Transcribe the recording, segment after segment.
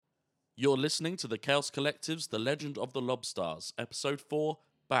You're listening to the Chaos Collective's The Legend of the Lobstars, Episode 4,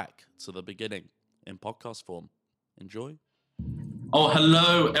 Back to the Beginning, in podcast form. Enjoy. Oh,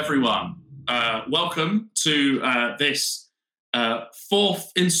 hello, everyone. Welcome to this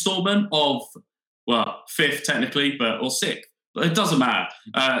fourth installment of, well, fifth technically, or sixth. It doesn't matter.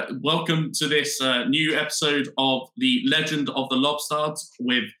 Welcome to this new episode of The Legend of the Lobstars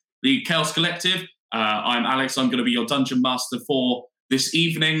with the Chaos Collective. I'm Alex. I'm going to be your Dungeon Master for this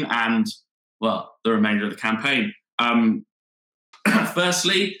evening and, well, the remainder of the campaign.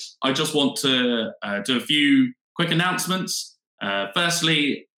 Firstly, I just want to do a few quick announcements.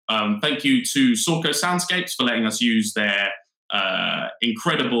 Firstly, thank you to Sorco Soundscapes for letting us use their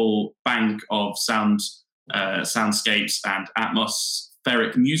incredible bank of soundscapes and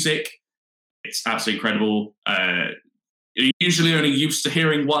atmospheric music. It's absolutely incredible. You're usually only used to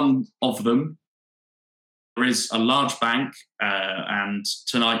hearing one of them. There is a large bank, and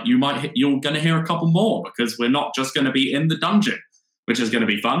tonight you're going to hear a couple more because we're not just going to be in the dungeon, which is going to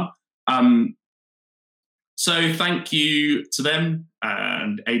be fun. So thank you to them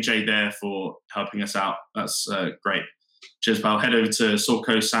and AJ there for helping us out. That's great. Cheers, pal. Head over to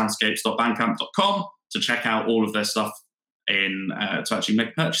sorcosoundscapes.bandcamp.com to check out all of their stuff to actually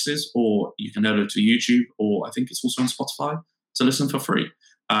make purchases, or you can head over to YouTube, or I think it's also on Spotify to listen for free.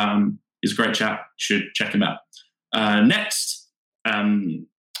 He's a great chap. You should check him out. Next,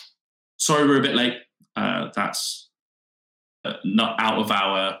 sorry we're a bit late. That's not out of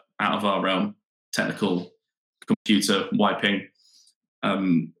our realm. Technical computer wiping.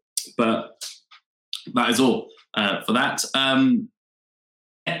 But that is all for that.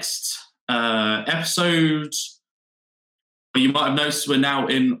 Next episode, you might have noticed we're now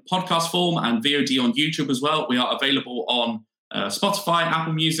in podcast form and VOD on YouTube as well. We are available on Spotify,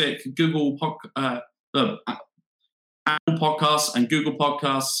 Apple Music, Apple Podcasts and Google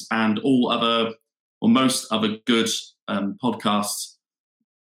Podcasts and all other, or most other good podcasts.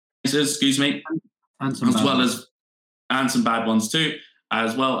 Excuse me. And some bad ones too,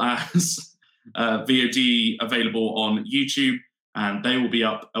 as well as VOD available on YouTube, and they will be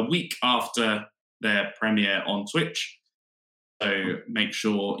up a week after their premiere on Twitch. So make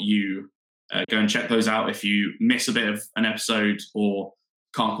sure you go and check those out. If you miss a bit of an episode or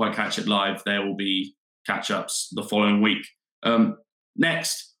can't quite catch it live, there will be catch-ups the following week.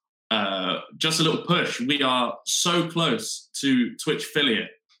 Next, just a little push. We are so close to Twitch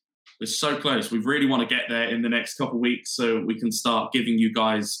affiliate. We're so close. We really want to get there in the next couple of weeks so we can start giving you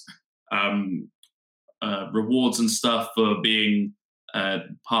guys rewards and stuff for being part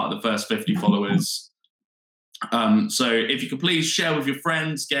of the first 50 followers. So if you could please share with your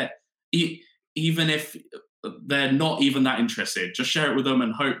friends, even if they're not even that interested, just share it with them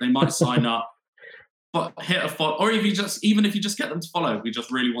and hope they might sign up. But hit a follow, or even if you just get them to follow. We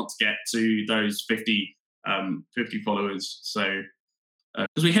just really want to get to those 50 followers. So.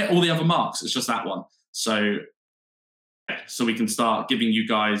 Because we hit all the other marks, it's just that one. So we can start giving you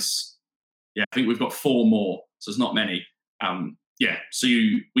guys. I think we've got 4 more, so it's not many. So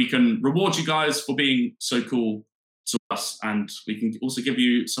we can reward you guys for being so cool to us, and we can also give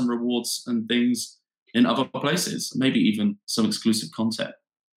you some rewards and things in other places, maybe even some exclusive content.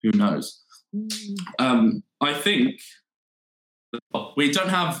 Who knows? I think we don't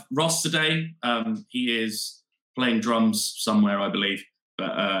have Ross today. He is playing drums somewhere, I believe.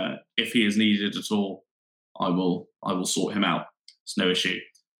 But if he is needed at all, I will sort him out. It's no issue.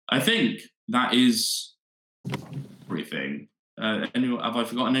 I think that is everything. Have I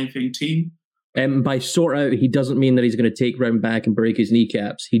forgotten anything, team? By sort out, he doesn't mean that he's going to take round back and break his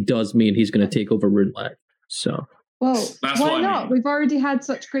kneecaps. He does mean he's going to take over Runelak. So, well, why not? We've already had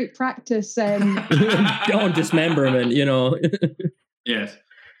such great practice. On dismemberment, Yes.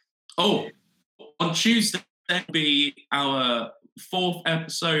 Oh, on Tuesday will be our 4th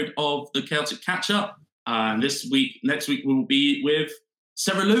episode of the Celtic Catch-Up. Next week we will be with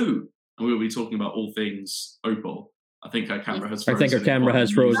Sarah Lou, and we will be talking about all things Opal. I think our camera has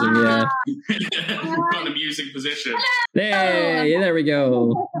frozen. Yeah. We've got an amusing position. Hey, there we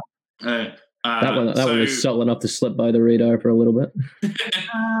go. That one was subtle enough to slip by the radar for a little bit.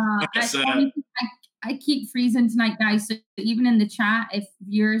 I keep freezing tonight, guys, so even in the chat, if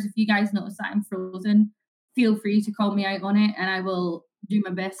you guys notice that I'm frozen, feel free to call me out on it, and I will do my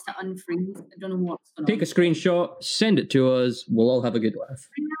best to unfreeze. I don't know what's going on. Take a screenshot, send it to us. We'll all have a good laugh.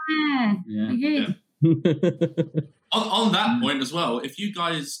 Yeah. On that point as well, if you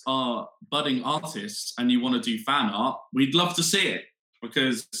guys are budding artists and you want to do fan art, we'd love to see it,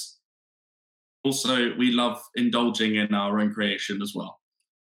 because also we love indulging in our own creation as well,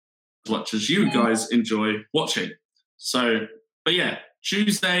 as much as you guys enjoy watching. So, but yeah,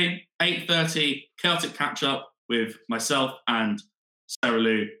 Tuesday, 8:30, Celtic catch-up with myself and Sarah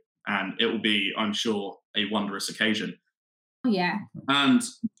Lou, and it will be, I'm sure, a wondrous occasion. Oh, yeah. And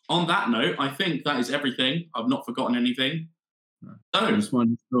on that note, I think that is everything. I've not forgotten anything. So, I just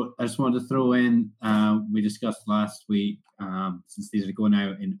wanted to throw in, we discussed last week, since these are going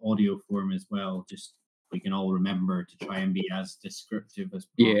out in audio form as well, just we can all remember to try and be as descriptive as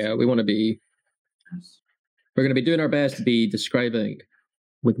possible. Yeah, we want to be. We're going to be doing our best to be describing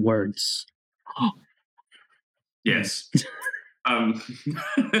with words. Yes.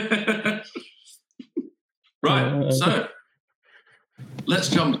 Right, so let's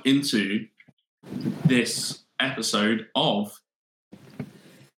jump into this episode of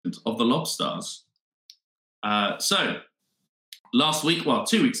the Lobstars. So last week,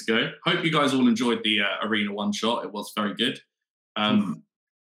 2 weeks ago, hope you guys all enjoyed the Arena one shot. It was very good.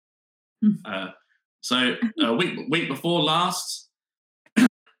 So week before last,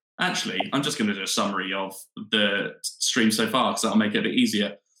 actually, I'm just going to do a summary of the stream so far because that'll make it a bit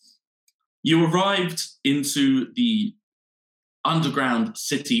easier. You arrived into the underground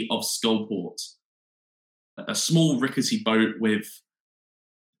city of Skullport, a small rickety boat with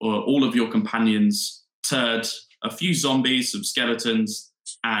all of your companions, Turd, a few zombies, some skeletons,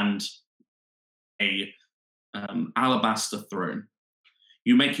 and a alabaster throne.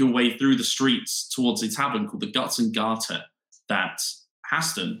 You make your way through the streets towards a tavern called the Guts and Garter that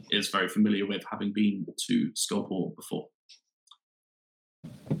Haston is very familiar with, having been to Skullport before.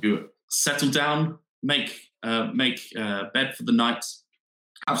 You settle down, make bed for the night,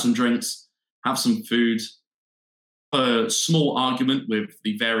 have some drinks, have some food. A small argument with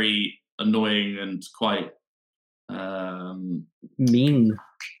the very annoying and quite mean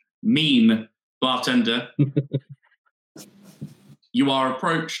bartender. You are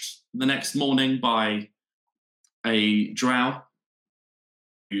approached the next morning by a drow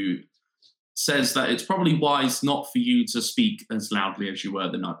who says that it's probably wise not for you to speak as loudly as you were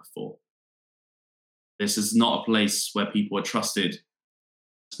the night before. This is not a place where people are trusted.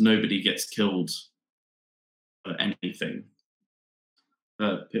 Nobody gets killed for anything.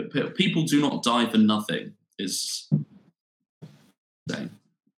 People do not die for nothing, is saying.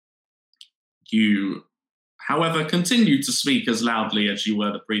 You, however, continue to speak as loudly as you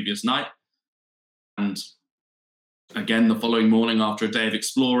were the previous night. And again, the following morning, after a day of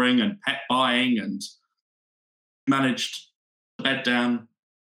exploring and pet buying, and managed to bed down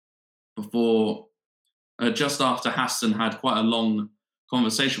before, just after Haston had quite a long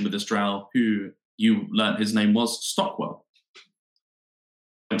conversation with this drow, who you learnt his name was Stockwell.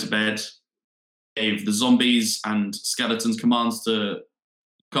 Went to bed, gave the zombies and skeletons commands to look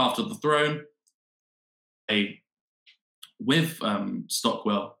after the throne. With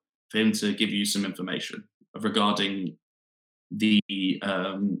Stockwell, for him to give you some information regarding the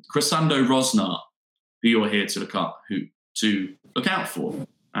Chrysando Rosnar, who you're here to look out for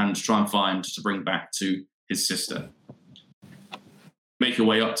and try and find to bring back to his sister. Make your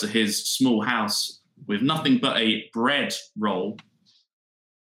way up to his small house with nothing but a bread roll.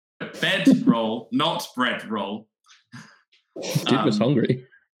 A bed roll, not bread roll. Dude was hungry.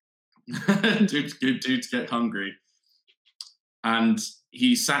 Dude get hungry. And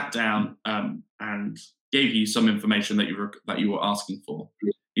he sat down and gave you some information that you were asking for.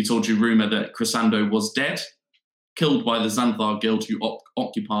 He told you rumor that Chrysando was dead, killed by the Xanthar Guild who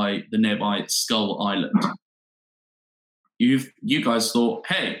occupy the nearby Skull Island. You guys thought,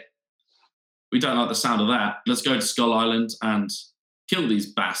 hey, we don't like the sound of that. Let's go to Skull Island and kill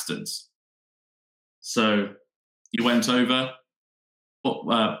these bastards. So you went over,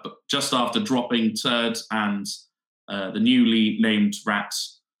 just after dropping Turd and the newly named rat,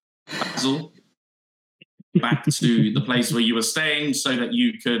 Basil, back to the place where you were staying so that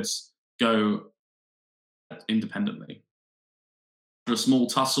you could go independently. After a small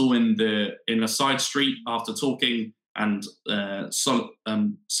tussle in a side street, after talking and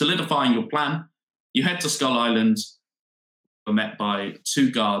solidifying your plan, you head to Skull Island. Were met by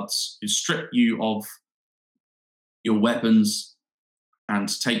two guards who strip you of your weapons and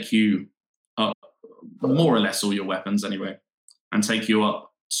take you up, more or less all your weapons anyway, and take you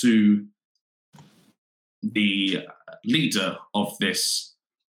up to the leader of this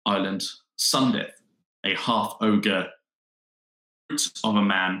island, Sundith, a half-ogre of a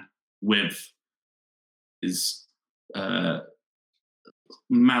man with his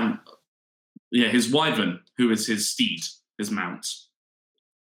mount, his wyvern, who is his steed, his mount.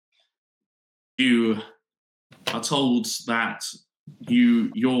 You are told that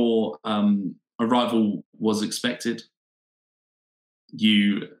your arrival was expected.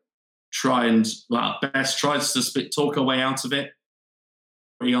 You try and, Bess tries to talk her way out of it,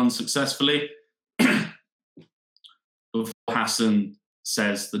 pretty unsuccessfully. Before Hassan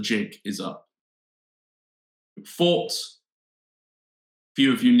says the jig is up. You fought. A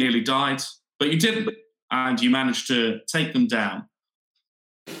few of you nearly died, but you didn't, and you managed to take them down.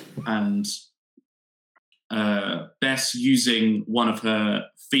 And Bess, using one of her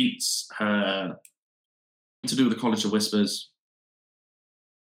feats, her to do with the College of Whispers,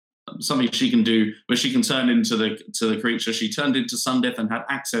 something she can do where she can turn into the creature. She turned into Sundith and had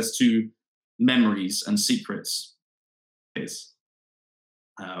access to memories and secrets.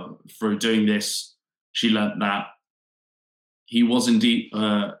 Through doing this, she learnt that he was indeed,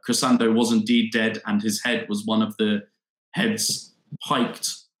 Crescendo was indeed dead, and his head was one of the heads piked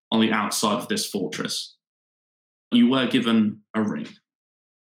on the outside of this fortress. You were given a ring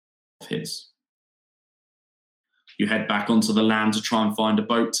of his. You head back onto the land to try and find a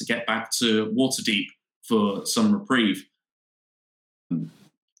boat to get back to Waterdeep for some reprieve.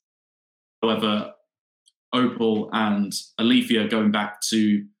 However, Opal and Alethea going back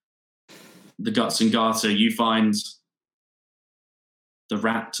to the Guts and Garter, you find the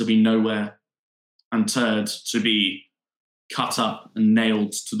rat to be nowhere and Turd to be cut up and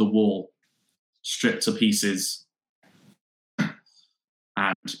nailed to the wall, stripped to pieces.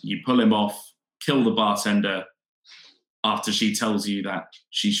 And you pull him off, kill the bartender after she tells you that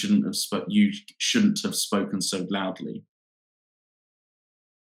you shouldn't have spoken so loudly.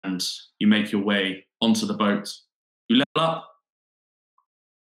 And you make your way onto the boat. You level up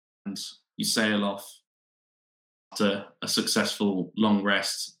and you sail off after a successful long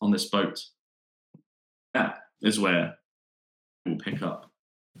rest on this boat. That is where we'll pick up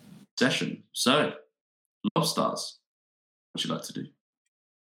session. So, Lobstars, what would you like to do?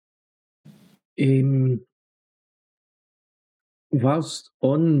 Whilst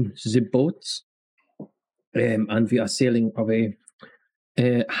on the boat and we are sailing away,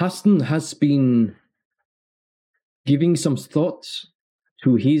 Hassan has been giving some thought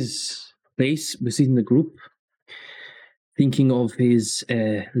to his place within the group, thinking of his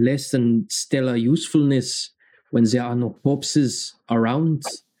less than stellar usefulness when there are no corpses around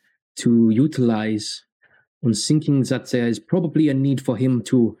to utilize, and thinking that there is probably a need for him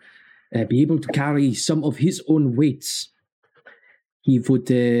to be able to carry some of his own weights. He would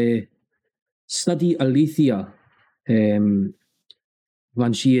study Alethea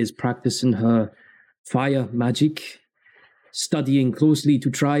when she is practicing her fire magic, studying closely to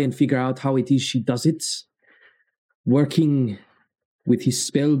try and figure out how it is she does it, working with his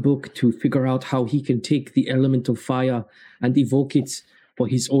spell book to figure out how he can take the element of fire and evoke it for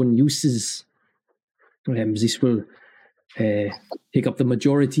his own uses. This will take up the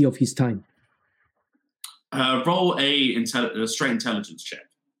majority of his time. Roll a straight intelligence check.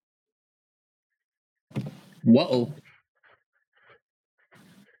 Whoa.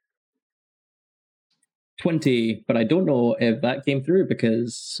 20, but I don't know if that came through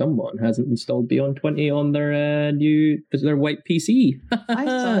because someone hasn't installed Beyond 20 on their their white PC. I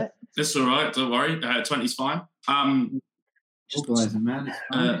saw it. That's all right. Don't worry. 20's fine.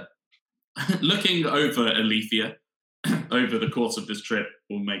 Looking over Alethea over the course of this trip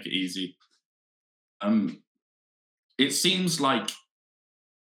will make it easy. It seems like,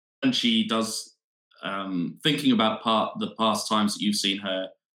 and she does, thinking about the past times that you've seen her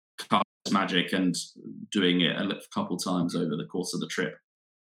cast magic and doing it a couple times over the course of the trip.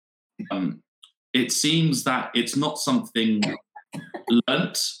 It seems that it's not something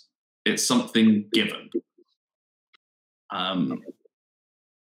learnt, it's something given.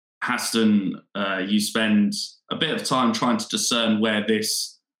 Haston, you spend a bit of time trying to discern where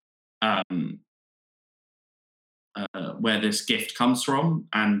this gift comes from,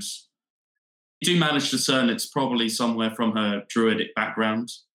 and you do manage to discern it's probably somewhere from her druidic background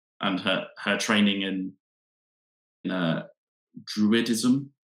and her training in druidism.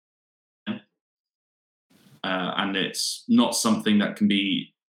 And it's not something that can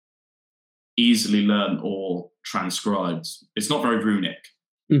be easily learned or transcribed. It's not very runic.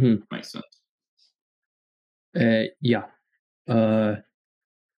 Mm-hmm. Makes sense. Yeah.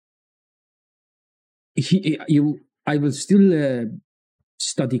 I will still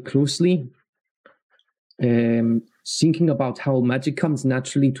study closely, thinking about how magic comes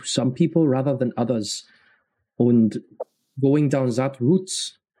naturally to some people rather than others, and going down that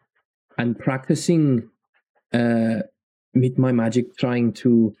route and practicing with my magic, trying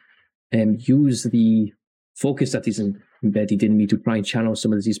to use the focus that is embedded in me to try and channel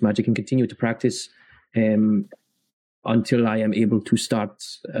some of this magic and continue to practice until I am able to start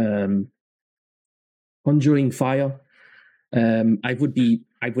conjuring fire. I would be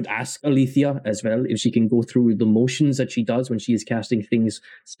I would ask Alethea as well if she can go through the motions that she does when she is casting things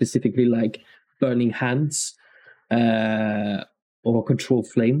specifically like burning hands or control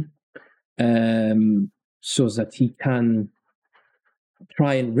flame, so that he can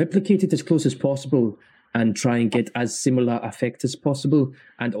try and replicate it as close as possible and try and get as similar effect as possible,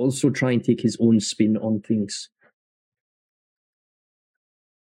 and also try and take his own spin on things.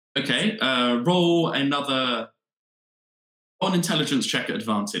 Okay, roll another on intelligence check at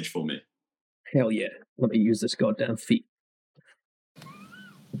advantage for me. Hell yeah. Let me use this goddamn feat.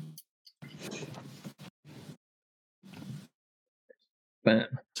 Bam.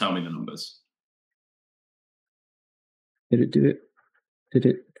 Tell me the numbers. Did it do it? Did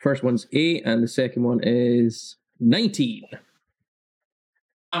it? First one's 8, and the second one is 19.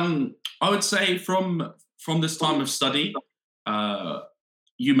 I would say from this time of study,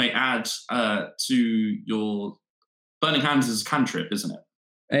 you may add to your Burning Hands is cantrip, isn't it?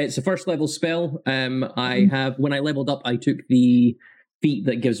 It's a first level spell. I have, when I leveled up, I took the feat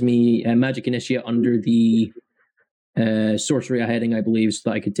that gives me Magic Initiate under the sorcery heading, I believe, so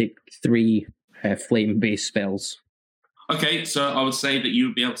that I could take 3 flame-based spells. Okay, so I would say that you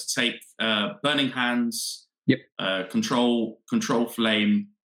would be able to take Burning Hands, Control Flame.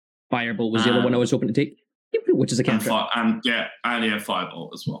 Firebolt was the other one I was hoping to take, which is a cantrip. And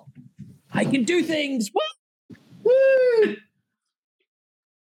Firebolt as well. I can do things! Woo!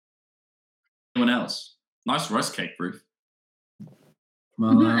 Anyone else? Nice rice cake, Ruth.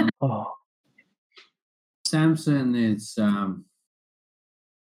 Well, Samson is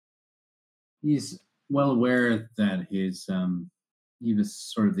he's well aware that his he was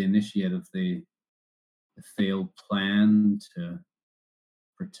sort of the initiate of the failed plan to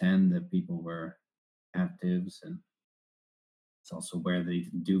pretend that people were captives, and it's also aware that he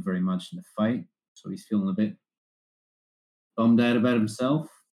didn't do very much in the fight, so he's feeling a bit bummed out about himself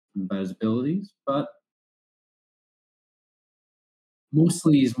and about his abilities, but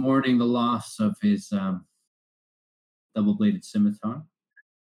mostly he's mourning the loss of his double-bladed scimitar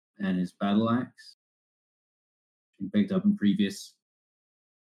and his battle axe. He picked up in previous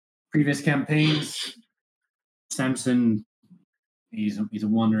campaigns. Samson, he's a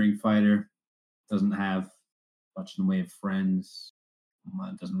wandering fighter, doesn't have much in the way of friends,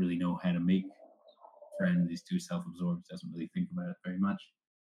 doesn't really know how to make friends. He's too self-absorbed, doesn't really think about it very much.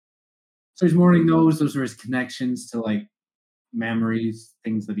 So he's mourning those are his connections to like memories,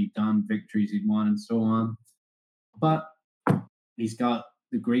 things that he'd done, victories he'd won, and so on. But he's got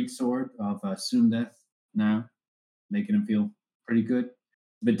the great sword of Sundeth now, making him feel pretty good.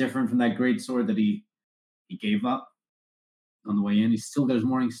 A bit different from that great sword that he gave up on the way in. He's still got his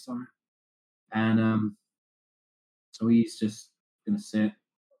Morning Star. And so he's just going to sit,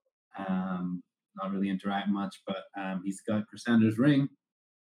 not really interact much, but he's got Chrysander's ring,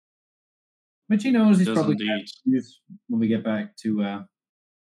 which he knows he's probably going to use when we get back to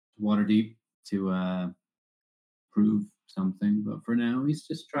Waterdeep to prove something. But for now, he's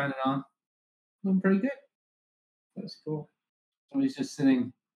just trying it on. Doing pretty good. That's cool. So he's just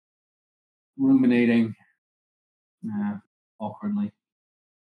sitting, ruminating, awkwardly,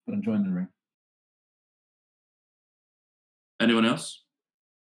 but enjoying the ring. Anyone else?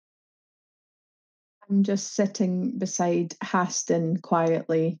 I'm just sitting beside Haston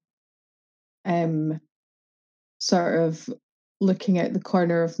quietly, sort of looking out the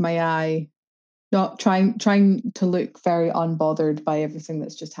corner of my eye, not trying to look very unbothered by everything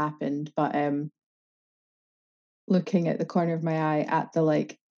that's just happened, but looking at the corner of my eye at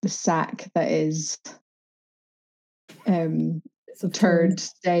the sack that is it's a turd,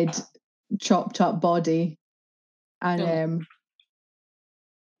 dead, chopped up body, and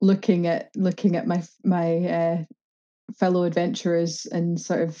looking at my fellow adventurers and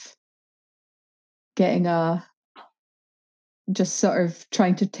sort of getting just sort of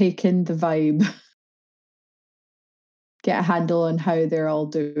trying to take in the vibe, get a handle on how they're all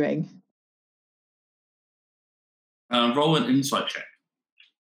doing. Roll an insight check.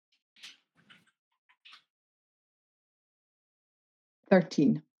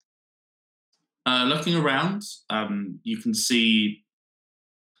 13. Looking around, you can see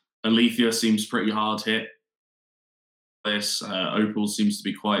Alethea seems pretty hard hit. This Opal seems to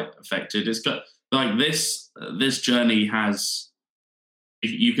be quite affected. It's got like this journey has.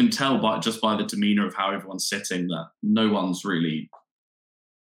 You can tell by the demeanor of how everyone's sitting that no one's really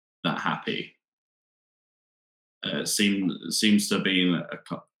that happy. Seems to be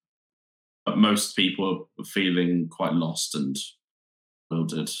but most people are feeling quite lost and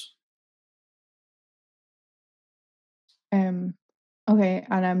bewildered. Okay,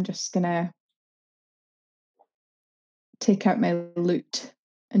 and I'm just gonna take out my loot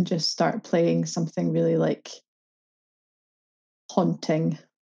and just start playing something really like haunting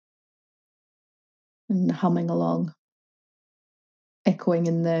and humming along, echoing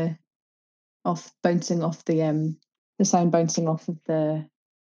in bouncing off the sound bouncing off of the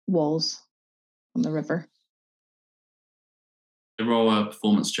walls on the river. Roll a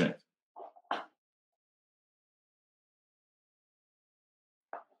performance check.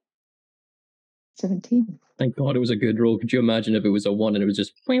 17. Thank God it was a good roll. Could you imagine if it was a 1 and it was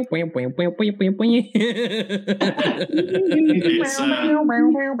just... It's,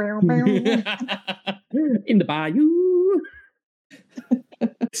 in the bayou.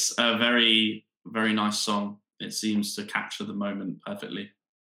 it's a very, very nice song. It seems to capture the moment perfectly.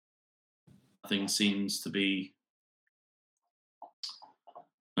 Nothing seems to be...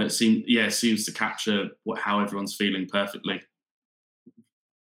 It seems to capture how everyone's feeling perfectly.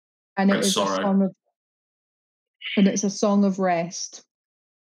 And Great it is sorrow. it's a song of rest.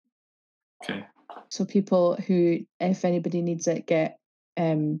 Okay. So people who, if anybody needs it, get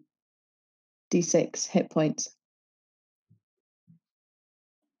D6 hit points.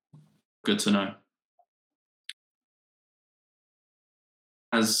 Good to know.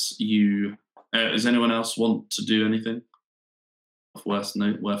 Does anyone else want to do anything worth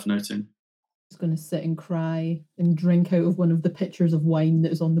noting? I was going to sit and cry and drink out of one of the pitchers of wine that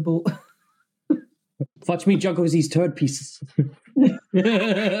was on the boat. Watch me juggle these turd pieces.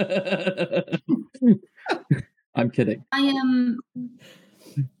 I'm kidding. I am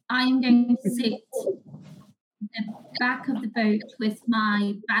going to sit at the back of the boat with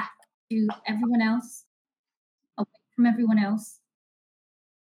my back to everyone else, away from everyone else,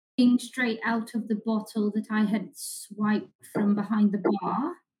 being straight out of the bottle that I had swiped from behind the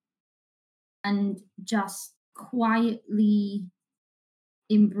bar, and just quietly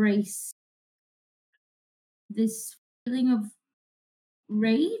embrace this feeling of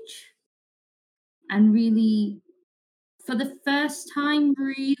rage, and really, for the first time,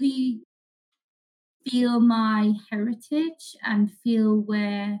 really feel my heritage and feel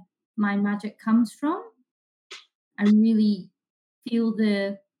where my magic comes from, and really feel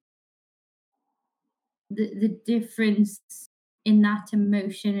the difference in that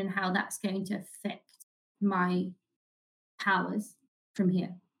emotion and how that's going to affect my powers from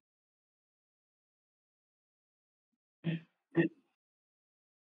here.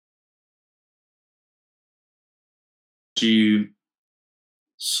 You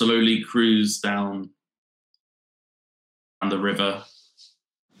slowly cruise down the river.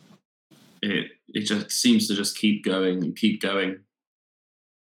 It just seems to just keep going and keep going.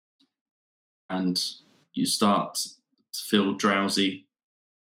 And you start to feel drowsy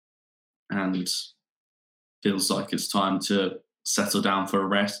and feels like it's time to settle down for a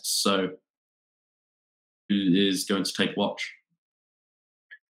rest. So who is going to take watch?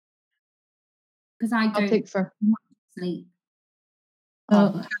 Because I I'll don't take for. sleep.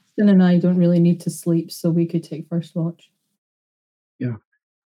 Aston and I don't really need to sleep, so we could take first watch. Yeah.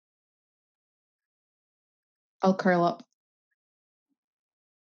 I'll curl up.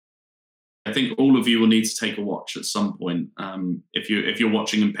 I think all of you will need to take a watch at some point. If you're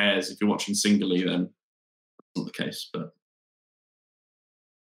watching in pairs, if you're watching singly, then that's not the case. But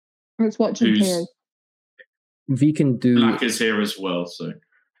Let's watch in pairs. We can do... Black is here as well, so...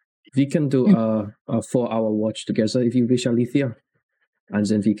 We can do a 4-hour watch together if you wish, Alethea. And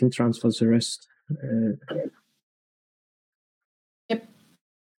then we can transfer the rest. Yep.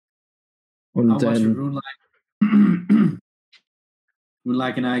 And How much then...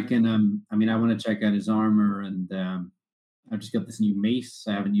 Runelike and I can, I want to check out his armor, and I've just got this new mace.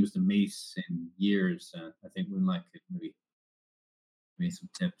 I haven't used a mace in years. I think Runelike could maybe some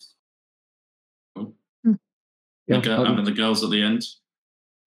tips. Cool. Yeah, and the girls at the end.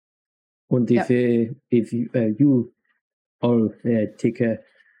 And if you all take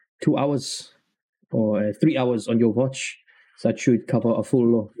 2 hours or 3 hours on your watch, that should cover a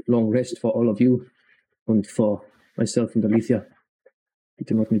full long rest for all of you, and for myself and Alethea. We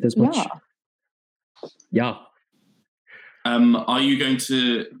do not need as much. Yeah. Are you going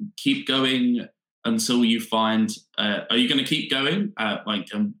to keep going until you find? Are you going to keep going?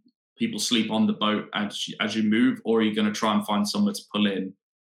 People sleep on the boat as you move, or are you going to try and find somewhere to pull in?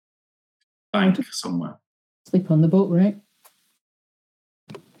 Bank somewhere. Sleep on the boat, right?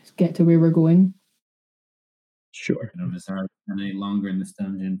 Just get to where we're going. Sure. I don't deserve any longer in this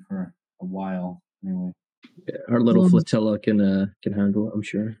dungeon for a while, anyway. Yeah, our little flotilla can handle it, I'm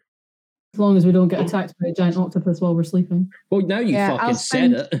sure. As long as we don't get attacked by a giant octopus while we're sleeping. Well, now you fucking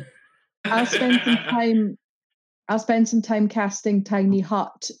said it. I'll spend some time casting Tiny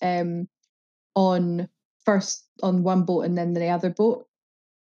Hut on one boat and then the other boat.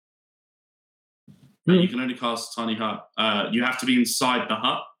 You can only cast Tiny Hut. You have to be inside the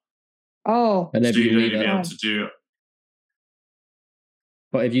hut. Oh, And So if you you'd only leave be it, able to do it.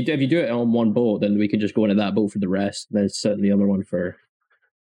 but if you do it on one boat, then we could just go into that boat for the rest. There's certainly the other one for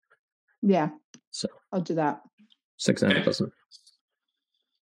yeah. So I'll do that. 600 Okay. doesn't.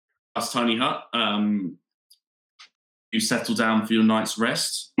 That's Tiny Hut. You settle down for your night's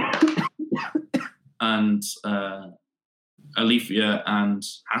rest. And Alethea and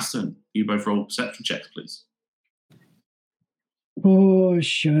Aston, you both roll perception checks, please. Oh,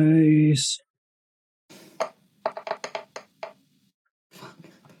 shiz.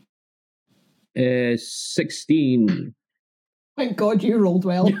 16. Thank God you rolled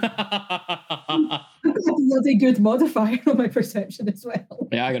well. Bloody good modifier on my perception as well.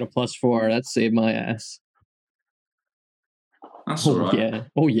 Yeah, I got a +4. That saved my ass. That's all right. Yeah.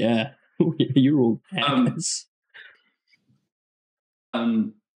 Oh, yeah. Oh, yeah. You rolled ass.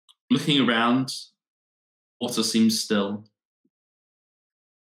 Looking around, water seems still.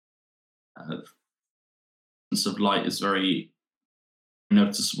 The sense of light is very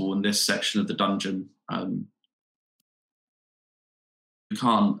noticeable in this section of the dungeon.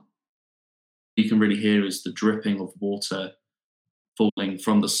 You can really hear is the dripping of water falling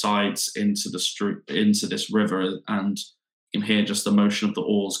from the sides into this river, and you can hear just the motion of the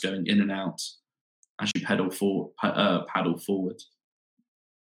oars going in and out as you paddle forward.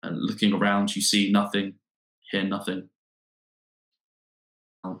 And looking around, you see nothing, hear nothing.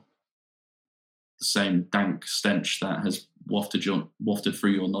 The same dank stench that has wafted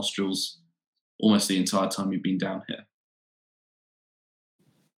through your nostrils almost the entire time you've been down here.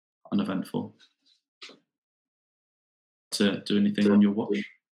 Uneventful. To do anything on your watch?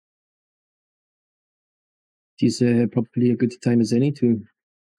 It is probably a good time as any to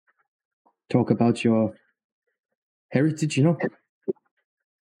talk about your heritage, you know?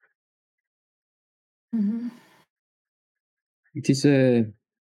 Mm-hmm. It is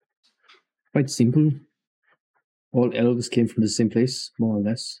quite simple. All elves came from the same place, more or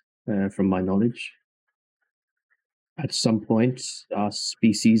less, from my knowledge. At some point, our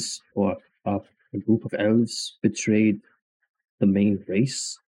species or a group of elves betrayed the main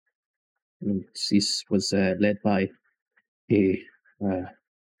race. And this was led by a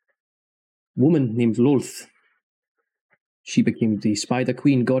woman named Lolth. She became the Spider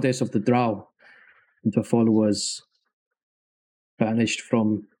Queen, goddess of the Drow, and her followers banished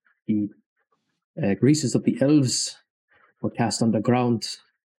from the graces of the elves, were cast underground.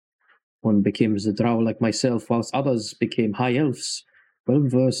 One became the Drow like myself, whilst others became high elves, well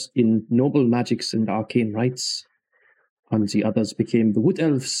versed in noble magics and arcane rites. And the others became the wood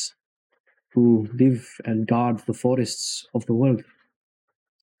elves, who live and guard the forests of the world.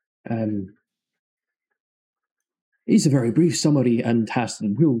 It's a very brief summary, and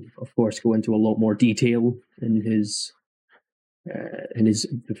Haston will, of course, go into a lot more detail in his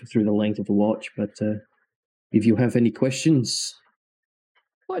through the length of the watch. But if you have any questions,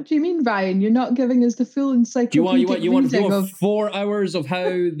 What do you mean, Ryan? You're not giving us the full encyclopedic you want reading of 4 hours of how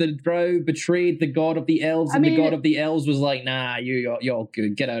the Drow betrayed the god of the elves, and the god of the elves was like, "Nah, you're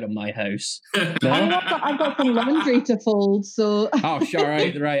good. Get out of my house." No? I've got some laundry to fold, so. Oh, sure,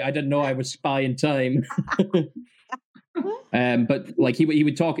 right. I didn't know I was spying time. But like he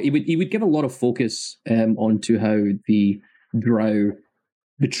would talk, he would give a lot of focus onto how the Drow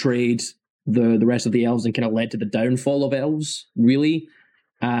betrayed the rest of the elves and kind of led to the downfall of elves, really.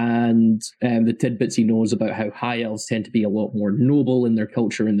 And the tidbits he knows about how high elves tend to be a lot more noble in their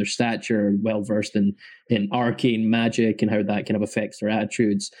culture and their stature, and well versed in arcane magic and how that kind of affects their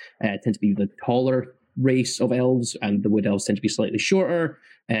attitudes. Tend to be the taller race of elves, and the wood elves tend to be slightly shorter.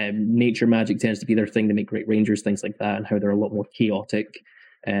 Nature magic tends to be their thing. They make great rangers, things like that, and how they're a lot more chaotic,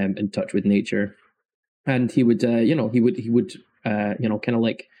 in touch with nature. And he would, kind of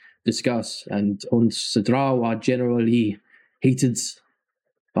like discuss. And uns Drow are generally hated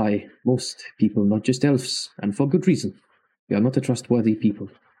by most people, not just elves, and for good reason. We are not a trustworthy people.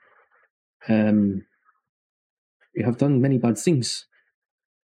 We have done many bad things,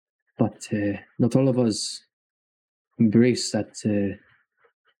 but not all of us embrace that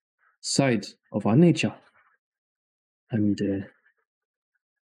side of our nature. And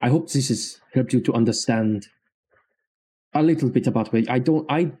I hope this has helped you to understand a little bit about me. I don't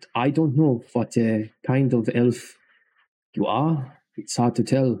know what kind of elf you are. It's hard to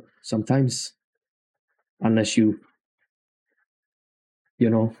tell sometimes, unless you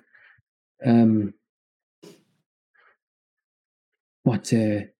know. But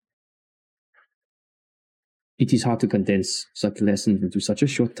it is hard to condense such lessons into such a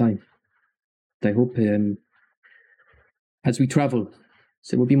short time. I hope as we travel,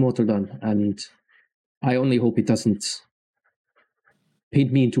 there will be more to learn, and I only hope it doesn't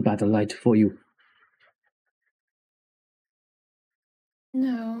paint me into bad a light for you.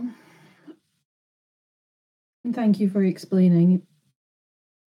 No. And thank you for explaining.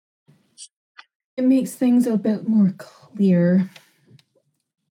 It makes things a bit more clear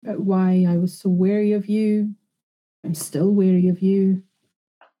about why I was so wary of you. I'm still wary of you.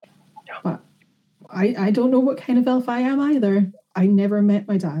 But I don't know what kind of elf I am either. I never met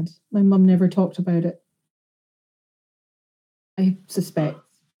my dad. My mum never talked about it. I suspect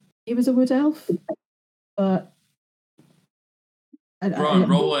he was a wood elf, but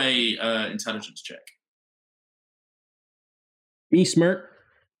Roll a intelligence check. Me smirk.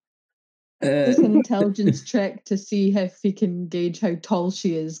 It's an intelligence check to see if he can gauge how tall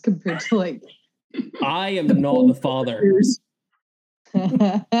she is compared to like. I am not the father.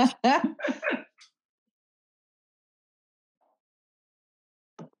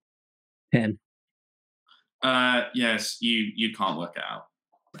 10. Yes, you can't work it out.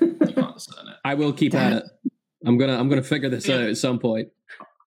 You can't discern it. I will keep at it. I'm gonna figure this out at some point.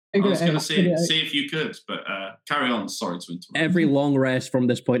 I was going to see if you could, but carry on. Sorry to interrupt. Every long rest from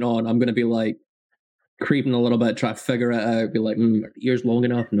this point on, I'm going to be like creeping a little bit, try to figure it out. Be like, ears long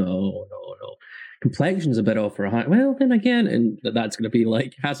enough? No. Complexion's a bit off for a high. Well, then again, and that's going to be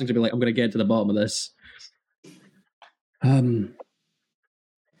like, Hassing's going to be like, I'm going to get to the bottom of this.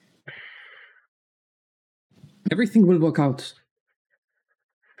 Everything will work out,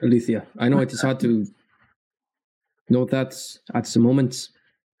 Alethea. I know it is hard to know that at the moment.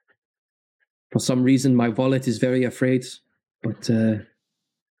 For some reason, my wallet is very afraid, but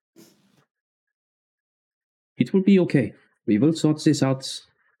it will be okay. We will sort this out.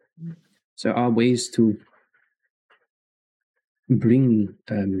 There are ways to bring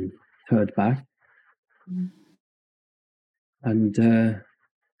Herd back. And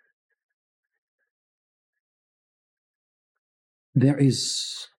there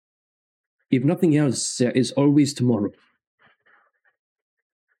is, if nothing else, there is always tomorrow.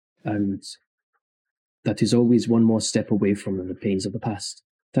 And that is always one more step away from the pains of the past.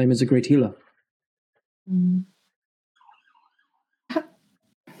 Time is a great healer.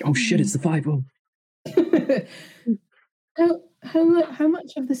 Oh shit, it's the 5-0. How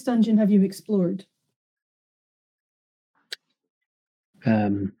much of this dungeon have you explored?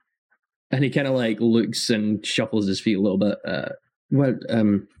 And he kind of like looks and shuffles his feet a little bit.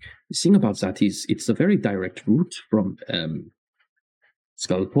 The thing about that is it's a very direct route from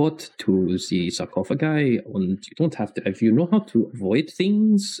Skullport to the sarcophagi, and you don't have to, if you know how to avoid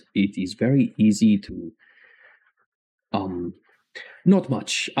things, it is very easy to not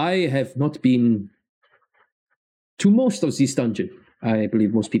much. I have not been to most of this dungeon. I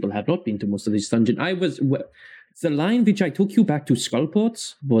believe most people have not been to most of this dungeon. The line which I took you back to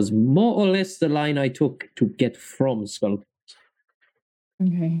Skullport was more or less the line I took to get from Skullport.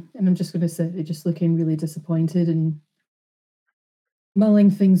 Okay, and I'm just going to sit there just looking really disappointed and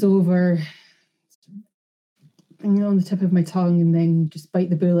mulling things over, on the tip of my tongue, and then just bite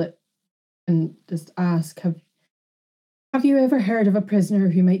the bullet and just ask, have you ever heard of a prisoner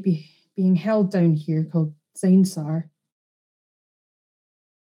who might be being held down here called Zainsar?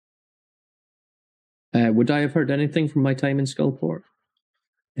 Would I have heard anything from my time in Skullport?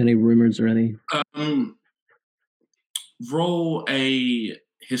 Any rumors or any? Roll a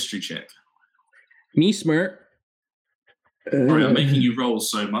history check. Me smirk. Sorry, I'm making you roll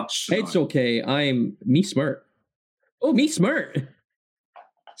so much tonight. It's okay. I'm me smirk. Oh, me smirk.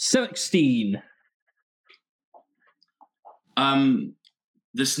 16.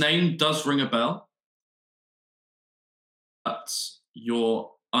 This name does ring a bell, but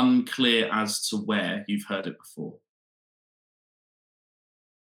you're unclear as to where you've heard it before.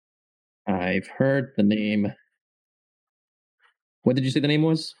 I've heard the name. What did you say the name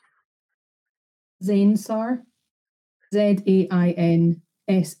was? Zainsar. Zainsar.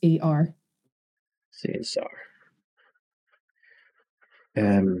 Zainsar.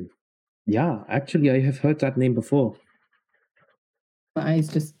 Yeah, actually, I have heard that name before. My eyes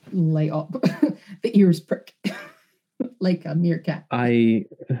just light up. The ears prick. Like a meerkat. I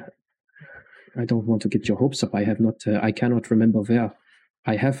don't want to get your hopes up. I have not. I cannot remember where.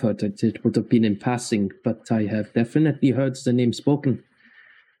 I have heard it. It would have been in passing, but I have definitely heard the name spoken.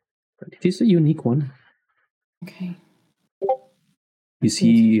 But it is a unique one. Okay. Is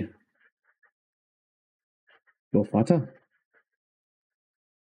he your father?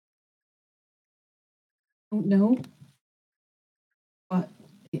 Don't know. But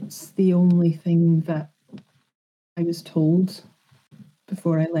it's the only thing that I was told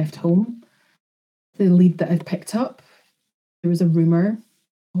before I left home. The lead that I'd picked up, there was a rumour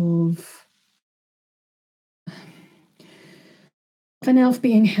of an elf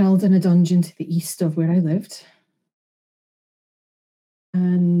being held in a dungeon to the east of where I lived.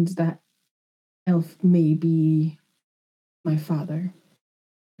 And that elf may be my father,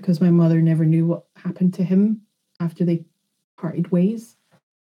 because my mother never knew what happened to him after they parted ways.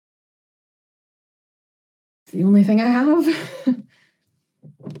 It's the only thing I have.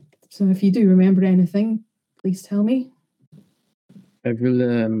 So if you do remember anything, please tell me. I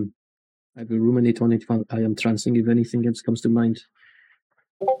will ruminate on it while I am trancing if anything else comes to mind.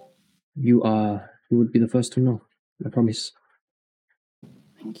 You would be the first to know, I promise.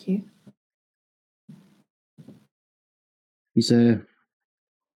 Thank you. He's no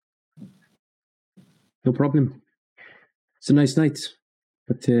problem. It's a nice night,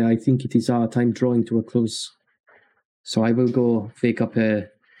 but I think it is our time drawing to a close. So I will go wake up the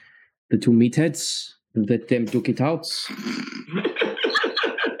two meatheads and let them duke it out.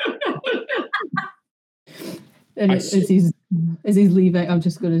 And as he's leaving, I'm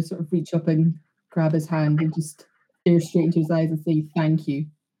just going to sort of reach up and grab his hand and just stare straight into his eyes and say thank you.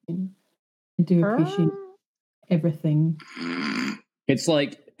 I do appreciate everything. It's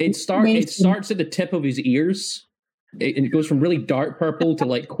like it starts at the tip of his ears. It goes from really dark purple to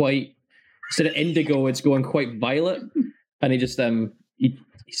like quite, instead of indigo, it's going quite violet, and it just no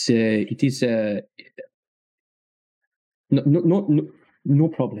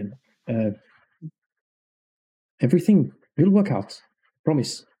problem. Everything will work out,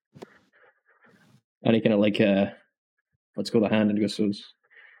 promise. And he kind of like let's go the hand and goes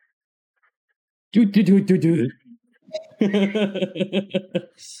do.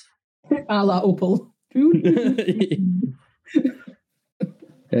 A la Opal.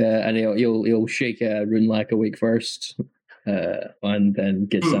 And he'll shake Runelack awake first, and then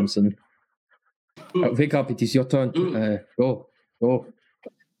get Samson. Wake up! It is your turn. Go.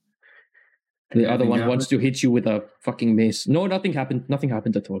 The other one wants to hit you with a fucking mace. No, nothing happened. Nothing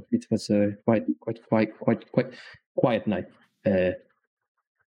happened at all. It was quite quiet night.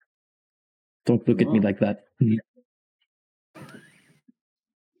 Don't look at me like that.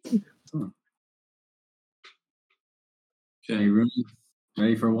 Okay, Rooney,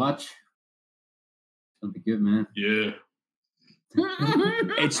 ready for a watch? That'll be good, man. Yeah.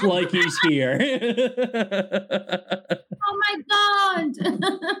 It's like he's here. Oh my god!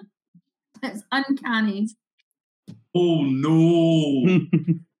 That's uncanny. Oh no!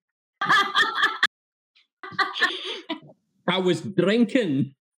 I was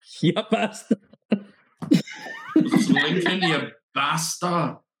drinking, you bastard. Lincoln, you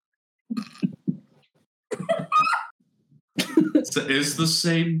bastard. So it's the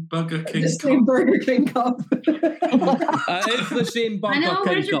same Burger King The same cup. Burger King cup. It's the same I know, Burger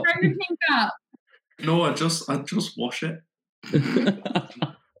where's King your cup. Burger King cup? No, I just wash it.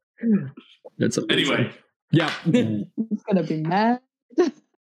 That's amazing. Anyway. Yeah. It's gonna be mad.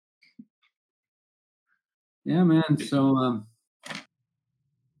 Yeah, man. So,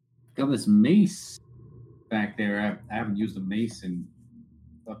 got this mace back there. I haven't used a mace in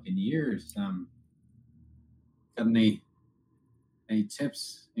fucking years. Got any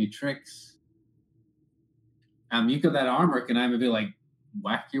tips, any tricks? You got that armor. Can I maybe like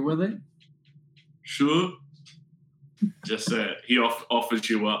whack you with it? Sure. Just he offers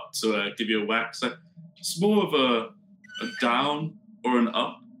you up to give you a whack. So it's more of a down or an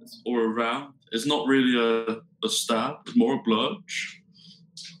up or a round. It's not really a stab. It's more a bludge.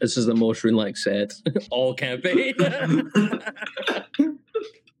 This is the most Runelack said all campaign.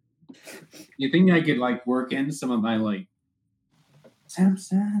 You think I could like work in some of my like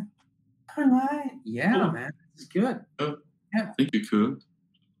Samson? All right. Yeah, man. It's good. Yeah. Yeah. I think you could.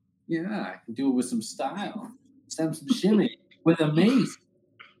 Yeah, I can do it with some style. Some shimmy with a mace.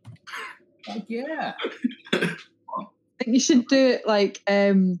 Like, yeah. I think you should do it like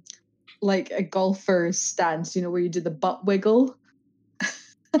a golfer's stance, you know, where you do the butt wiggle.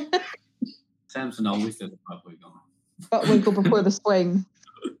 Samson always did the butt wiggle. Butt wiggle before the swing.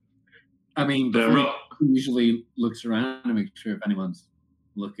 I mean, he usually looks around to make sure if anyone's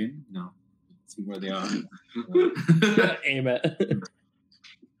looking, see where they are. Aim it.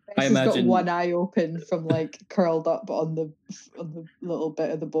 I imagine got one eye open from like curled up on the little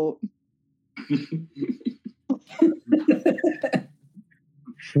bit of the boat.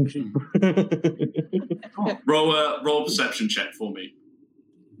 Roll perception check for me.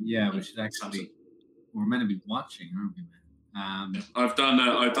 Yeah, we should actually. We're meant to be watching, aren't we, man? I've done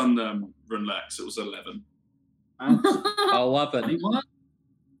Runlex. It was 11. 11.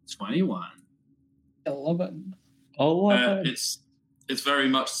 21. 11. It's very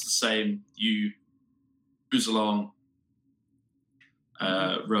much the same. You cruise along,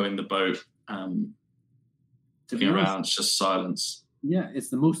 rowing the boat, looking around. It's just silence. Yeah, it's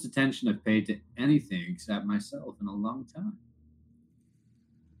the most attention I've paid to anything except myself in a long time.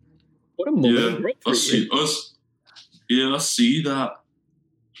 What a moment of I breakthrough. see us. Yeah, I see that.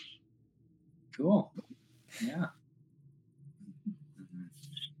 Cool. Yeah.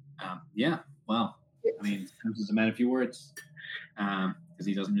 Yeah. Well, I mean, Sims is a man of few words, because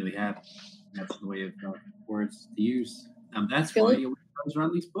he doesn't really have that's the way of words to use. That's feel why like- he always runs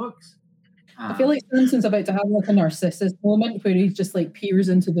around these books. I feel like Samson's about to have like a Narcissus moment where he just like peers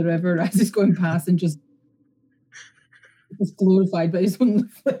into the river as he's going past and just is glorified by his own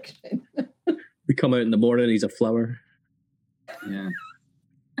affliction. We come out in the morning, he's a flower. Yeah.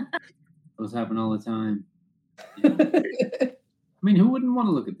 Those happen all the time. Yeah. I mean, who wouldn't want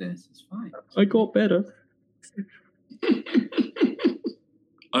to look at this? It's fine. I got better.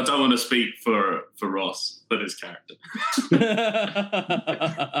 I don't want to speak for Ross, but his character.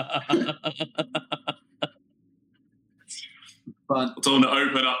 But I don't want to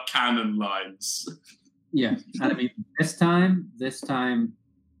open up canon lines. yeah, and I mean, this time,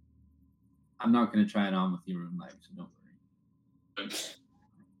 I'm not going to try it on with your own life, so don't worry.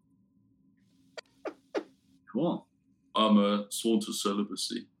 Cool. I'm sworn to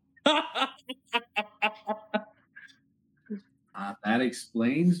celibacy. That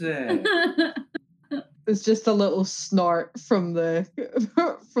explains it. There's just a little snort from the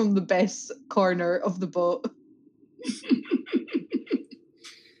from the best corner of the boat.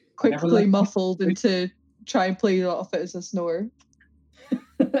 Quickly muffled into try and play it off it as a snore.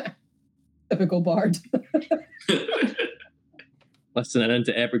 Typical bard. Listening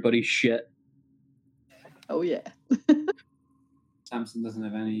into everybody's shit. Oh yeah. Samson doesn't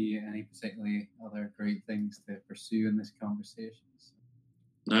have any particularly other great things to pursue in this conversation. So.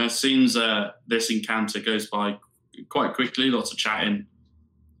 It seems this encounter goes by quite quickly. Lots of chatting,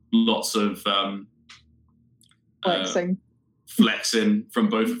 lots of flexing from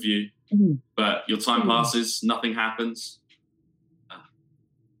both of you. But your time passes, nothing happens.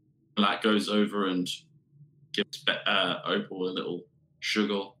 Black goes over and gives Opal a little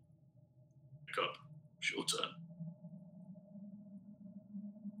sugar. Pick up. It's your turn.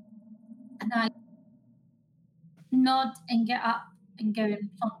 And I nod and get up and go and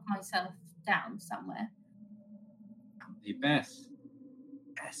plonk myself down somewhere. Hey, Bess.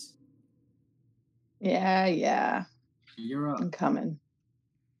 Yes. Yeah. You're up. I'm coming.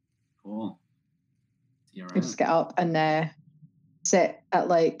 Cool. I just get up and sit at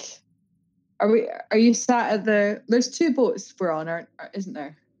like. Are you sat at the? There's two boats we're on, isn't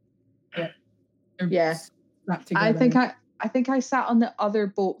there? Yeah. I think I sat on the other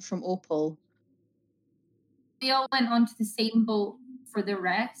boat from Opal. We all went onto the same boat for the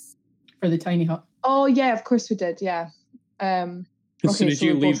rest. For the tiny hut. Oh yeah, of course we did. Yeah. As soon as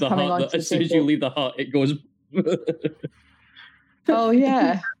you leave the hut, it goes. Oh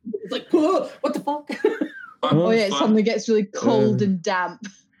yeah. It's like, what the fuck? Oh yeah, it suddenly gets really cold and damp.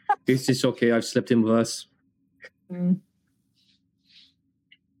 It's just okay. I've slept in with us. Both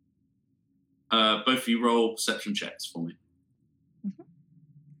of you roll perception checks for me.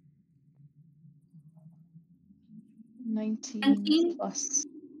 19 plus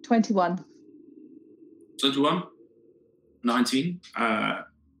 21. 21? 19?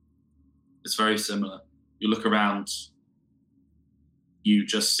 It's very similar. You look around, you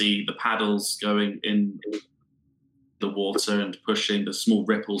just see the paddles going in the water and pushing the small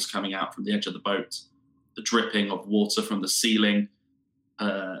ripples coming out from the edge of the boat, the dripping of water from the ceiling,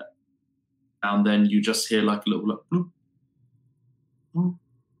 and then you just hear like a little bloop.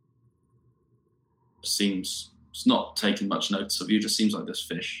 Seems it's not taking much notice of you. Just seems like this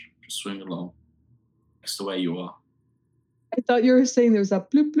fish just swimming along next to where you are. I thought you were saying there was a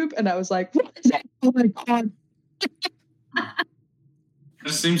bloop bloop, and I was like, "What is it? Oh my god!" It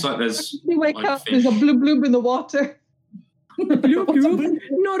just seems like there's. You wake up. There's a bloop bloop in the water. Bloop bloop,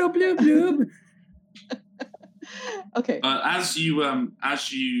 not a bloop bloop. Okay. As you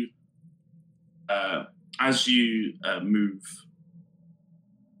move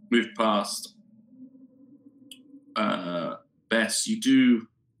past Bess, you do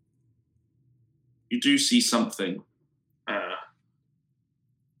see something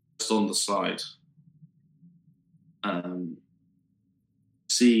just on the side.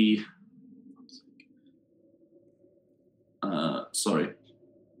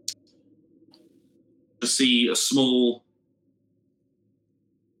 Just see a small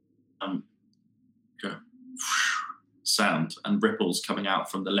sound and ripples coming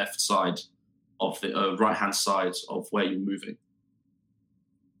out from the left side of the right-hand side of where you're moving.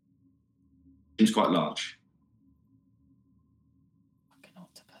 Seems quite large. Fucking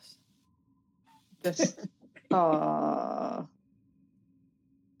octopus. This.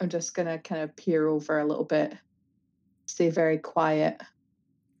 I'm just gonna kind of peer over a little bit, stay very quiet,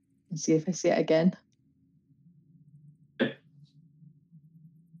 and see if I see it again.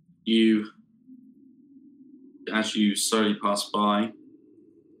 As you slowly pass by,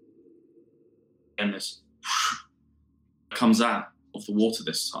 and this comes out of the water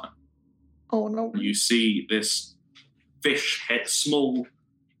this time. Oh no! You see this fish head, small,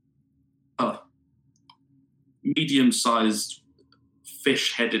 medium-sized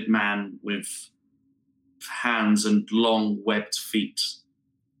fish-headed man with hands and long webbed feet.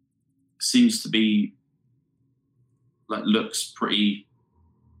 Seems to be looks pretty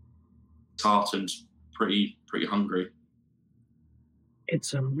tarted, pretty hungry.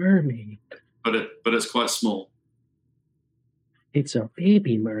 It's a mermaid. But it's quite small. It's a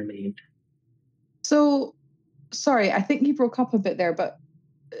baby mermaid. So, sorry, I think you broke up a bit there, but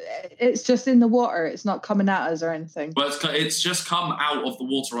it's just in the water. It's not coming at us or anything. Well, it's just come out of the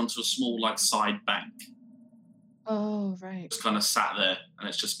water onto a small side bank. Oh, right. It's kind of sat there, and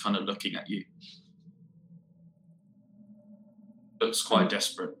it's just kind of looking at you. Looks quite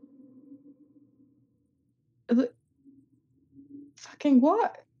desperate. Fucking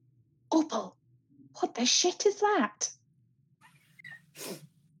what? Opal, what the shit is that?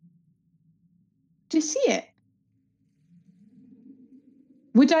 Do you see it?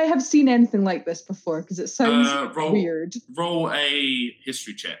 Would I have seen anything like this before? Because it sounds weird. Roll a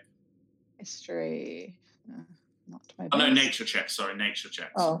history check. History. Not my best. Oh, no, nature check. Sorry, nature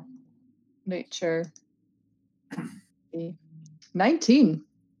check. Oh, nature. 19.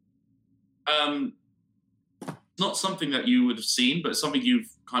 Not something that you would have seen, but something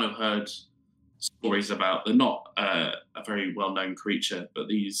you've kind of heard stories about. They're not a very well-known creature, but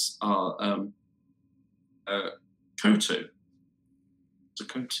these are kotu. It's a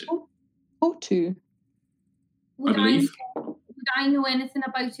kotu. Kotu. Would I believe. Would I know anything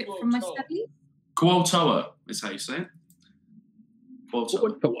about it from my studies? Kuotoa is how you say it.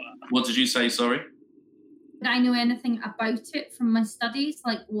 Kuotoa. What did you say, sorry? Would I know anything about it from my studies,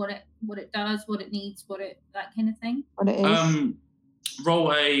 like what it does, what it needs, that kind of thing? What it is?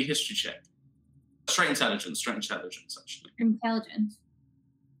 Roll a history check. Straight intelligence, actually. Intelligence.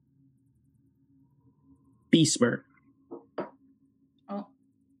 Be smart.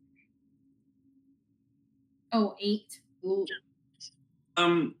 Oh, 8. Ooh.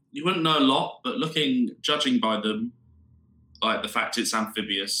 You wouldn't know a lot, but judging by them, like the fact it's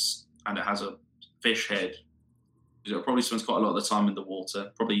amphibious and it has a fish head, it probably spends quite a lot of the time in the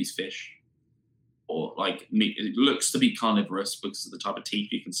water, probably eats fish. Or meat. It looks to be carnivorous because of the type of teeth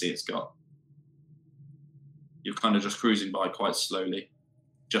you can see it's got. You're kind of just cruising by quite slowly,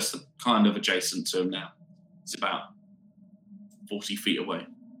 just kind of adjacent to him now. It's about 40 feet away.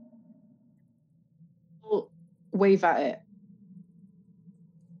 We'll wave at it.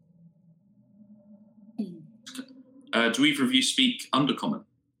 Do either of you speak Undercommon?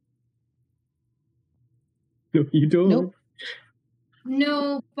 No, you don't. Nope.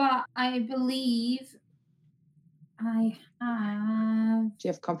 No, but I believe I have. Do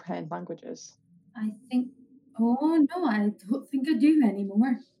you have comprehend languages? I think. Oh no, I don't think I do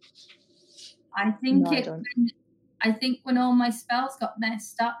anymore. I think No, I don't. I think when all my spells got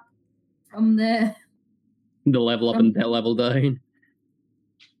messed up from the level up and the level down.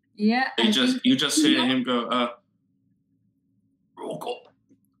 Yeah. You just hear him go,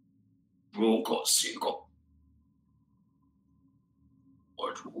 Rogot, Sigot.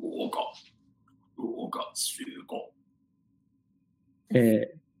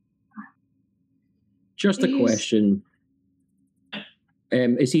 Just a question.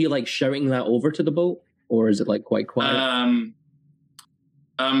 Is he shouting that over to the boat, or is it quite quiet?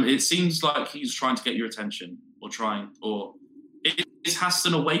 It seems like he's trying to get your attention, or is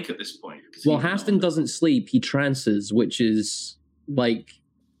Haston awake at this point? Well, Haston doesn't sleep; he trances, which is a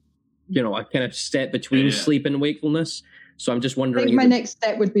kind of step between sleep and wakefulness. So I'm just wondering. I think my next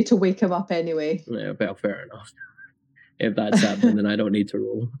step would be to wake him up anyway. Yeah, well, fair enough. If that's happening, then I don't need to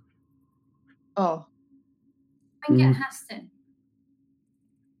roll. Oh. I can get Haston.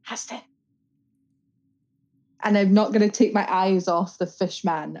 Haston. And I'm not going to take my eyes off the fish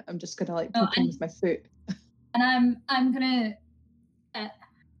man. I'm just going to poke him with my foot. And I'm going to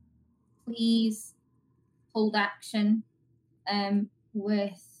please hold action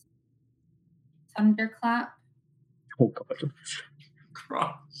with Thunderclap. Oh, God.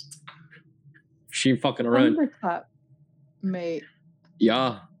 Christ. She fucking around. Thunderclap, mate.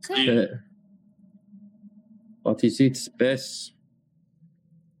 Yeah. What is its best?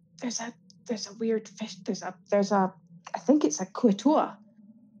 There's a weird fish. There's a I think it's a kuetoa.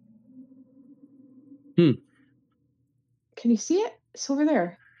 Can you see it? It's over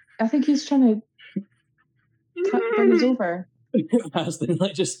there. I think he's trying to bring us over. Aston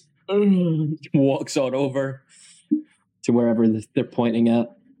just walks on over to wherever they're pointing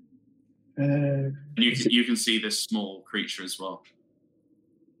at. You can see this small creature as well.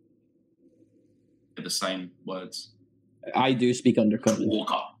 The same words. I do speak Undercommon.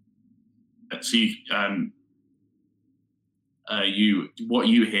 Walk up. So what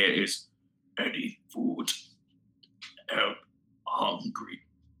you hear is any food. Help. Hungry.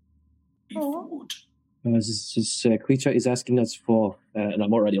 Any food. This creature is asking us for, and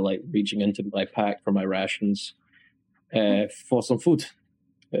I'm already like reaching into my pack for my rations, for some food.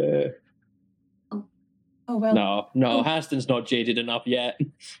 Oh, well. No, Haston's not jaded enough yet.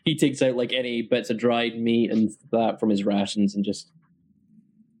 He takes out like any bits of dried meat and that from his rations and just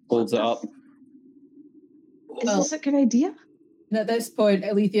holds it up. Is this a good idea? And at this point,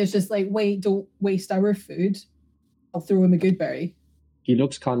 Alethea's just like, wait, don't waste our food. I'll throw him a good berry. He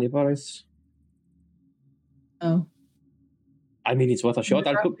looks carnivorous. Oh. I mean, it's worth a shot.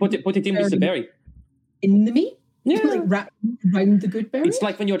 I'll put it in with the berry. In the meat? Yeah. Like wrap around the good berry? It's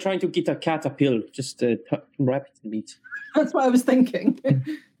like when you're trying to get a cat a pill. Just wrap it in meat. That's what I was thinking.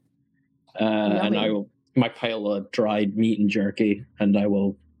 And I will my pile of dried meat and jerky, and I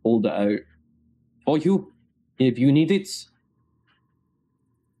will hold it out for you if you need it.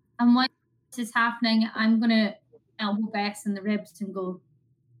 And while this is happening, I'm going to elbow Bess in the ribs and go,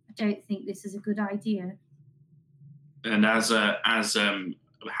 I don't think this is a good idea. And as Hassan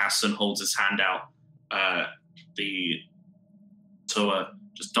holds his hand out, the tour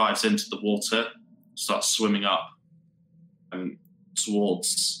just dives into the water, starts swimming up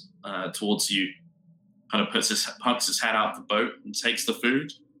towards you. Kind of pokes his head out of the boat and takes the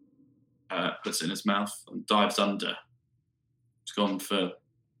food, puts it in his mouth, and dives under. It's gone for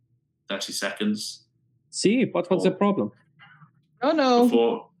 30 seconds. See, what was the problem? Oh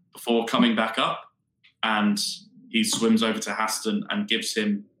no! Before coming back up, and he swims over to Haston and gives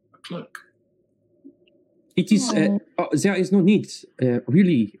him a cloak. It is. There is no need.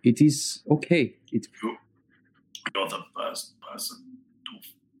 Really, it is okay. You're the first person to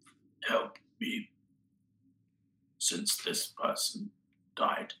help me since this person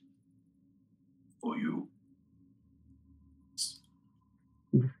died for you.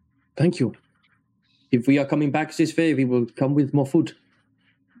 Thank you. If we are coming back this way, we will come with more food.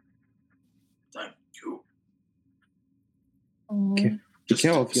 Thank you. Okay. Take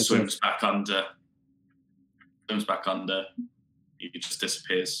care of yourself. Swims back under. He just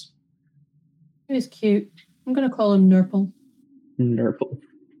disappears. He's cute. I'm going to call him Nurple. Nurple.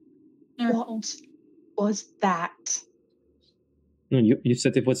 What was that? No, you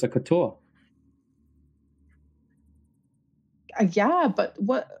said it was a couture. Yeah, but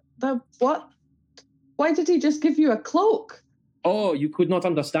what? Why did he just give you a cloak? Oh, you could not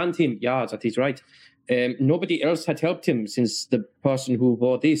understand him. Yeah, that is right. Nobody else had helped him since the person who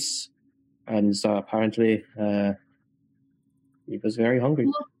wore this. And so apparently he was very hungry.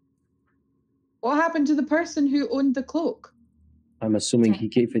 What happened to the person who owned the cloak? I'm assuming he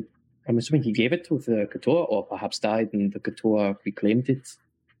gave it to the couture, or perhaps died and the couture reclaimed it.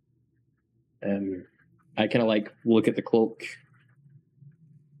 I kind of like look at the cloak.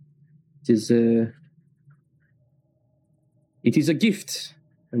 It is a gift,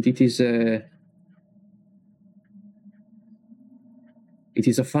 and it is a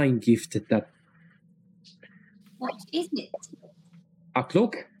fine gift at that. What is it? A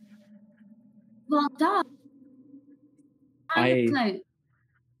cloak? Well done. Cloak.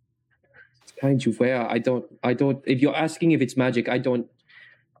 It's kind you wear. I don't. If you're asking if it's magic, I don't.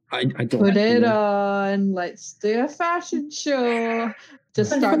 Put it on. Let's do a fashion show.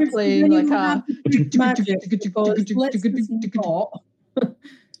 Just start playing like a.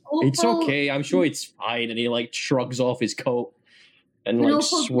 It's okay. I'm sure it's fine. And he like shrugs off his coat and like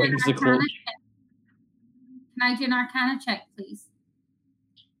swings the cloak. Can I do an Arcana check, please?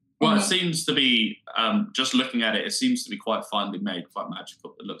 Well, it seems to be, just looking at it, it seems to be quite finely made, quite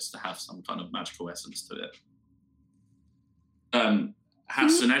magical. It looks to have some kind of magical essence to it.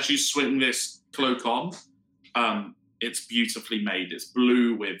 Hassan, as you swing this cloak on, it's beautifully made. It's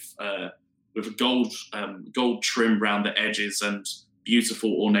blue with a gold trim around the edges and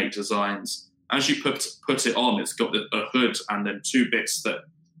beautiful ornate designs. As you put it on, it's got a hood and then two bits that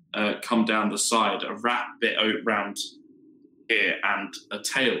come down the side, a wrap bit around here and a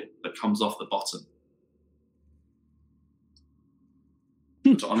tail that comes off the bottom.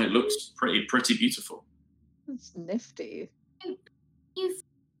 Put it on, it looks pretty beautiful. It's nifty. You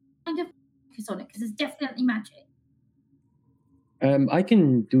kind of focus on it because it's definitely magic. I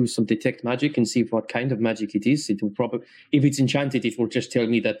can do some detect magic and see what kind of magic it is. It will probably, if it's enchanted, it will just tell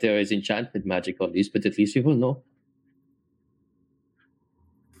me that there is enchantment magic on this, but at least we will know.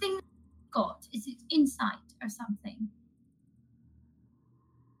 Thing got, is it insight or something?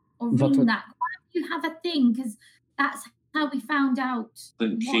 Or ring that? Why do you have a thing? Because that's how we found out. I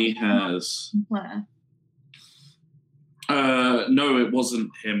think he has. Were. No, it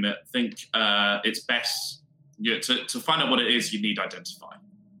wasn't him. I think it's best to find out what it is. You need identify.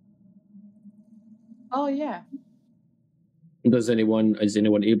 Oh yeah. Is anyone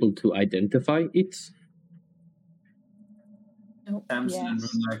able to identify it? Samson and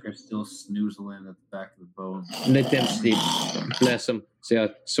Runlack are still snoozling at the back of the boat. Let them sleep. Bless them. They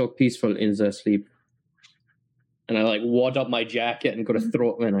are so peaceful in their sleep. And I wad up my jacket and go to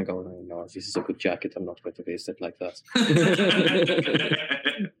throw it in. I go, no, this is a good jacket. I'm not going to waste it like that.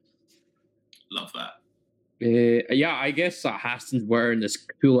 Love that. Yeah, I guess Haston's wearing this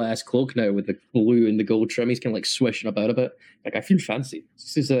cool ass cloak now with the blue and the gold trim. He's kind of swishing about a bit. I feel fancy.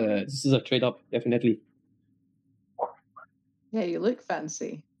 This is a trade up, definitely. Yeah, you look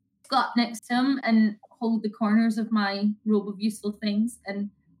fancy. Got next to him and hold the corners of my robe of useful things and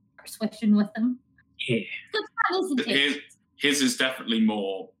are swishing with them. Yeah. Good fun, isn't it? His is definitely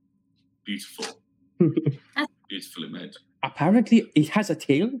more beautiful. Beautifully made. Apparently, it has a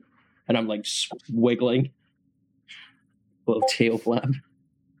tail, and I'm wiggling. Little tail flap.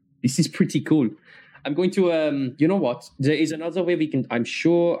 This is pretty cool. I'm going to, you know what? There is another way we can, I'm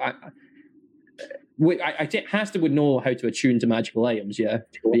sure, I think Haston would know how to attune to magical items, yeah?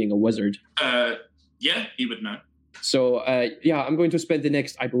 Being a wizard. Yeah, he would know. So, yeah, I'm going to spend the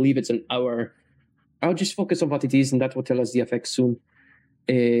next, I believe it's an hour. I'll just focus on what it is, and that will tell us the effects soon.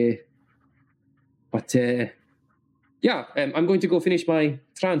 Yeah, I'm going to go finish my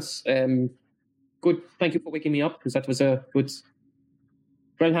trance. Good, thank you for waking me up, because that was a good,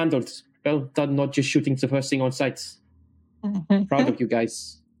 well handled. Well done, not just shooting the first thing on sight. Proud of you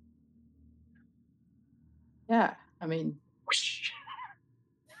guys. Yeah, I mean...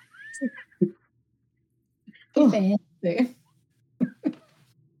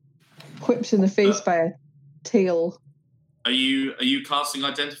 Whips in the face by a tail. Are you casting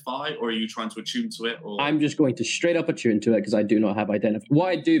Identify, or are you trying to attune to it? Or I'm just going to straight up attune to it because I do not have Identify. What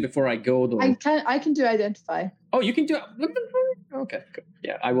I do before I go, though... I can do Identify. Oh, you can do it? Okay, good.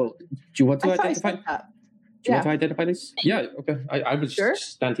 Yeah, I will. Do you want to identify? Do you want to identify this? Yeah, okay. I will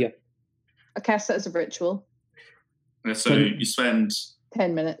just stand here. I cast it as a ritual. So you spend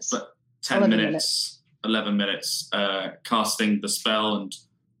 10 minutes. 10 minutes, 11 minutes casting the spell and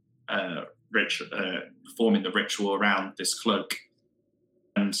performing the ritual around this cloak.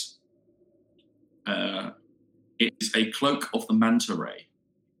 And it is a cloak of the manta ray.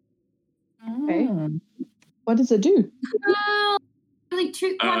 Okay. What does it do? Oh, really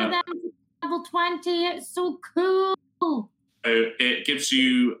took one of them to level 20. It's so cool. So it gives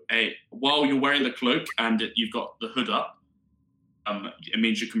you while you're wearing the cloak and you've got the hood up, it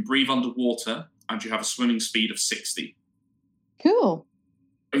means you can breathe underwater and you have a swimming speed of 60. Cool.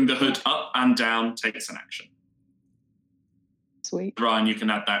 Bring the hood up and down takes an action. Sweet. Ryan, you can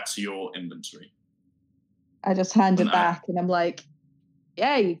add that to your inventory. I just hand it back and I'm like,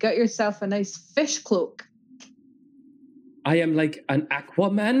 yeah, you got yourself a nice fish cloak. I am like an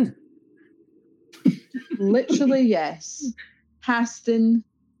Aquaman. Literally, yes. Haston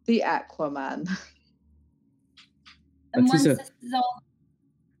the Aquaman. And once this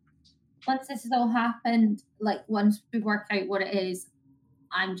has all happened, once we work out what it is,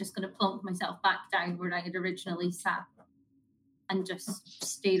 I'm just going to plonk myself back down where I had originally sat and just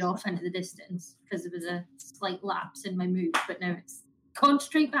stayed off into the distance because there was a slight lapse in my move, but now it's gone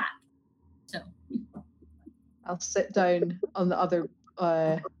straight back. So I'll sit down on the other...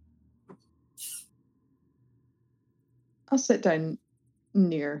 I'll sit down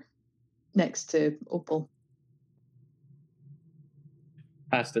next to Opal.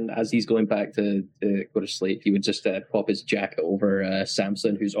 Haston, as he's going back to go to sleep, he would just pop his jacket over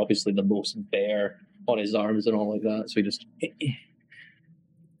Samson, who's obviously the most bare on his arms and all like that. So he just...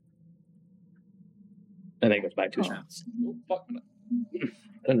 and then goes back to his trance. Oh, fuck.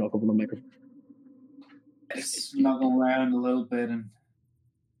 I knock over my microphone. Snuggle around a little bit and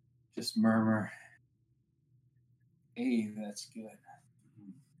just murmur, "Hey, that's good."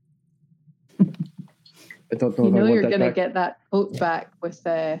 I don't know. You know you're gonna get that coat back with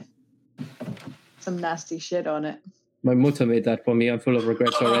some nasty shit on it. My mother made that for me. I'm full of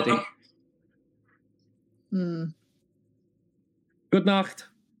regrets already. Good night.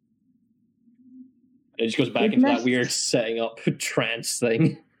 It just goes back into that weird setting up trance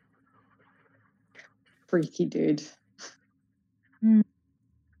thing. Freaky dude.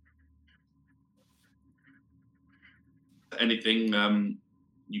 Anything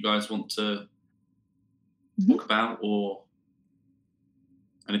you guys want to talk about, or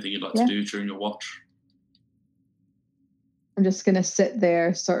anything you'd like to do during your watch? I'm just going to sit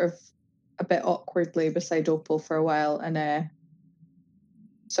there sort of a bit awkwardly beside Opal for a while and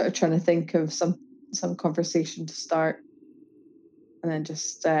sort of trying to think of some conversation to start, and then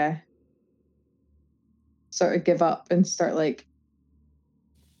just sort of give up and start like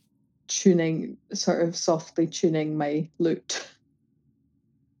softly tuning my lute.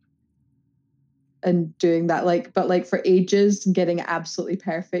 And doing that but for ages and getting it absolutely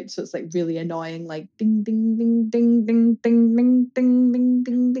perfect, so it's like really annoying, like ding ding ding ding ding ding ding ding ding ding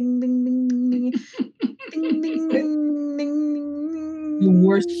ding ding ding ding ding ding ding. The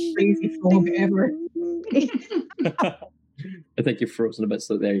worst crazy frog ever. I think you're frozen a bit,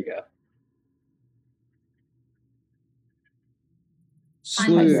 so there you go.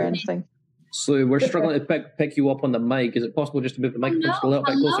 Slew, we're struggling to pick you up on the mic. Is it possible just to move the microphone just a little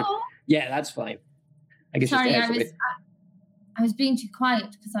bit closer? Yeah, that's fine. I guess. Sorry, I was being too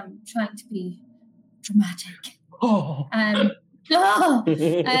quiet because I'm trying to be dramatic.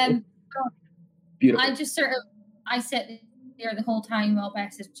 Beautiful. I just I sit there the whole time while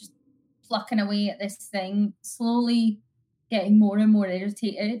Bex is just plucking away at this thing, slowly getting more and more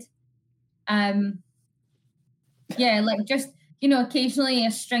irritated. Like just, occasionally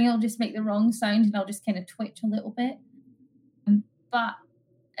a string will just make the wrong sound and I'll just kind of twitch a little bit. But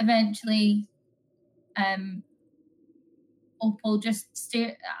eventually, Opal just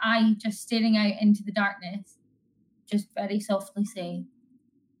staring out into the darkness, just very softly say,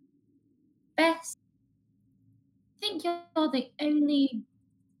 Bess, I think you're the only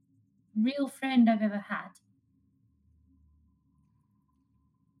real friend I've ever had.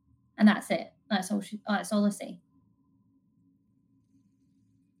 And that's it. That's all I say.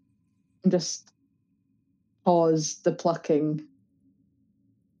 Just pause the plucking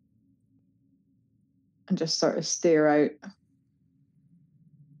and just sort of stare out.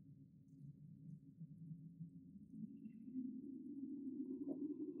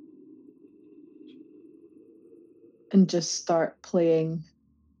 And just start playing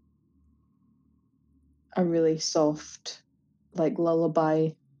a really soft, like lullaby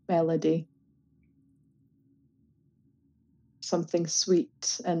melody. Something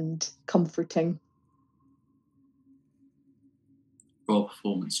sweet and comforting. Roll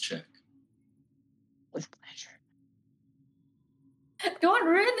performance check. With pleasure. Don't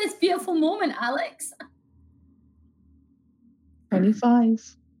ruin this beautiful moment, Alex.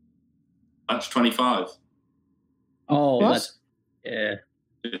 25. That's 25. Oh, what? That's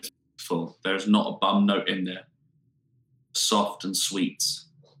It's full. There's not a bum note in there. Soft and sweet.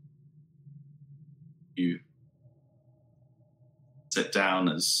 You sit down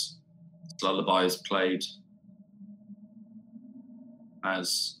as lullaby is played,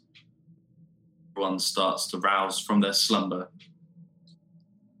 as everyone starts to rouse from their slumber.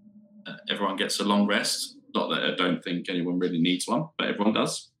 Everyone gets a long rest. Not that I don't think anyone really needs one, but everyone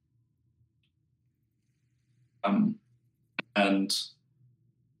does. And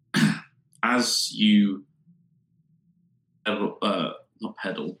as you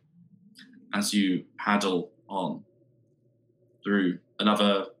as you paddle on through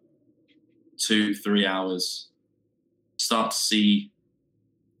another 2-3 hours, start to see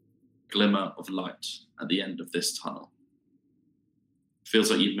a glimmer of light at the end of this tunnel.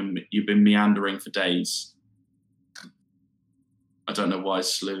 Feels like you've been meandering for days. I don't know why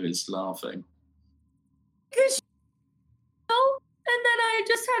Slew is laughing. And then I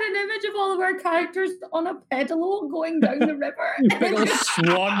just had an image of all of our characters on a pedal going down the river. big old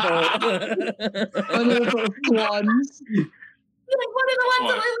swan boat. One of the little swans. Like one of the ones that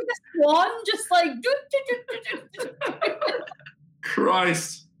look like a swan, just like.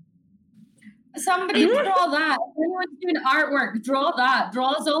 Christ. Somebody draw that. If anyone's doing artwork, draw that.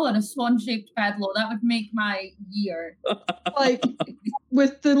 Draw us all on a swan-shaped pedalo. That would make my year. Like,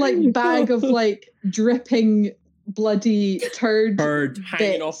 with the, like, bag of, like, dripping bloody turd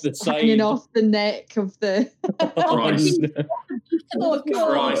hanging off the side. Hanging off the neck of the... Christ. Oh, God.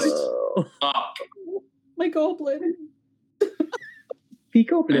 Christ. Fuck. My goblin.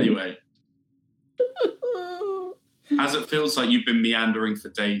 Anyway. As it feels like you've been meandering for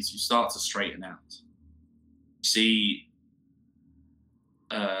days, you start to straighten out. You see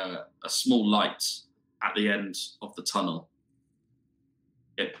a small light at the end of the tunnel,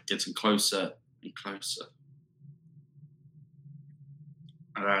 getting closer and closer.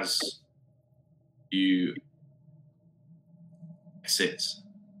 And as you exit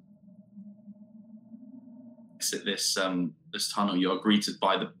this this tunnel, you are greeted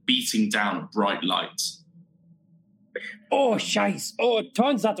by the beating down of bright light. Oh, scheiß. Oh,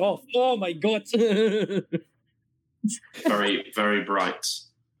 turns that off. Oh, my God. Very, very bright.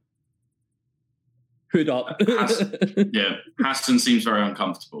 Hood up. Haston seems very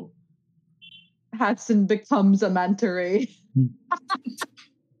uncomfortable. Haston becomes a manta ray.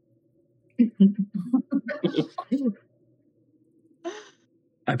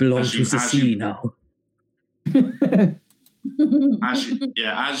 I belong to the sea now.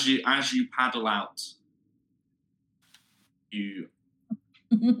 As you paddle out, you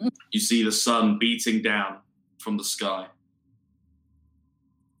see the sun beating down from the sky.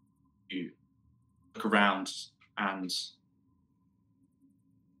 You look around and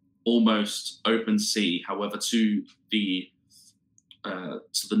almost open sea. However, to the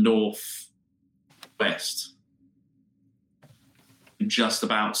northwest, you just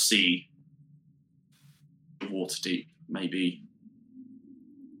about see the water deep, maybe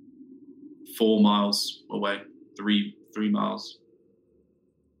 4 miles away, 3 miles.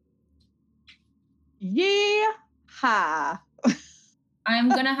 Yeah. Ha. I'm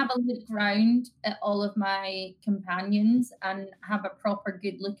going to have a look round at all of my companions and have a proper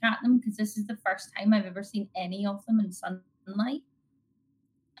good look at them, because this is the first time I've ever seen any of them in sunlight.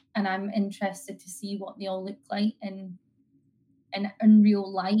 And I'm interested to see what they all look like in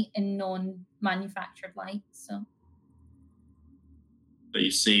real light and non-manufactured light. So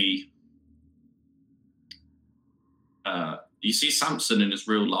you see Samson in his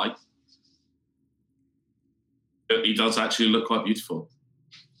real life. He does actually look quite beautiful.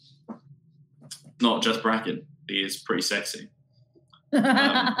 Not just bragging. He is pretty sexy.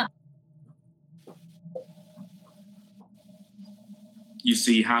 You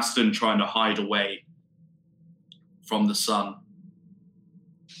see Haston trying to hide away from the sun.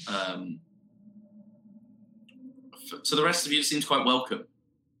 To the rest of you, it seems quite welcome.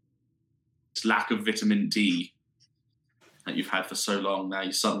 This lack of vitamin D that you've had for so long, now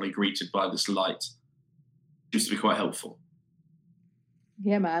you're suddenly greeted by this light. Seems to be quite helpful.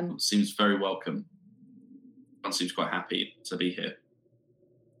 Yeah, man. It seems very welcome. Everyone seems quite happy to be here.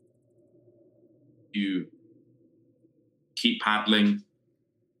 You keep paddling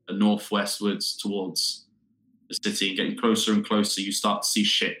northwestwards towards the city, and getting closer and closer, you start to see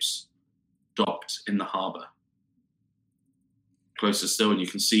ships docked in the harbour. Closer still, and you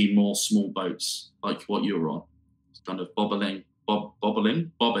can see more small boats like what you were on. It's kind of bobbing along.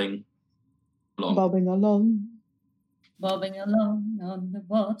 Bobbing along. Bobbing along on the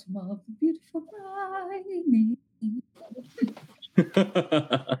bottom of the beautiful briny.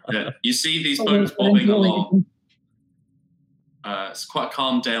 You see these boats bobbing along. It's quite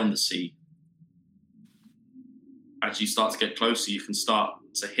calm down the sea. As you start to get closer, you can start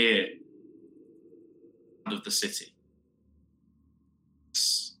to hear out of the city.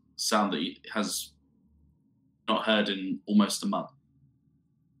 It's a sound that has not heard in almost a month.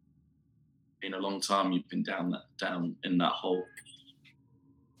 In a long time, you've been down in that hole.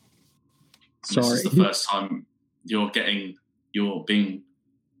 Sorry. This is the first time you're being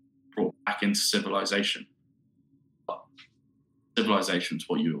brought back into civilization. But civilization's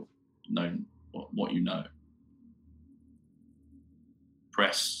what you know.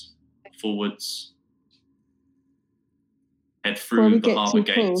 Press forwards. Head through the harbour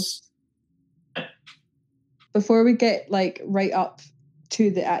gates. Before we get right up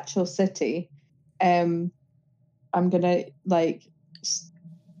to the actual city, I'm gonna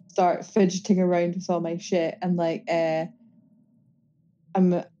start fidgeting around with all my shit, and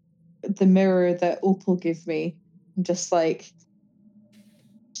I'm the mirror that Opal gave me. I'm just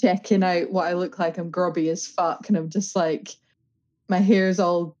checking out what I look like. I'm grubby as fuck, and I'm just my hair's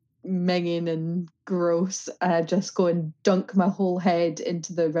all minging and gross. I just go and dunk my whole head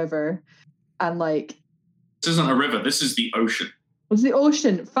into the river, and this isn't a river. This is the ocean. Was the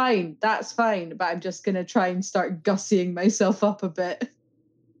ocean fine? That's fine, but I'm just gonna try and start gussying myself up a bit.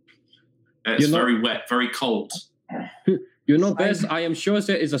 It's very wet, very cold. You know, Bess, I am sure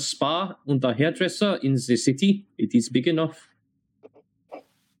there is a spa and a hairdresser in the city. It is big enough.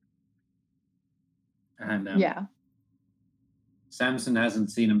 And yeah. Samson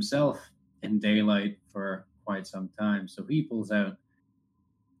hasn't seen himself in daylight for quite some time, so he pulls out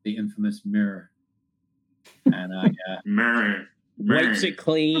the infamous mirror. And mirror. Wipes it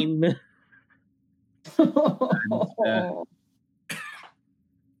clean.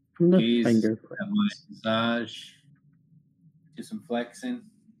 Gaze at my visage. Do some flexing.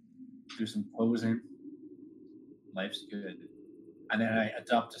 Do some posing. Life's good. And then I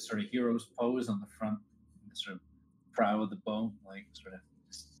adopt a sort of hero's pose on the front, sort of prow of the boat, sort of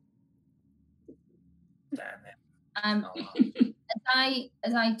just stand there. As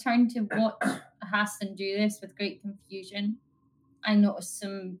I turn to watch Hassan do this with great confusion, I notice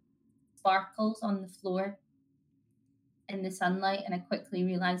some sparkles on the floor in the sunlight, and I quickly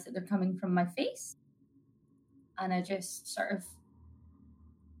realize that they're coming from my face. And I just sort of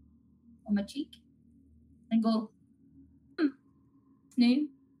on my cheek and go, it's new.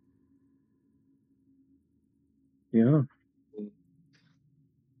 Yeah.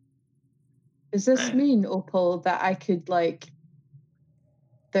 Does this mean, Opal, that I could like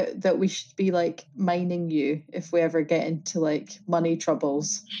that we should be like mining you if we ever get into like money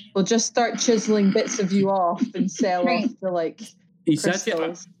troubles? We'll just start chiseling bits of you off and sell off the like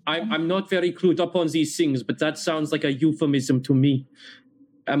crystals. I'm not very clued up on these things, but that sounds like a euphemism to me.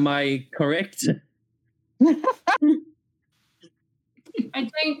 Am I correct? I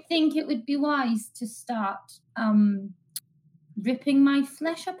don't think it would be wise to start ripping my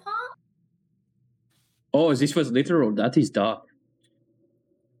flesh apart. Oh, this was literal. That is dark.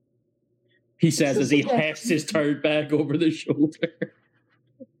 He says as he hefts his turd bag over the shoulder.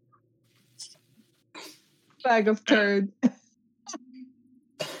 Bag of turd.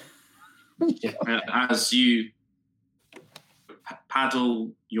 As you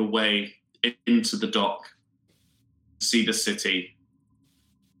paddle your way into the dock, see the city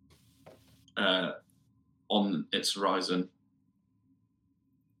on its horizon.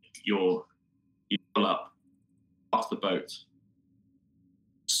 You pull up off the boat.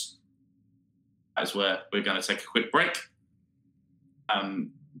 That's where we're going to take a quick break.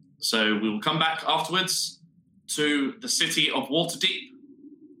 So we will come back afterwards to the city of Waterdeep.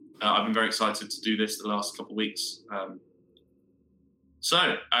 I've been very excited to do this the last couple of weeks.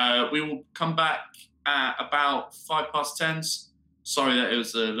 So we will come back at about 10:05. Sorry that it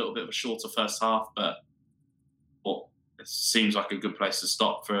was a little bit of a shorter first half, but it seems like a good place to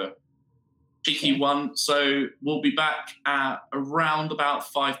stop for a cheeky one. So we'll be back at around about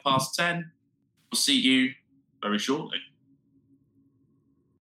 10:05. We'll see you very shortly.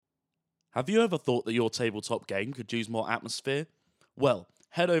 Have you ever thought that your tabletop game could use more atmosphere? Well,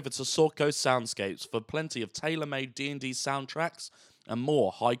 head over to Sword Coast Soundscapes for plenty of tailor-made D&D soundtracks and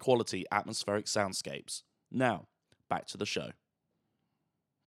more high-quality atmospheric soundscapes. Now, back to the show.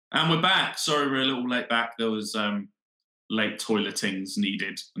 And we're back. Sorry, we're a little late back. There was late toiletings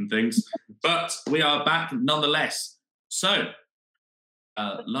needed and things. But we are back nonetheless. So,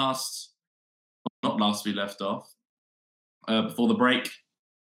 not last we left off, before the break,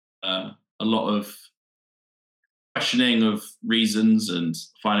 a lot of questioning of reasons and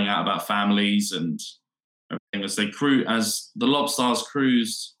finding out about families and everything as the Lobstars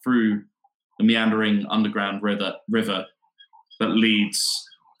cruised through the meandering underground river that leads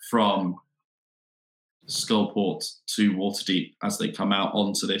from Skullport to Waterdeep. As they come out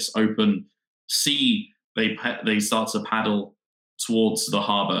onto this open sea, they start to paddle towards the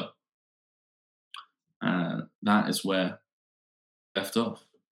harbour. That is where left off.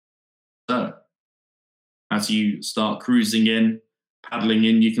 So, as you start cruising in, paddling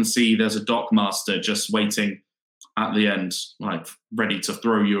in, you can see there's a dockmaster just waiting at the end, like ready to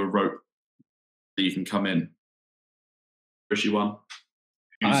throw you a rope that you can come in. Where's you one?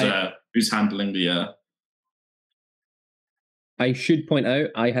 Who's handling the... I should point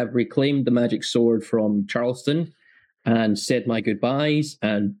out, I have reclaimed the magic sword from Charleston and said my goodbyes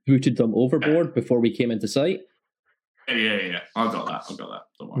and booted them overboard before we came into sight. Yeah. I got that.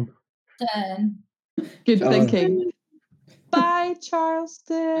 Don't worry. Done. Good thinking. Bye,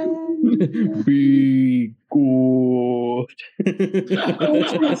 Charleston. Be good. Oh.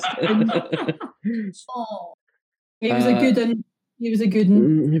 He was a good one. He was a good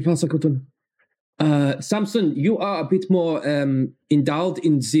one. He was a good one. Samson, you are a bit more endowed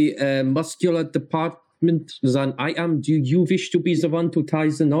in the muscular department than I am. Do you wish to be the one to tie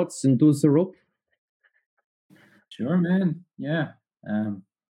the knots and do the rope? Sure, man. Yeah. I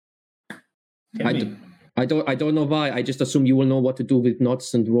don't know why. I just assume you will know what to do with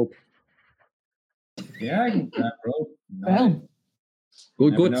knots and rope. Yeah, I can grab rope.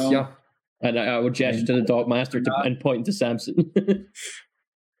 Well, Good. know. Yeah. And I would gesture to the Dogmaster and point to Samson.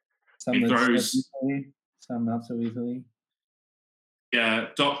 Some He throws. easily, some not so easily. Yeah,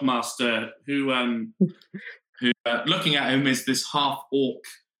 Dockmaster, who looking at him is this half orc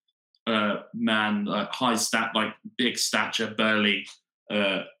man, big stature, burly,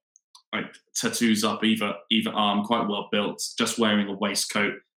 like tattoos up either arm, quite well built, just wearing a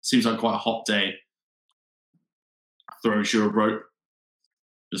waistcoat. Seems like quite a hot day. Throws you a rope,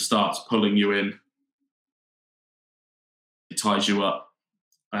 just starts pulling you in. He ties you up.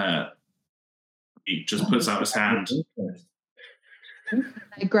 He just puts out his hand.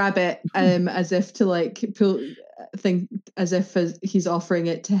 I grab it as if to like pull, think as if he's offering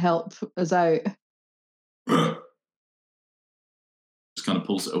it to help us out. Just kind of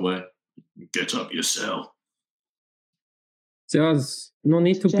pulls it away. Get up yourself. There's no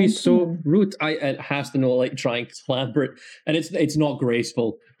need to be so Gentleman. rude. It has to know, like, trying to clamber it, and it's not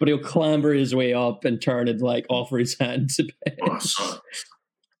graceful, but he'll clamber his way up and turn and like offer his hand to Ben. Oh,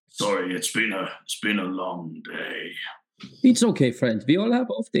 sorry, it's been a long day. It's okay, friend. We all have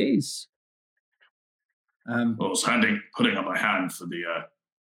off days. I was putting up my hand for the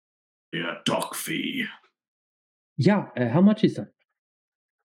dock fee. Yeah, how much is that?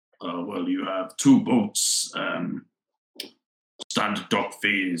 Well, you have 2 boats. Standard dock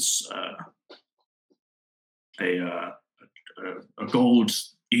fees, a gold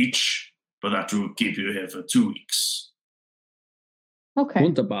each, but that will keep you here for 2 weeks. Okay.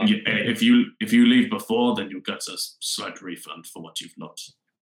 Wunderbar. If you leave before, then you'll get a slight refund for what you've not.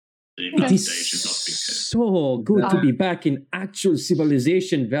 The amount of It is days you've not been here. so good to be back in actual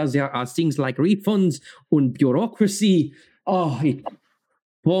civilization where there are things like refunds and bureaucracy. Oh, it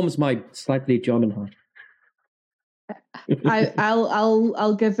warms my slightly German heart.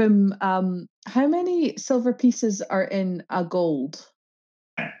 I'll give him how many silver pieces are in a gold?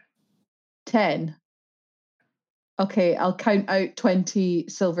 10. Okay, I'll count out 20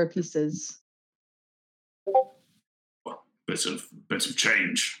 silver pieces. Bits of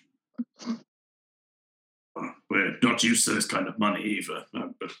change. We're not used to this kind of money either,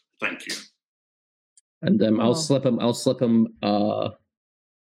 but thank you. And I'll slip him an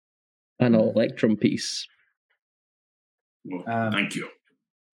electrum piece. Well, thank you.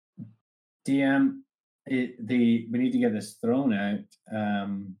 DM, we need to get this thrown out.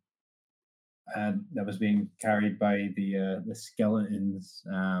 That was being carried by the skeletons.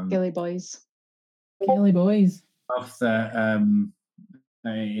 Gilly boys. Kelly boys. Off the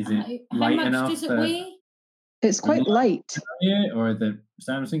is it How light much enough does it to weigh? It's quite light. carry it, or that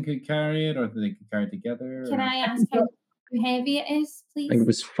Samson could carry it, or that they could carry it together? Can I ask how heavy it is, I think it please?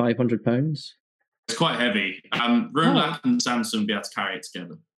 was 500 pounds. It's quite heavy. Runelap and Samson will be able to carry it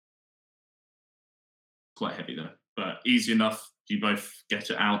together. Quite heavy though, but easy enough. You both get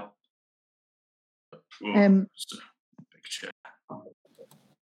it out. Just a big chair.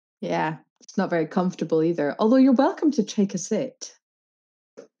 Yeah, it's not very comfortable either. Although you're welcome to take a sit.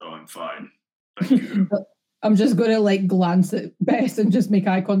 Oh, I'm fine. Thank you. I'm just going to like glance at Bess and just make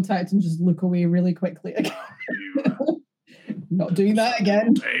eye contact and just look away really quickly. Not doing that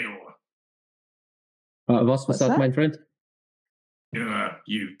again. What's that, my friend?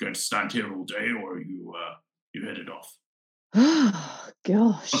 You going to stand here all day, or you headed off? Oh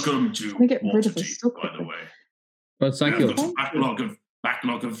gosh. Welcome to I get rid of Waterdeep, this so by the quickly. way. Well, thank We've you. got a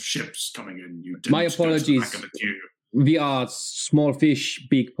backlog of ships coming in. You didn't My go to the apologies. back of the queue. We are small fish,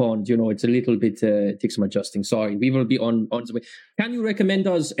 big pond. You know, it's a little bit takes some adjusting. Sorry, we will be on the way. Can you recommend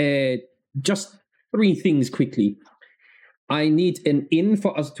us just 3 things quickly? I need an inn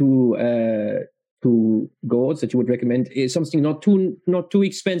for us to go that you would recommend. Something not too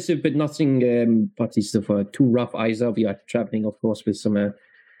expensive, but nothing what is too rough either. We are traveling, of course, with some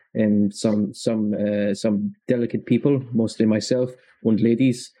delicate people, mostly myself and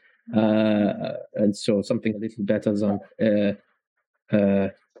ladies. And so something a little better than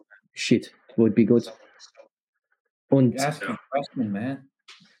shit would be good. And Ask a question, man.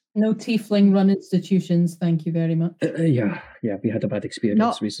 No tiefling run institutions, thank you very much. yeah, we had a bad experience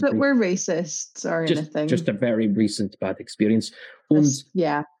Not recently. that we're racists or anything. Just a very recent bad experience. And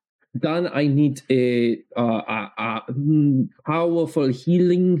yeah. then I need a powerful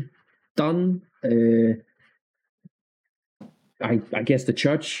healing done. I guess the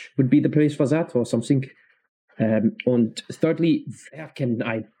church would be the place for that, or something. And thirdly, where can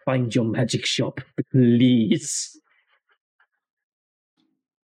I find your magic shop, please?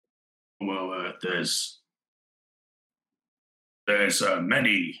 Well, there's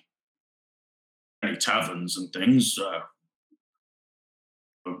many taverns and things.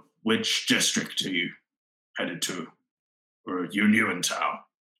 Which district are you headed to? Or are you new in town?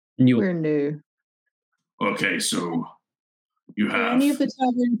 We're new. Okay, so you Do have any of the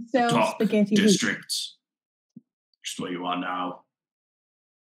taverns sell Dock spaghetti district, which is where you are now.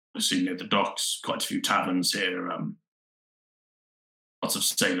 I've seen near the docks quite a few taverns here. Lots of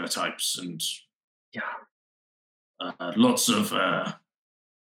sailor types and lots of. I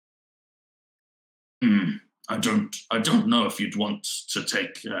don't know if you'd want to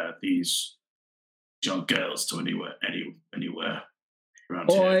take these young girls to anywhere around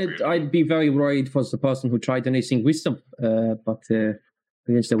here. I'd be very worried for the person who tried anything with them. But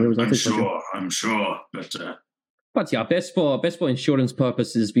against the will, I'm sure, but yeah, best for insurance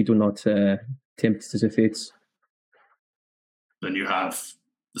purposes, we do not tempt the fates. Then you have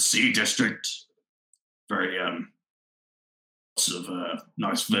the Sea District. Very lots of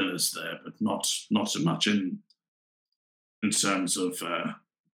nice villas there, but not so much in terms of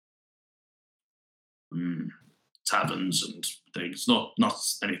taverns and things. Not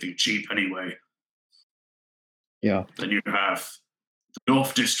anything cheap anyway. Yeah. Then you have the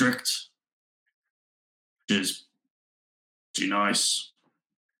North District, which is pretty nice.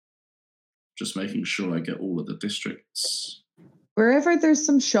 Just making sure I get all of the districts. Wherever there's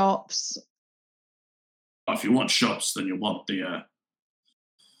some shops. If you want shops, then you want the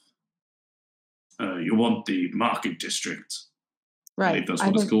market district. Right. I believe that's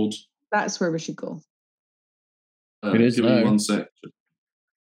what it's called. That's where we should go. It is give me now. 1 sec.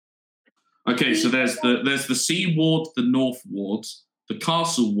 Okay, so there's the Sea Ward, the North Ward, the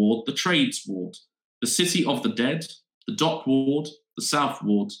Castle Ward, the Trades Ward, the City of the Dead, the Dock Ward, the South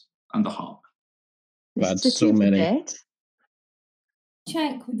Ward, and the Harp. That's City so of the many. Dead?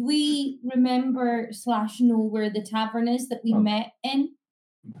 Check, would we remember / know where the tavern is that we met in?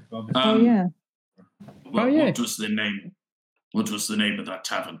 Oh yeah. What was the name? What was the name of that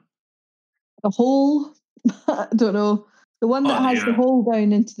tavern? The hole. I don't know. The one that has the hole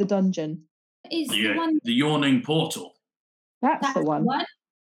down into the dungeon. Is the one The Yawning Portal. That's the one.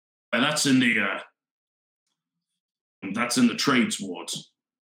 And that's in the Trades Ward.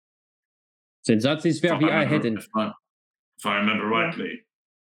 So that is where we are heading. If I remember rightly.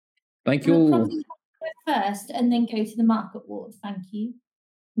 Thank We'll you. probably go first and then go to the market ward. Thank you.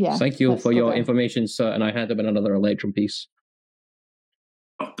 Yeah. Thank you let's for go your there. information, sir. And I hand him another electrum piece.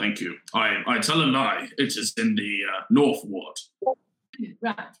 Oh, thank you. I tell a lie. It is in the North Ward.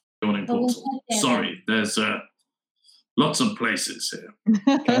 Right. Yawning Well, we'll Portal. head there Sorry, there's lots of places here.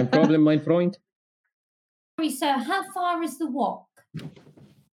 Kein Problem, mein Freund. Sorry, sir. How far is the walk?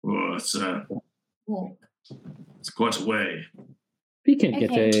 Oh, it's Walk. quite a way. We can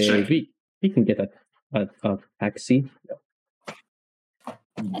get Okay. we can get a taxi.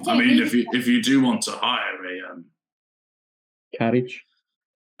 I mean, if you do want to hire Carriage.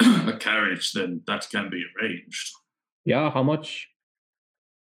 a carriage, then that can be arranged. Yeah, how much?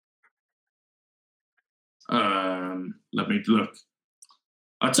 Let me look.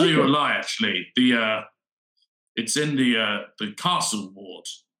 I'll tell you a lie. Actually, it's in the Castle Ward.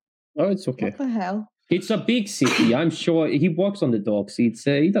 Oh, it's okay. What the hell? It's a big city. I'm sure he works on the docks. He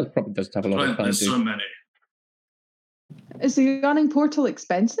probably doesn't have a lot of time There's to. so many. Is the Yawning Portal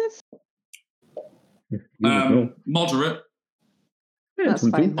expensive? You would know. Moderate. Yeah, That's it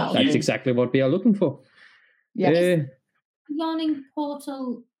will do. fine, that'll That's do. exactly what we are looking for. Yes. Yawning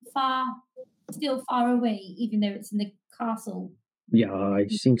Portal still far away, even though it's in the castle. Yeah, I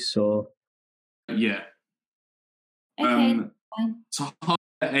think so. Yeah. Okay, fine. To hire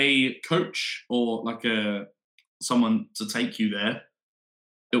a coach or like someone to take you there,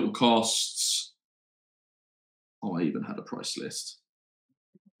 it will cost. Oh, I even had a price list.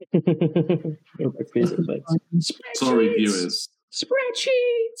 Sorry, viewers.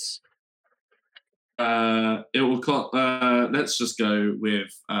 Spreadsheets. It will cost. Let's just go with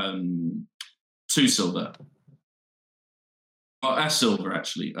 2 silver. Oh, a silver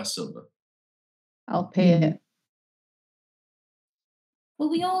actually. A silver. I'll pay it. Will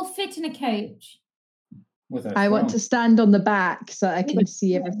we all fit in a coach? I want to stand on the back so I can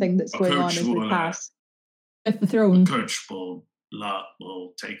see everything that's going on as we pass. With the throne. Coach will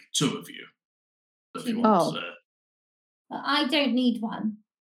take 2 of you. If you want. I don't need one.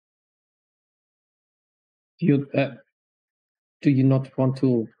 Do you not want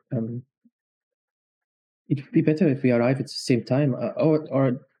to? It would be better if we arrive at the same time,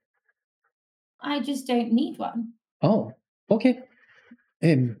 or. I just don't need one. Oh, okay.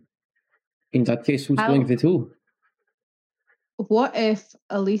 In that case, who's going the 2? What if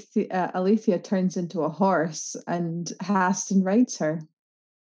Alethea turns into a horse and Haston rides her?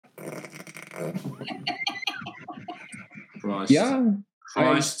 Christ. Yeah.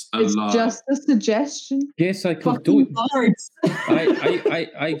 Christ It's alive. just a suggestion. Yes, I could do it. Cards.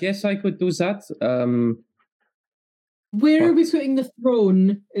 I guess I could do that. Where are we putting the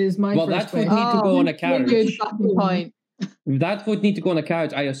throne? Is my Well, first that would question. need to go on a carriage. Good fucking point. That would need to go on a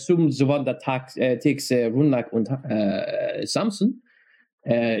carriage. I assume the one that takes Runlak and Samson,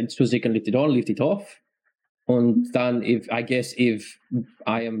 so they can lift it on, lift it off. And then if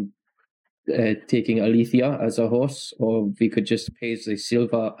I am taking Alethea as a horse, or we could just pay the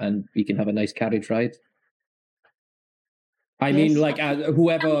silver and we can have a nice carriage ride. I mean, like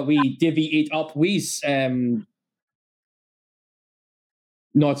whoever we divvy it up with.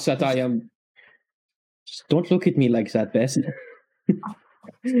 Not that I am. Just don't look at me like that, Bess.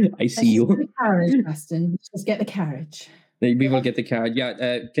 I see you. The carriage, Aston. Let's get the carriage. We will get the card.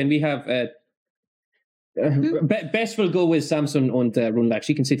 Yeah, can we have... Bess will go with Samson and Runlach.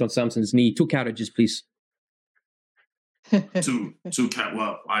 She can sit on Samson's knee. 2 carriages, please. to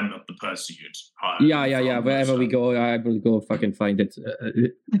well, I'm not the person you'd hire. Yeah. Wherever we go, I will go fucking find it.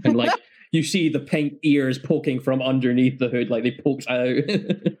 And like, you see the pink ears poking from underneath the hood, like they poked out.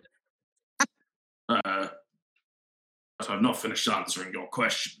 But I've not finished answering your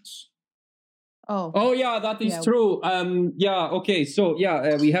questions. Oh yeah, that is true. Okay, so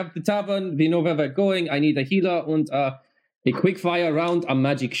we have the tavern. We know where we're going. I need a healer and a quick fire round, a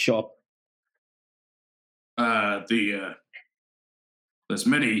magic shop. There's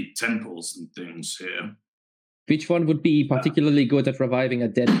many temples and things here. Which one would be particularly good at reviving a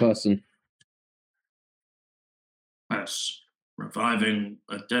dead person? Yes, reviving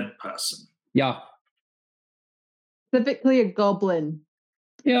a dead person. Yeah. Typically a goblin.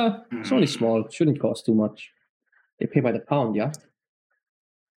 Yeah, it's only small. It shouldn't cost too much. They pay by the pound, yeah?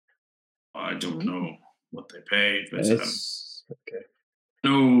 I don't know what they pay, but okay.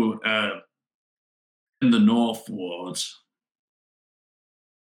 no, in the North Ward,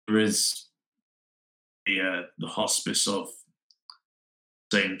 there is the hospice of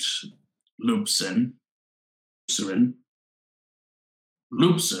Saint Lubsen. Saint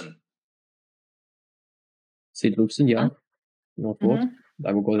Lubsen, yeah. North Ward.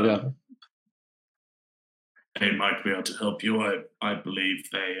 I will go there. They might be able to help you. I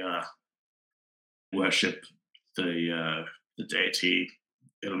believe they worship the deity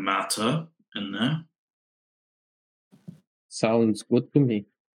Ilmata in there. Sounds good to me.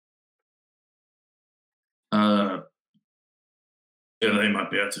 Yeah, they might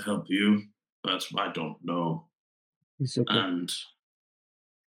be able to help you, but I don't know. It's okay. And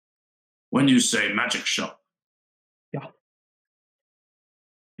when you say magic shop,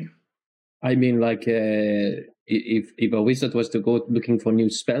 I mean, like, if a wizard was to go looking for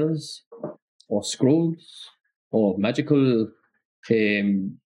new spells or scrolls or magical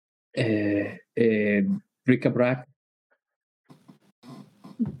bric-a-brac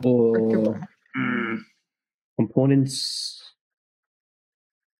or components.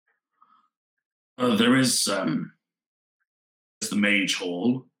 There is the Mage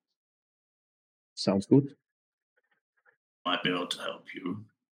Hall. Sounds good. Might be able to help you.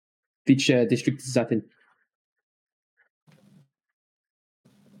 Which district is that in?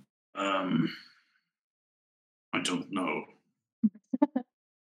 I don't know.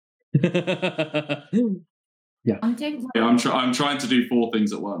 Yeah. I'm trying to do 4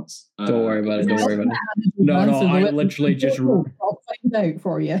 things at once. Don't worry about it. No, I literally just... I'll find out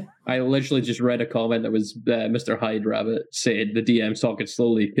for you. I literally just read a comment that was Mr. Hyde Rabbit saying the DM's talking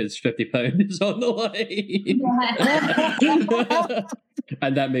slowly because £50 is on the line.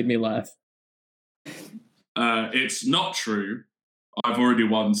 And that made me laugh. It's not true. I've already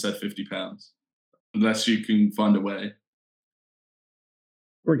won said £50. Unless you can find a way.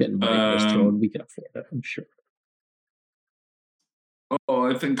 We're getting money this tone. We can afford it, I'm sure. Oh,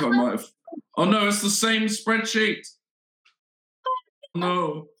 I think I might have... Oh, no, it's the same spreadsheet.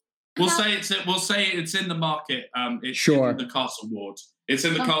 No. We'll say it's in the market. It's in the Castle Ward. It's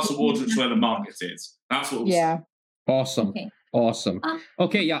in the Castle Ward, which is where the market is. That's what we'll say. Awesome. Okay. Awesome.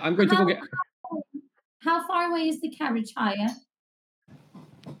 Okay, yeah, I'm going to go get... How far away is the carriage hire?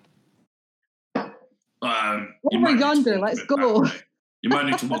 Over yonder, let's go. You might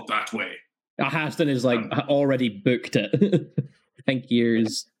need to walk that way. Haston is already booked it. I think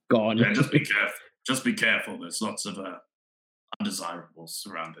years gone. Yeah, just be careful. Just be careful. There's lots of undesirables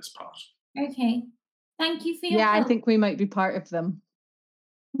around this part. Okay. Thank you for your help. I think we might be part of them.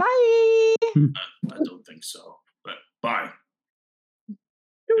 Bye! I don't think so, but bye.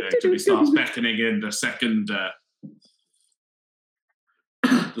 He starts beckoning in the second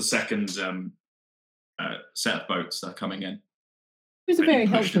set of boats that are coming in. It was a very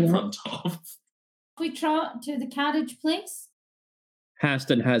helpful in front of. We trot to the carriage place.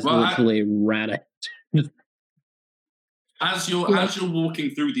 Haston has literally ran it. As you're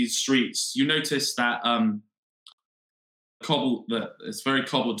walking through these streets, you notice that it's very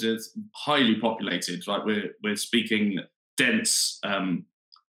cobbled. It's highly populated. Like we're speaking dense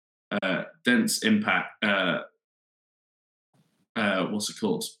impact. What's it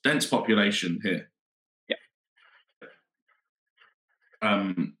called? Dense population here.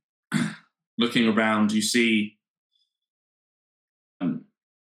 Yeah. Looking around, you see.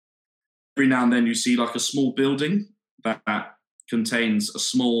 Every now and then, you see like a small building that contains a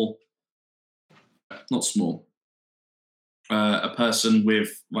person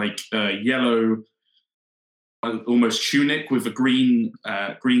with like a yellow, almost tunic with a green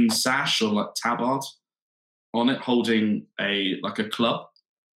sash or like tabard, on it, holding a club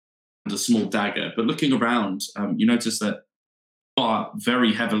and a small dagger. But looking around, you notice that you are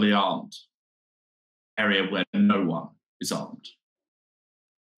very heavily armed. Area where no one is armed.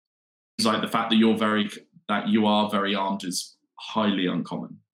 It's like the fact that you are very armed is highly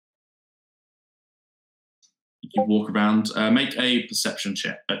uncommon. You walk around, make a perception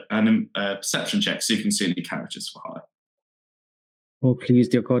check, so you can see any carriages for hire. Oh, please,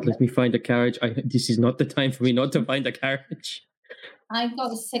 dear God, let me find a carriage. This is not the time for me not to find a carriage. I've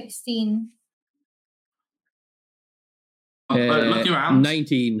got a 16. Looking around,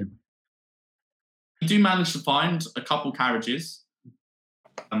 19. You do manage to find a couple carriages.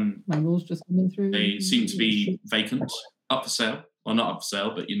 My roll's just coming through. They seem to be vacant, up for sale. Well, not up for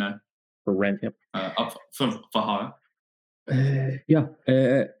sale, but for rent. Yep. Up for hire.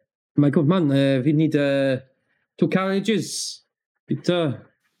 My good man, we need 2 carriages. Where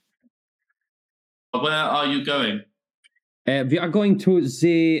are you going? We are going to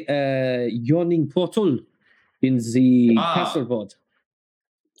the yawning portal in the castle vault.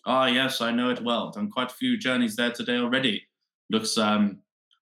 Ah, yes, I know it well. Done quite a few journeys there today already. Looks to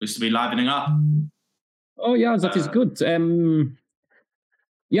be livening up. Oh yeah, that is good.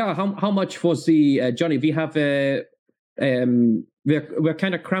 How much was the journey? We have we're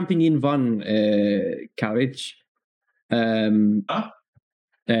kind of cramping in one carriage. We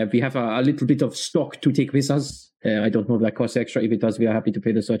have a little bit of stock to take with us. I don't know if that costs extra. If it does, we are happy to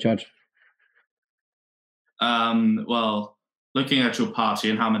pay the surcharge. Well, looking at your party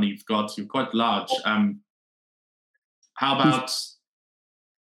and how many you've got, you're quite large. How about...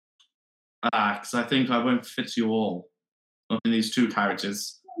 because I think I won't fit you all. Not in these 2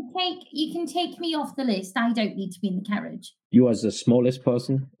 carriages. You can take me off the list. I don't need to be in the carriage. You as the smallest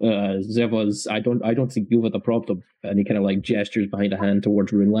person, I don't think you were the problem. And he kind of like gestures behind a hand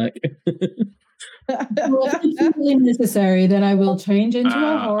towards Runelac. Well, if it's really necessary, then I will change into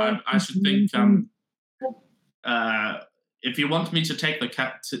a horse. I should think if you want me to take the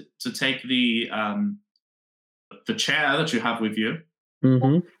the chair that you have with you,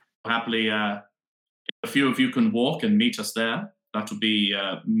 happily, if a few of you can walk and meet us there, that would be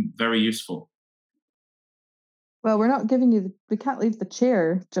very useful. Well, we're not giving you. We can't leave the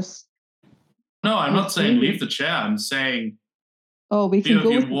chair. Just. No, I'm not saying leave the chair. I'm saying. We a few can go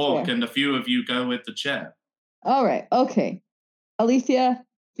of with you the walk chair. and a few of you go with the chair. All right. Okay. Alethea,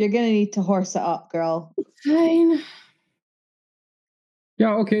 you're going to need to horse it up, girl. Fine.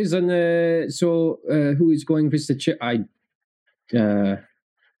 Yeah, okay, then, who is going with the chair? I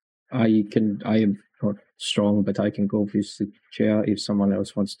am not strong, but I can go with the chair if someone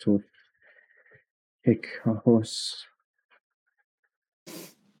else wants to pick a horse.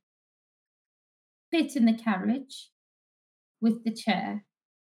 Fit in the carriage with the chair.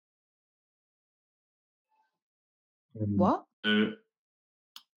 What?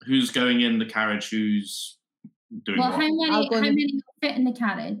 Who's going in the carriage? Who's doing what? How many fit in the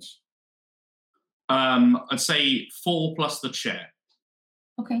carriage? I'd say 4 plus the chair.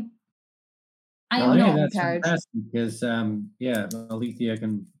 Okay. That's fantastic because Alethea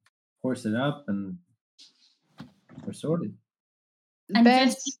can horse it up and we're sorted. And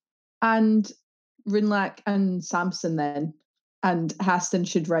Bess and Runelac and Samson then, and Haston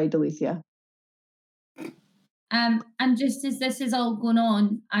should ride Alethea. And just as this is all going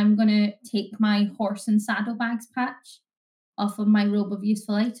on, I'm going to take my horse and saddlebags patch off of my robe of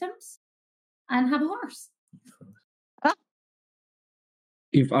useful items and have a horse.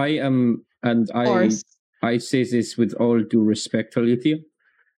 If I am, and I say this with all due respect, Alethea,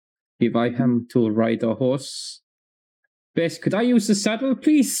 if I am to ride a horse, Bess, could I use the saddle,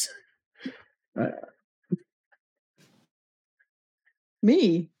 please?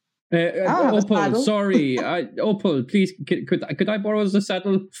 Me? Opal, sorry. Opal, please, could I borrow the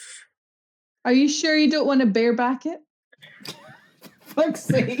saddle? Are you sure you don't want to bareback it? Fuck's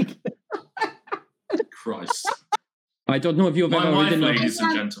sake. Christ. I don't know if you've ever ridden, ladies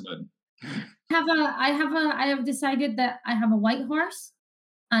and gentlemen. I have decided that I have a white horse,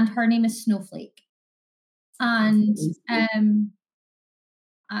 and her name is Snowflake. And I'm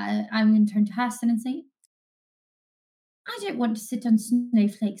going to turn to Haston and say, I don't want to sit on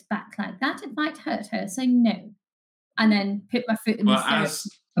Snowflake's back like that. It might hurt her, so no. And then put my foot in the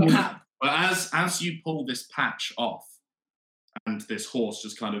stirrup. As you pull this patch off, and this horse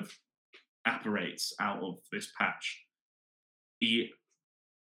just kind of apparates out of this patch, the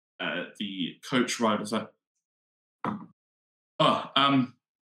coach rider's like,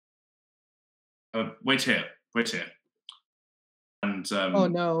 wait here. And oh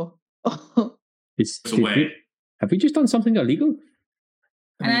no. It's away. Have we just done something illegal?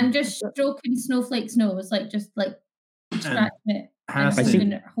 And I'm just stroking Snowflake's nose, just scratching it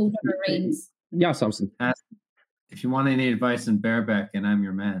and holding her reins. Yeah, Samson. If you want any advice on bareback, and I'm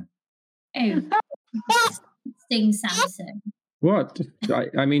your man. Oh, Sting Samson. What?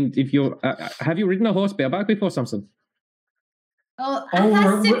 I mean, if you have you ridden a horse bareback before, Samson?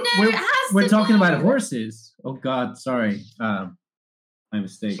 We're talking about horses. Oh God, sorry, my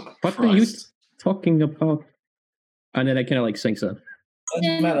mistake. What are you talking about? And then I kind of sinks in.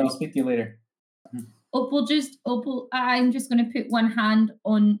 Doesn't matter. I'll speak to you later. Opal, I'm just going to put one hand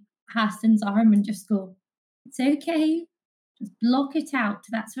on Haston's arm and just go, it's okay. Just block it out.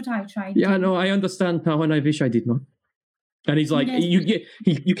 That's what I tried. Yeah, no, I understand now, and I wish I did not. And he's like,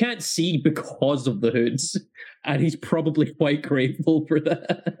 you can't see because of the hoods, and he's probably quite grateful for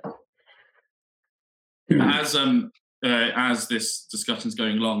that. As this discussion's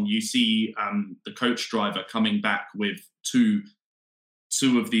going along, you see the coach driver coming back with two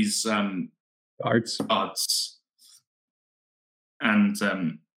of these guards, and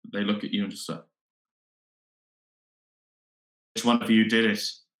they look at you and just say, "Which one of you did it?"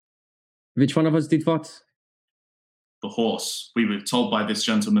 Which one of us did what? The horse. We were told by this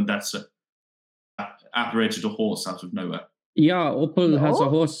gentleman that apparated a horse out of nowhere. Yeah, Opal has a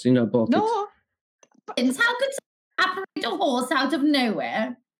horse in her pocket. No. And how could someone apparate a horse out of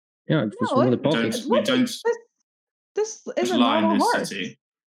nowhere? Yeah, it was one of the pockets. We don't. This is a lie in normal this horse. city.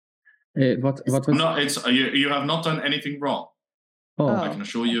 What was? No, you have not done anything wrong. Oh. I can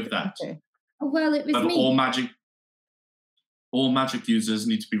assure you of that. Okay. Well, it was But me. all magic users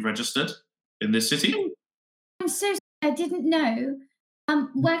need to be registered in this city. I'm so sorry, I didn't know.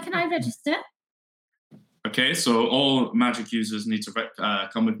 Where can I register? Okay, so all magic users need to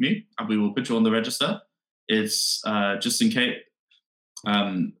come with me, and we will put you on the register. It's just in case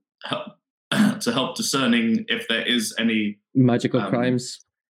to help discerning if there is any magical crimes.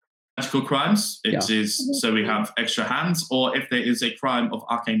 Magical crimes. It is so we have extra hands, or if there is a crime of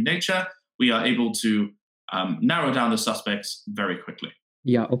arcane nature, we are able to narrow down the suspects very quickly.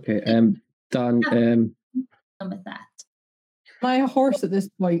 Yeah. Okay. Done. With that. Am I a horse at this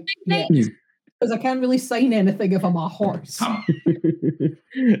point? Yeah. Because I can't really sign anything if I'm a horse.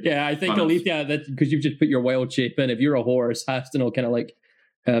 Yeah, I think Alethea, that because you've just put your wild shape in. If you're a horse, Haston will kind of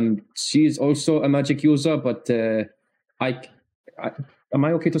she's also a magic user, but I am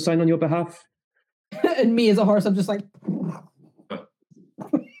I okay to sign on your behalf? And me as a horse, I'm just like.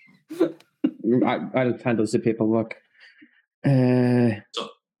 I'll handle the paperwork. I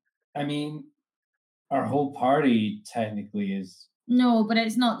mean, our whole party technically is. No, but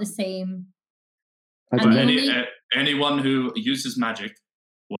it's not the same. Anyone who uses magic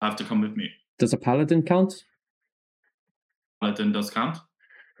will have to come with me. Does a paladin count? Paladin does count.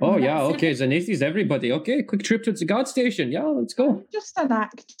 Oh, yeah, okay. Zanethi's everybody. Okay, quick trip to the guard station. Yeah, let's go. I'm just an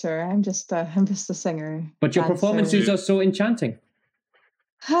actor. I'm just a singer. But your performances are so enchanting.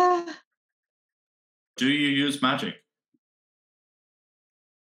 Do you use magic?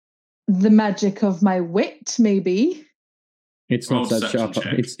 The magic of my wit, maybe. It's not that sharp.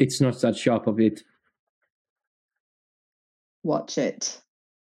 It's not that sharp of it. Watch it.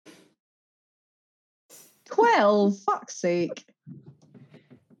 12, fuck's sake.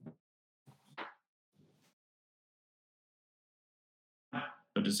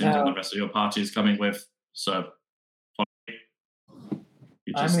 But it seems that the rest of your party is coming with, so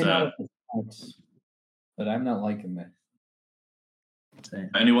you just but I'm not liking this.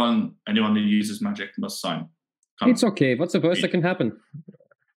 Anyone who uses magic must sign. It's okay. What's the worst that can happen?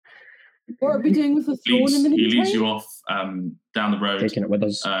 What are we doing with the throne in the meantime? He leads you off down the road. Taking it with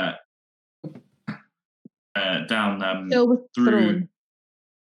us. Down with through. Throne.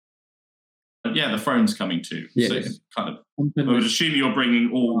 Yeah, the throne's coming too. Yeah. So it's kind of. I would assume you're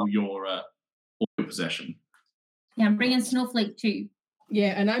bringing all your possession. Yeah, I'm bringing Snowflake too.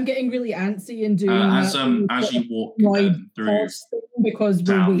 Yeah, and I'm getting really antsy and doing as you walk through because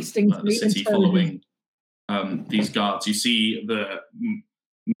we're wasting the city, following these guards, you see the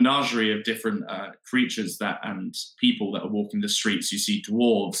menagerie of different creatures and people that are walking the streets. You see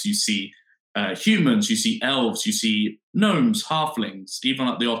dwarves, you see humans, you see elves, you see gnomes, halflings, even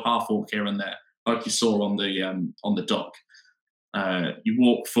like the odd half-orc here and there, like you saw on the dock. You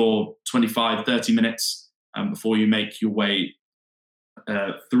walk for 25, 30 minutes before you make your way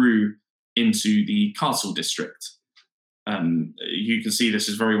through into the castle district. You can see this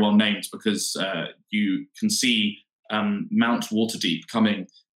is very well named because you can see Mount Waterdeep coming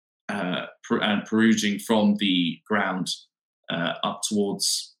and perusing from the ground up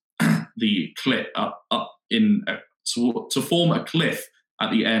towards the cliff, up in to form a cliff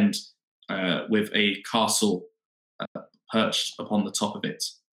at the end with a castle perched upon the top of it.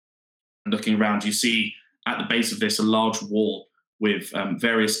 And looking around, you see at the base of this a large wall with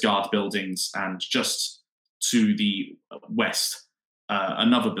various guard buildings, and just to the west,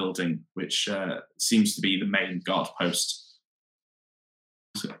 another building, which seems to be the main guard post.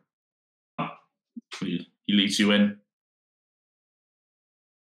 So, he leads you in.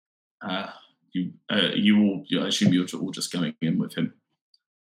 You all, I assume you're all just going in with him.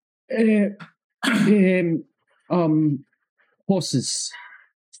 Horses.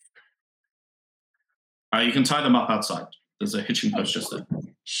 You can tie them up outside. There's a hitching post just there.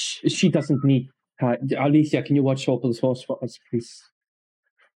 She doesn't need. Alicia, can you watch Opal's horse for us, please?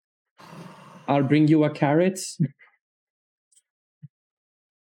 I'll bring you a carrot.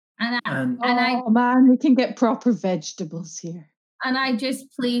 Oh man, we can get proper vegetables here. And I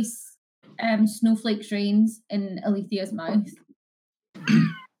just place snowflake reins in Aletheia's mouth.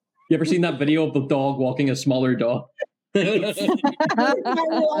 You ever seen that video of the dog walking a smaller dog? It's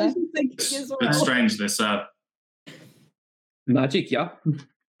strange, this. Magic, yeah.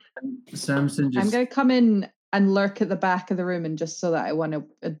 Samson just... I'm going to come in and lurk at the back of the room, and just so that I want to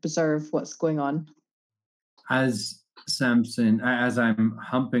observe what's going on. As I'm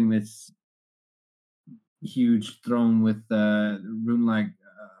humping this huge throne with rune-like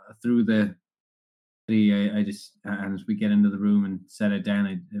through the I just, and as we get into the room and set it down,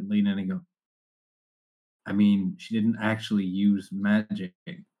 I lean in and go, I mean, she didn't actually use magic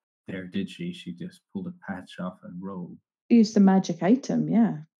there, did she? She just pulled a patch off a robe. Use the magic item,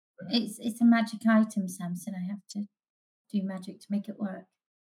 yeah. It's a magic item, Samson. I have to do magic to make it work.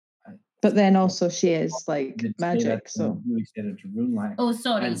 But then also she is like magic, so. We said it's rune-like. Oh,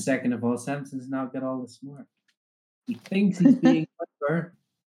 sorry. And second of all, Samson's now got all the smart. He thinks he's being clever.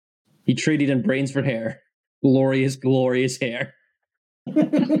 He traded in brains for hair. Glorious, glorious hair.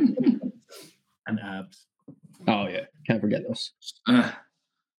 And abs. Oh, yeah. Can't forget those.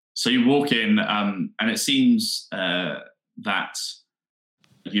 So you walk in, and it seems that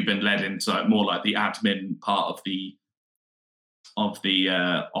you've been led into more like the admin part of the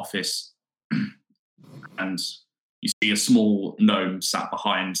office. And you see a small gnome sat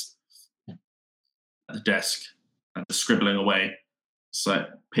behind the desk and just scribbling away. So it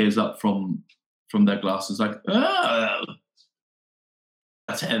peers up from their glasses like, oh,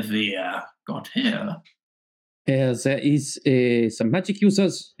 what have we got here? There is some magic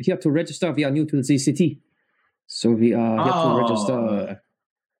users here to register. We are new to the city. So we are here to register.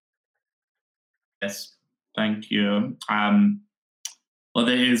 Yes, thank you. Well,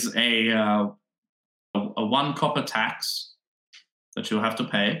 there is a 1 copper tax that you'll have to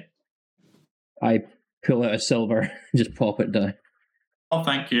pay. I pull out a silver, just pop it down. Oh,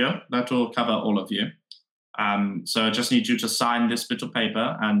 thank you. That will cover all of you. So I just need you to sign this bit of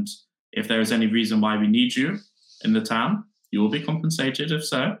paper, and if there is any reason why we need you in the town, you will be compensated if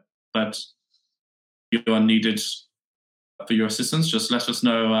so. But if you are needed for your assistance, just let us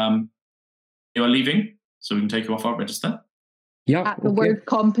know you are leaving, so we can take you off our register. Yeah. At the word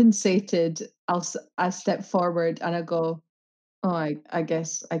compensated, I step forward and I go, oh, I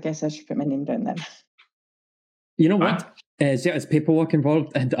guess I should put my name down then. You know what? There's paperwork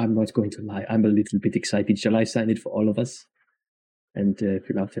involved, and I'm not going to lie. I'm a little bit excited. Shall I sign it for all of us? And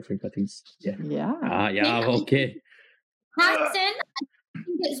fill out everybody's. Yeah. Yeah. Yeah, okay. Hanson, I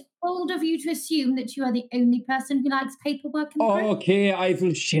think it's bold of you to assume that you are the only person who likes paperwork in the group. Okay, I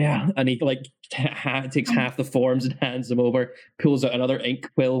will share. And he takes half the forms and hands them over, pulls out another ink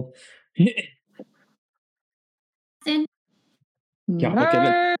quill. Hanson, Yeah,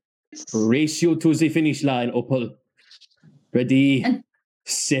 okay. Race you to the finish line, Opal. Ready,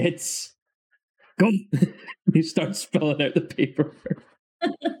 set, go. He starts spelling out the paperwork.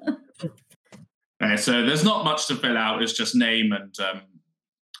 So there's not much to fill out. It's just name and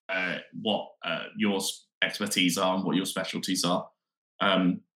what your expertise are and what your specialties are.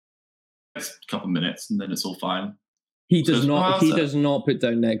 It's a couple of minutes and then it's all fine. He does not put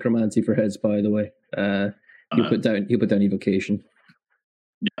down necromancy for his, by the way. He'll put down evocation.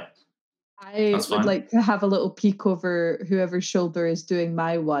 Yeah. I would like to have a little peek over whoever's shoulder is doing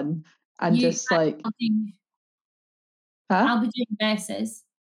my one, and I'll be doing verses.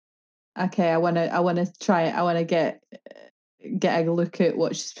 Okay, I want to try it. I want to get a look at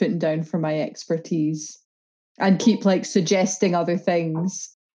what she's putting down for my expertise, and keep suggesting other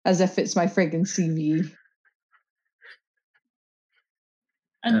things as if it's my friggin' CV.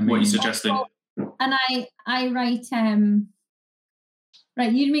 And what are you suggesting? And I write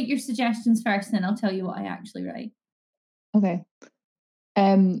right, you make your suggestions first, and then I'll tell you what I actually write. Okay.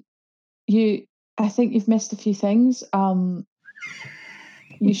 I think you've missed a few things.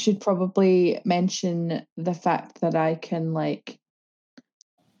 you should probably mention the fact that I can like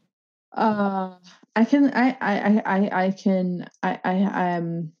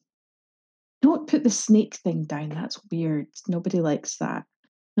don't put the snake thing down. That's weird. Nobody likes that.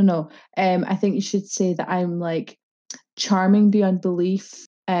 No. I think you should say that I'm like charming beyond belief,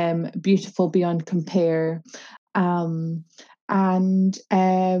 beautiful beyond compare, and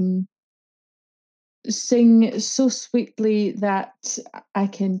sing so sweetly that I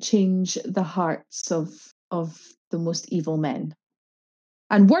can change the hearts of the most evil men.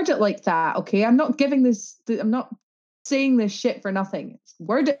 And word it like that, okay? I'm not giving this. I'm not saying this shit for nothing.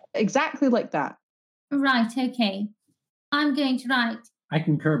 Word it exactly like that. Right. Okay. I'm going to write. I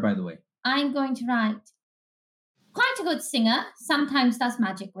concur, by the way. I'm going to write. Quite a good singer. Sometimes does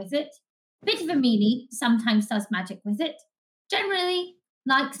magic with it. Bit of a meanie. Sometimes does magic with it. Generally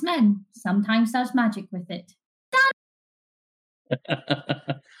likes men. Sometimes does magic with it.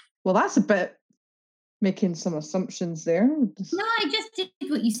 Well, that's a bit making some assumptions there. No, I just did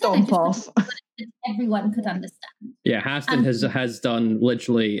what you said. Stomp off. Everyone could understand. Yeah, Haston has done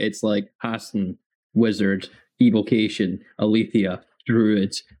literally. It's like Haston, wizard, evocation, Alethea,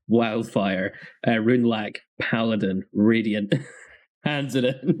 druid, wildfire, runelac, paladin, radiant. Hands it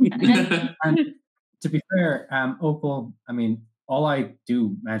in. And to be fair, Opal, I mean, all I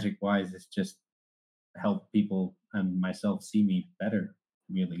do magic-wise is just help people and myself see me better,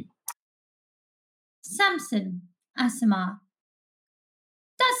 really. Samson, Asimar,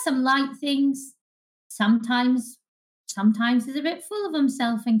 does some light things. Sometimes is a bit full of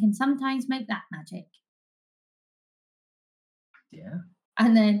himself and can sometimes make that magic. Yeah.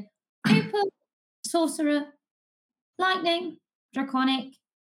 And then Opal, sorcerer, lightning, draconic,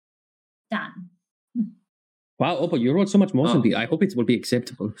 done. Wow, Opal, you wrote so much more than me. I hope it will be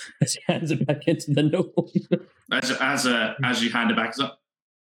acceptable as he hands it back into the note. as you hand it back, it's like,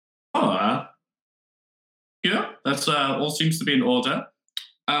 yeah, that's all seems to be in order.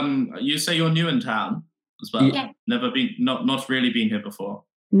 You say you're new in town as well. Yeah. Never been, not really been here before.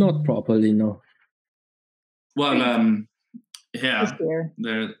 Not properly, no. Well, here,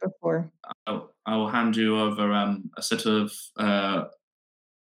 Before. I will hand you over a set of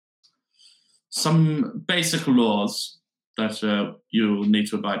some basic laws that you'll need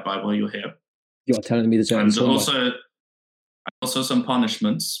to abide by while you're here. You're telling me this, and also some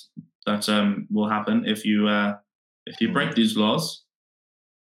punishments that will happen if you break these laws.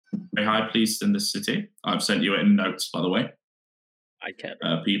 Very high police in this city. I've sent you it in notes, by the way. I can't.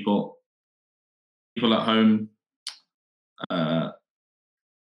 People at home.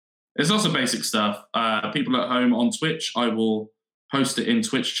 It's also basic stuff. People at home on Twitch, I will post it in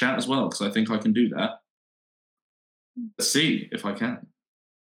Twitch chat as well because I think I can do that. Let's see if I can.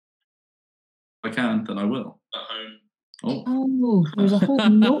 If I can, then I will. At home. Oh, there's a whole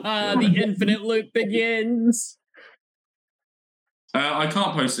note. The infinite loop begins. I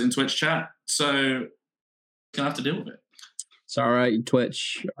can't post it in Twitch chat, so you're gonna have to deal with it. It's all right,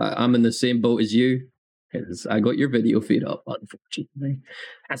 Twitch. I'm in the same boat as you. Because I got your video feed up, unfortunately.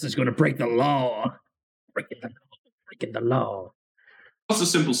 That's just going to break the law. Breaking the law. Lots of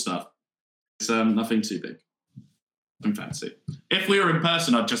simple stuff. It's nothing too big. Nothing fancy. If we were in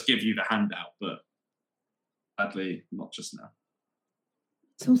person, I'd just give you the handout, but sadly, not just now.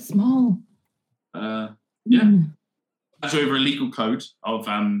 So small. Yeah. That's over a legal code of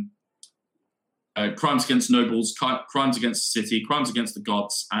crimes against nobles, crimes against the city, crimes against the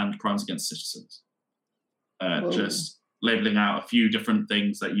gods, and crimes against citizens. Just labeling out a few different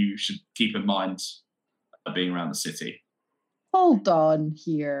things that you should keep in mind being around the city. Hold on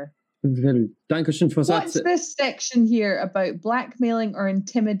here. Dankeschön for that. What's this section here about blackmailing or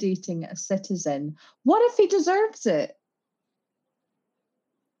intimidating a citizen? What if he deserves it?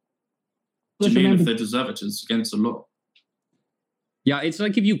 What do you mean if they deserve it? It's against the law. Yeah, it's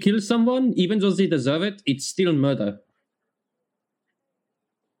like if you kill someone, even though they deserve it, it's still murder.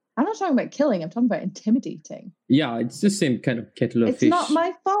 I'm not talking about killing, I'm talking about intimidating. Yeah, it's the same kind of kettle of it's fish. It's not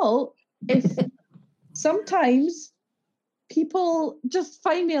my fault if sometimes people just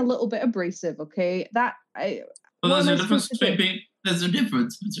find me a little bit abrasive, okay? There's a difference between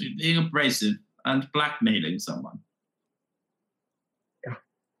being abrasive and blackmailing someone. Yeah.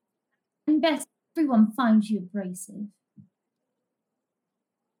 And best everyone finds you abrasive.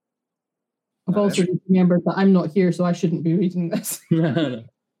 I've also remembered that I'm not here, so I shouldn't be reading this.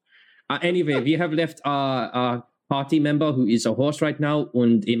 Anyway, we have left our party member who is a horse right now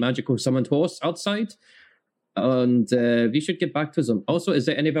and a magical summoned horse outside. And we should get back to them. Also, is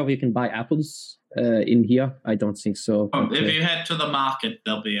there anywhere we can buy apples in here? I don't think so. If you head to the market,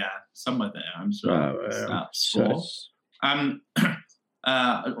 there'll be somewhere there, I'm sure.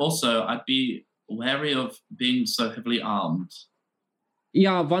 Also, I'd be wary of being so heavily armed.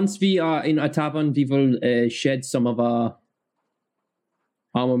 Yeah, once we are in a tavern, we will shed some of our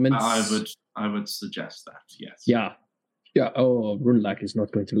armaments. I would suggest that. Yes. Yeah. Oh, Runlak is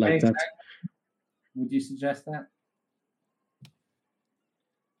not going to like that. Would you suggest that?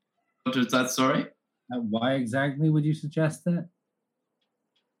 What is that? Sorry. Why exactly would you suggest that?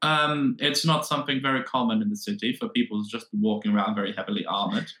 It's not something very common in the city for people to just be walking around very heavily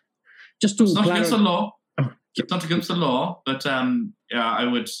armored. Just to it's not against the law. Oh, It's not against the law, but I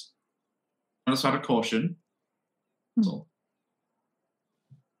would on a side of caution.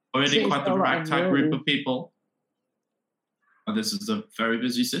 Already quite the ragtag group of people. And this is a very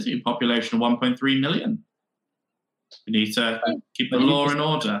busy city, population of 1.3 million. We need to keep the law in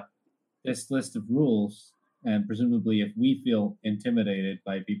order. This list of rules, and presumably if we feel intimidated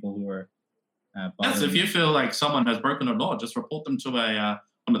by people who are yes, if you feel like someone has broken a law, just report them to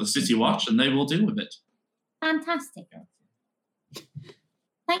one of the city watch and they will deal with it. Fantastic.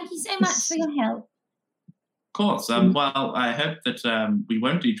 Thank you so much for your help. Of course. Well, I hope that we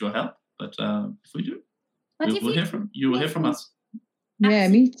won't need your help, but if we do, you will hear from us. Yeah,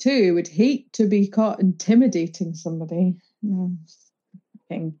 me too. Would hate to be caught intimidating somebody.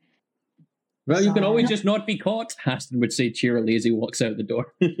 Well, you can always just not be caught, Aston would say cheerily as he walks out the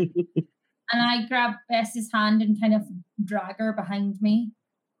door. And I grab Bess's hand and kind of drag her behind me,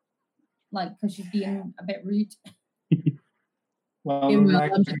 like, because she's being a bit rude. Well,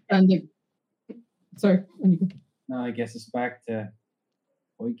 I'm just standing. Sorry. No, I guess it's back to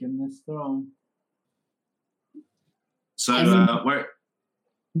hoiking this throne. So, where?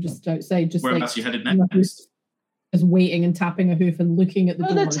 I'm just outside, just whereabouts you headed next? Just waiting and tapping a hoof and looking at the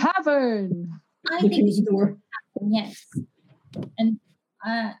door. The tavern. I think we should go. Yes, and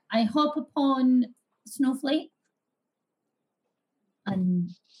I hop upon Snowflake and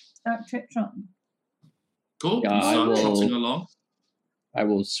start trip trotting. Cool. Yeah, Start trotting along. I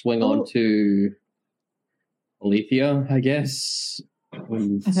will swing on to Alethea, I guess.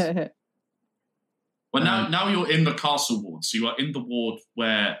 Well, now you're in the castle ward, so you are in the ward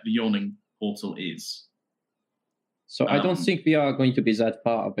where the yawning portal is. So I don't think we are going to be that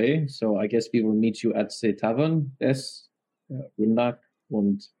far away, so I guess we will meet you at the tavern. Yes, Runlak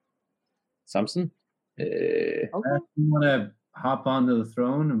and Samson. You want to hop onto the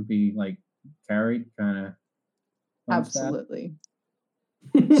throne and be like carried, kind of? Absolutely.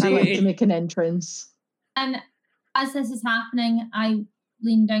 I like to make an entrance. And as this is happening, I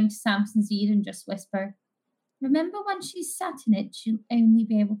lean down to Samson's ear and just whisper, "Remember when she's sat in it, she'll only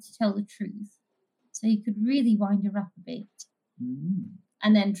be able to tell the truth. So you could really wind her up a bit."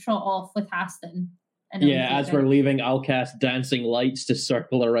 And then trot off with Aston. And as we're leaving, I'll cast dancing lights to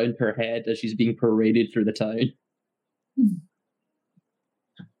circle around her head as she's being paraded through the town.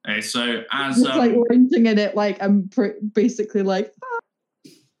 Okay, so as it's like ranting in it, like I'm basically like,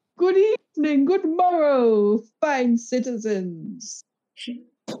 "Good evening, good morrow, fine citizens." As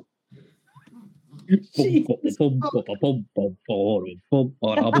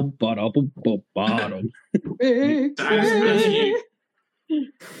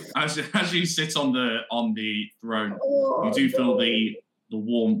you sit on the throne, you do feel the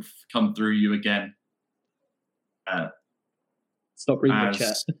warmth come through you again. Stop reading the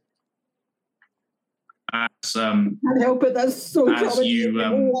chat. Can't help it. That's so. As you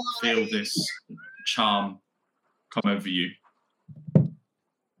feel this charm come over you,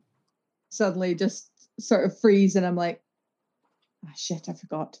 suddenly just sort of freeze, and I'm like, "Oh shit! I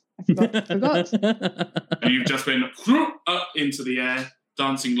forgot. And you've just been up into the air,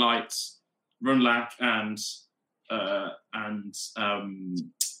 dancing lights, Runlak and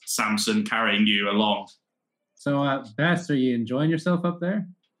Samson carrying you along. So, Bess, are you enjoying yourself up there?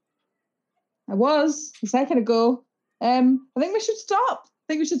 I was a second ago. I think we should stop.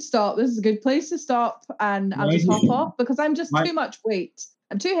 This is a good place to stop, and I'll just hop off because I'm just too much weight.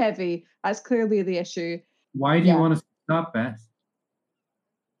 I'm too heavy. That's clearly the issue. Why do you want to stop, Beth?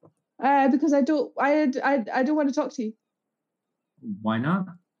 Because I don't want to talk to you. Why not?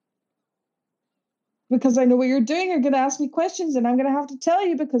 Because I know what you're doing. You're going to ask me questions, and I'm going to have to tell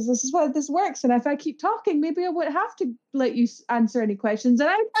you because this is how this works. And if I keep talking, maybe I wouldn't have to let you answer any questions, and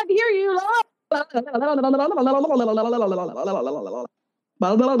I can't hear you. Let me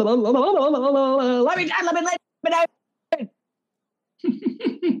down.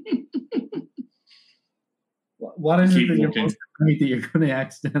 What is it that you're most afraid that you're going to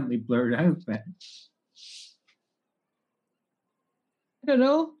accidentally blurt out, Ben? I don't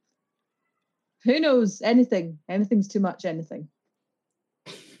know. Who knows? Anything. Anything's too much. Anything.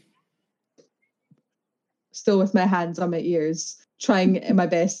 Still with my hands on my ears, trying my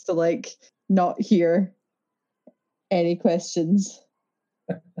best to like not hear any questions.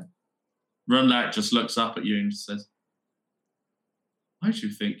 Runlack just looks up at you and just says, "Why do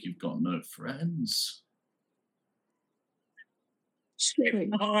you think you've got no friends?"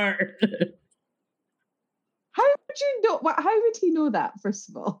 Hard. How would you know? How would he know that? First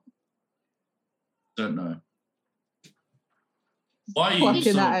of all, Don't know. Why are you Plucking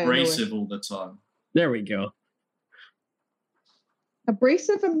so that out of abrasive all the time? There we go.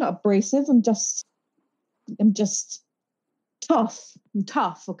 abrasive? I'm not abrasive. I'm just tough. I'm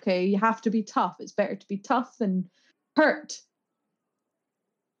tough. Okay, you have to be tough. It's better to be tough than hurt.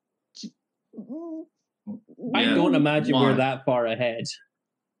 I Yeah. don't imagine Why? we're that far ahead.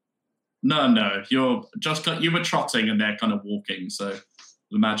 No, you were trotting and they're kind of walking, so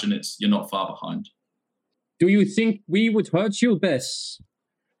imagine you're not far behind. Do you think we would hurt you, Bess?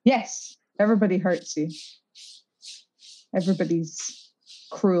 Yes, everybody hurts you. Everybody's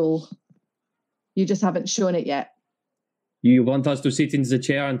cruel. You just haven't shown it yet. You want us to sit in the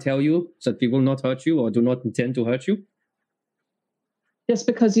chair and tell you that we will not hurt you or do not intend to hurt you? Just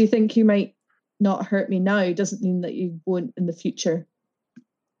because you think you might not hurt me now doesn't mean that you won't in the future.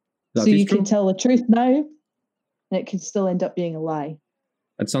 That so is you true. can tell the truth now, and it could still end up being a lie.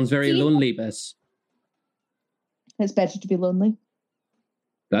 That sounds very lonely, Bess. It's better to be lonely.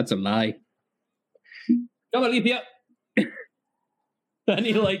 That's a lie. Come, Olivia. And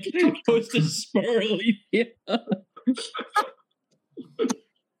he like goes to spur Olivia.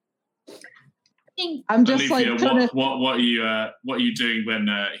 I'm just Olivia, like trying to. what are you doing when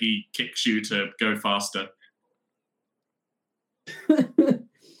he kicks you to go faster?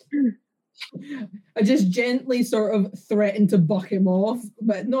 I just gently sort of threaten to buck him off,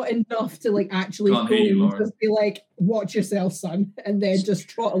 but not enough to like actually Can't go hear you, and Lauren. just be like, watch yourself, son, and then just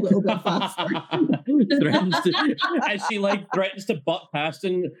trot a little bit faster. As she like threatens to butt past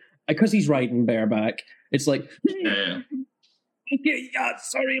him because he's riding bareback. It's like, Yeah. yeah,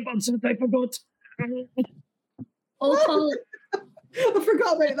 sorry about that, I forgot. Opal, I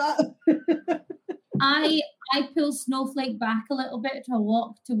forgot about that. I pull Snowflake back a little bit to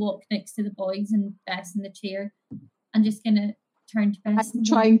walk next to the boys and Bess in the chair. I'm just gonna turn to Bess. I'm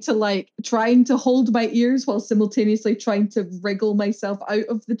trying to hold my ears while simultaneously trying to wriggle myself out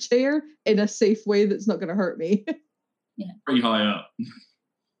of the chair in a safe way that's not going to hurt me. Yeah. Pretty high up.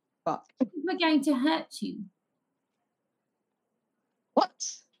 Fuck. We're going to hurt you. What?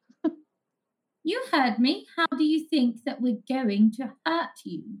 You heard me. How do you think that we're going to hurt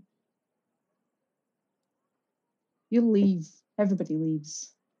you? You leave. Everybody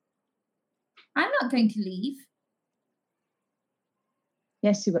leaves. I'm not going to leave.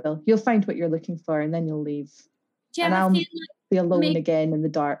 Yes, you will. You'll find what you're looking for, and then you'll leave. Do you And ever I'll feel be alone maybe- again in the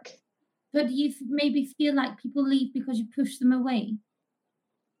dark. but do you maybe feel like people leave because you push them away?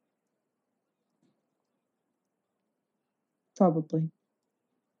 Probably.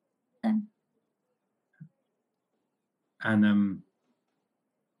 And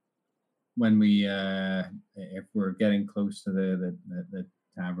when we if we're getting close to the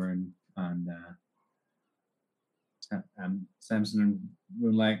tavern and Samson and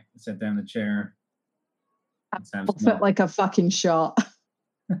Runlack sit down in the chair. I'll fit like a fucking shot.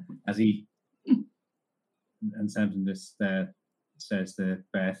 As he and Samson just says to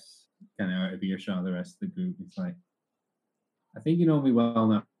Beth, kind of out of earshot of the rest of the group, it's like, I think you know me well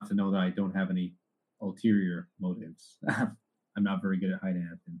enough to know that I don't have any ulterior motives. I'm not very good at hiding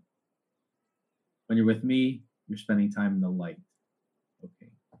anything. When you're with me, you're spending time in the light.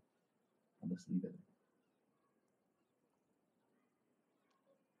 Okay. I'll just leave it.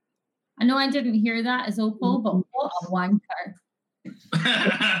 I know I didn't hear that as Opal, but what a wanker.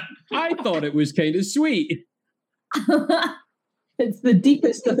 I thought it was kind of sweet. It's the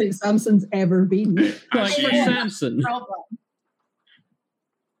deepest I think Samson's ever been. Like for Yeah. Samson. Problem.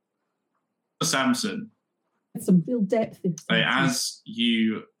 Samson, It's some real depth in Samson. as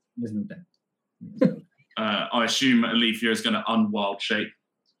you, There's no doubt. I assume Alethea is going to unwild shape.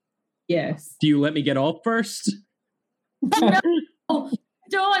 Yes. Do you let me get off first? Oh,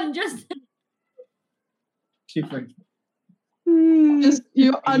 don't just. She's like, Just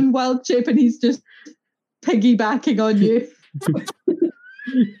you unwild shape, and he's just piggybacking on you.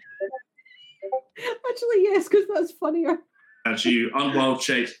 Actually, yes, because that's funnier. As you unwild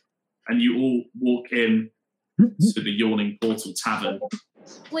shape and you all walk in to the yawning portal tavern.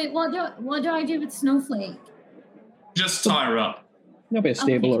 Wait, what do I do with Snowflake? Just tie her up. There'll be a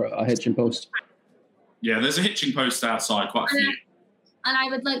stable or a hitching post. Yeah, there's a hitching post outside, quite a few. And I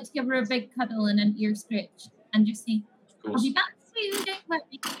would like to give her a big cuddle and an ear stretch and just say, Of I'll course. be back soon, don't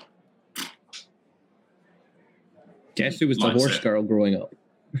worry. Guess who was the Likes horse it. girl growing up?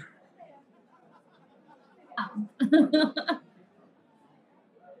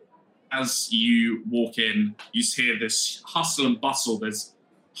 As you walk in, you hear this hustle and bustle. There's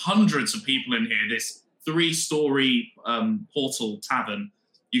hundreds of people in here. This 3-story portal tavern.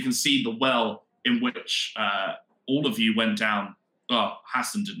 You can see the well in which all of you went down. Well,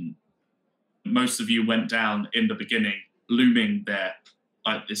 Hassan didn't. Most of you went down in the beginning, looming there,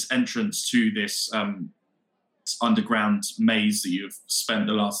 like this entrance to this underground maze that you've spent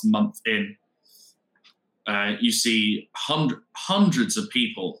the last month in. You see hundreds of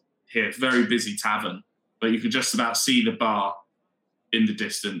people here, very busy tavern, but you can just about see the bar in the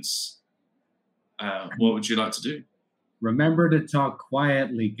distance. What would you like to do? Remember to talk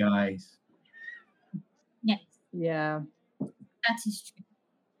quietly, guys. Yes, Yeah. that is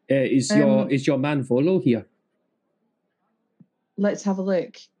true. Is your man Volo here? Let's have a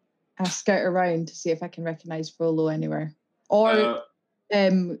look. I'll scout around to see if I can recognize Frollo anywhere. Or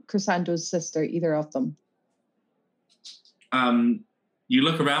Chrysando's sister, either of them. You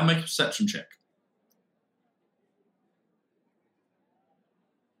look around, make a perception check.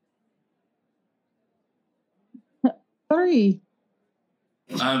 Sorry.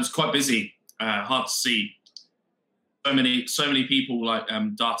 It's quite busy. Hard to see. So many people like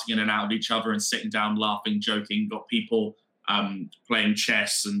darting in and out of each other and sitting down, laughing, joking. Got people playing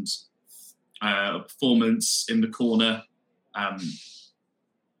chess and performance in the corner.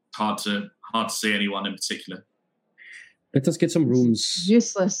 Hard to see anyone in particular. Let us get some rooms.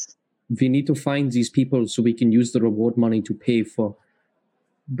 Useless. We need to find these people so we can use the reward money to pay for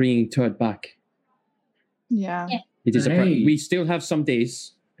bringing Turd back. Yeah. It is Hey. we still have some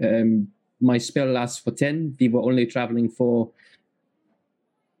days. My spell lasts for 10. We were only traveling for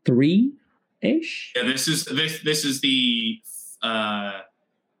 3-ish. Yeah, this is the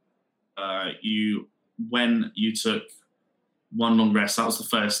when you took one long rest. That was the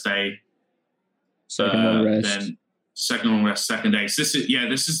first day. Second long rest. Then second long rest, second day. So this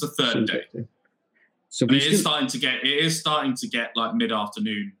is the third day. So But it is starting to get like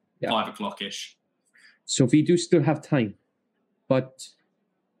mid-afternoon, 5 o'clock ish. So we do still have time, but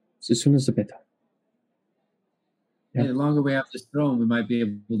as soon as the better. Yeah, the longer we have this throne, we might be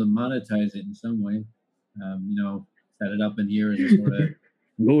able to monetize it in some way. Set it up in here as a sort of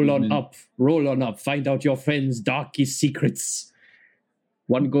roll on up. Find out your friend's darkest secrets.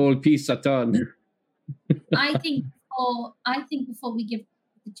 1 gold piece a turn. I think before we give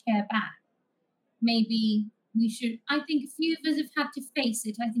the chair back, maybe we should. I think a few of us have had to face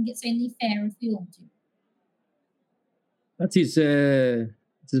it. I think it's only fair if we all do. That is, it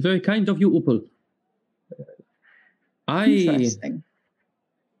is very kind of you, Opal. Interesting.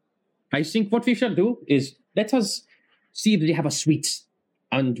 I think what we shall do is let us see if they have a suite,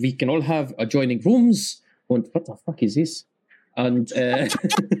 and we can all have adjoining rooms. And what the fuck is this? And I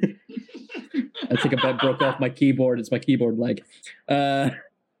think a bit broke off my keyboard. It's my keyboard lag.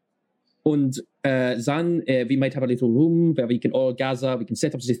 And Zan, we might have a little room where we can all gather. We can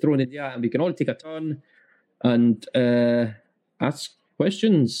set up the throne in there, and we can all take a turn and ask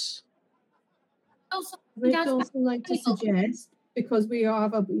questions. Also, I'd also like to suggest, because we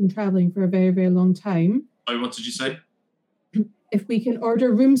have been traveling for a very, very long time, Oh, what did you say? if we can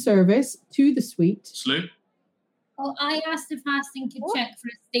order room service to the suite. Slew? well, I asked if Hastings could check for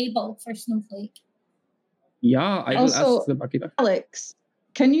a stable for Snowflake. Yeah, I will Also, ask the barkeeper. Alex,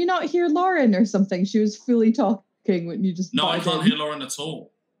 can you not hear Lauren or something? She was fully talking when you just. No, I barged can't in. hear Lauren at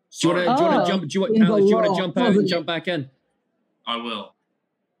all. Do you want to Oh. jump? Do you want In the Alex, do you want law, to jump out and wasn't jump back in? I will.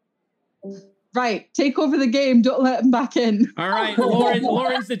 Right, take over the game. Don't let him back in. All right,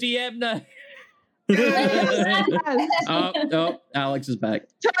 Lauren's the DM now. Oh, Alex is back.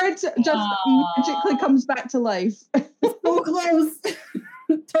 Turd just magically comes back to life. So close.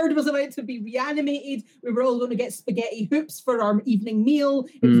 Turd was about to be reanimated. We were all going to get spaghetti hoops for our evening meal.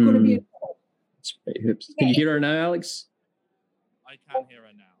 It was going to be. Can you hear her now, Alex? I can hear her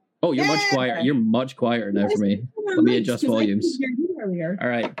now. Oh, you're much quieter. You're much quieter now for me. Let me adjust volumes. All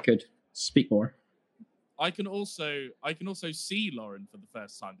right, good. Speak more. I can also see Lauren for the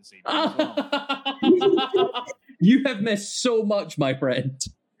first time this evening. As well. You have missed so much, my friend.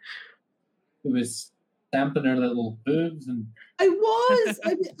 It was stamping her little boobs and I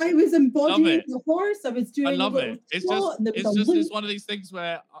was embodying the horse. I was doing. I love a little it. It's trot, and there was a it's wink. one of these things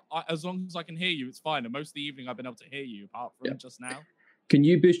where as long as I can hear you, it's fine. And most of the evening I've been able to hear you, apart from just now. Can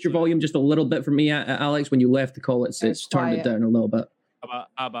you boost your volume just a little bit for me, Alex? When you left the call, it's turned it quiet. down a little bit.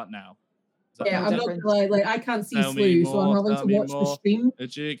 How about now? Is that Yeah, better? I'm not gonna lie, like I can't see Tell me Slew, so I'm more, having tell to me watch the more. stream.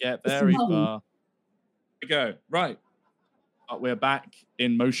 Did you get This is very fun. far? We go. Right. We're back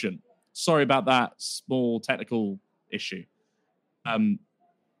in motion. Sorry about that small technical issue.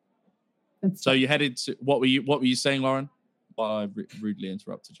 That's So you headed to what were you saying, Lauren? While I rudely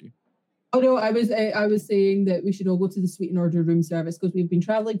interrupted you. Oh no, I was saying that we should all go to the suite and order room service because we've been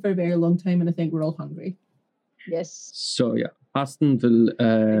traveling for a very long time and I think we're all hungry. Yes. So yeah, Aston will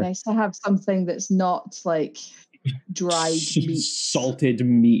Be nice to have something that's not like dried meat. salted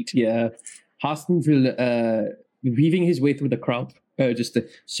meat. Yeah, Aston will weaving his way through the crowd.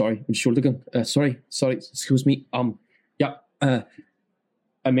 Sorry, shoulder gun. Sorry, excuse me.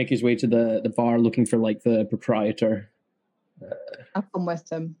 I make his way to the bar looking for like the proprietor. I'll come with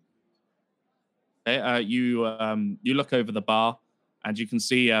them. Okay, you look over the bar and you can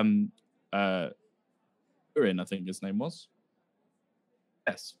see Durin, I think his name was.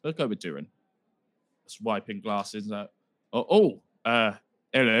 Yes, we'll go with Durin. Just wiping glasses. Hello.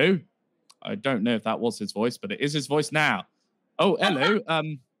 I don't know if that was his voice, but it is his voice now. Oh, hello.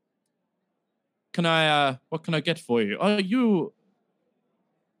 What can I get for you? Oh, you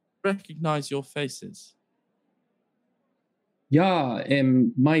recognize your faces. Yeah,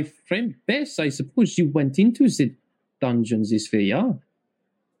 my friend Bess, I suppose you went into the dungeons this way, yeah?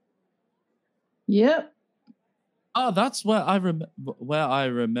 Yep. Oh, that's where I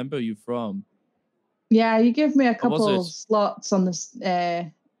remember you from. Yeah, you give me a What was couple it? slots on this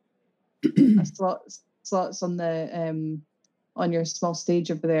slots on the on your small stage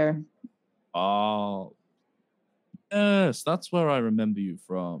over there. Oh, yes, that's where I remember you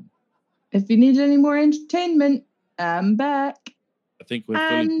from. If you need any more entertainment, I'm back. I think we're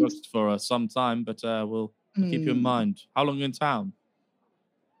fully And- booked for some time, but we'll keep you in mind. How long in town?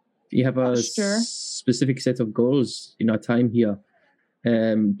 You have a Sure. specific set of goals in our time here.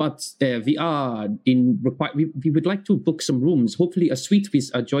 But we are we would like to book some rooms, hopefully a suite with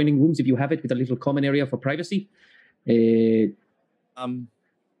adjoining rooms if you have it, with a little common area for privacy.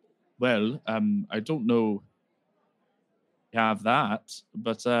 Well, I don't know if you have that,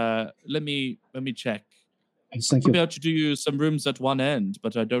 but let me check. Thank I'll you. be able to do you some rooms at one end,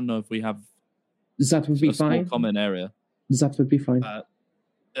 but I don't know if we have That would be a small fine. common area. That would be fine.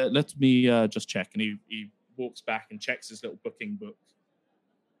 Let me just check. And he walks back and checks his little booking book.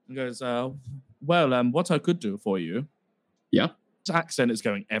 And goes, what I could do for you. Yeah. This accent is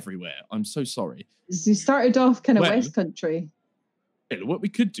going everywhere. I'm so sorry. You started off kind of Well- West Country. Well, what we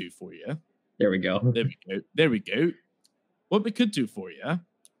could do for you. There we go. There we go. What we could do for you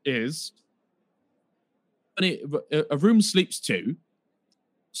is a room sleeps two.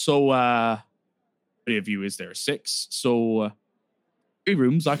 So three of you is there 6. So 3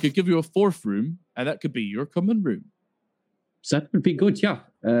 rooms. I could give you a 4th room, and that could be your common room. That would be good, yeah.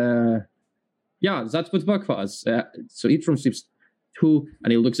 Yeah, that would work for us. So each room sleeps 2,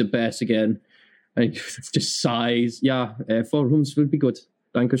 and he looks at Bess again, and just sighs. Yeah, 4 rooms would be good.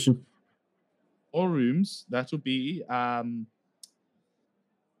 Dankeschön. 4 rooms. That would be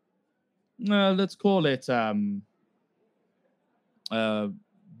let's call it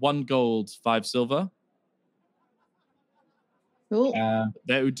 1 gold, 5 silver. Cool.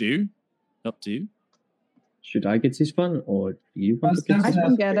 That would do. Up to you. Should I get this one, or do you want to Well, get I this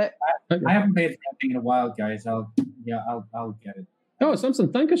can get it. one? I haven't paid for anything in a while, guys. I'll get it. Oh, Samson,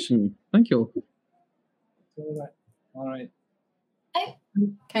 Dankeschön. Thank you. All right.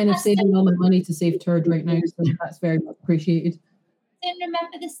 Kind of saving all my money to save Turd right now, so that's very much appreciated. Didn't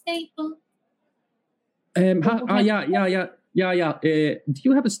remember the staple. Yeah. Do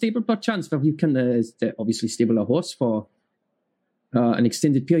you have a stable per chance where you can obviously stable a horse for an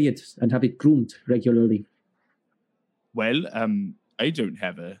extended period and have it groomed regularly? Well, I don't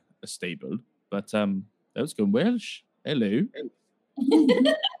have a stable, but that's going Welsh. Hello.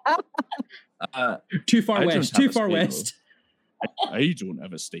 Too far I don't west. have Too a far stable. west. I don't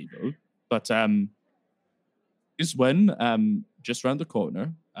have a stable, but this one just round the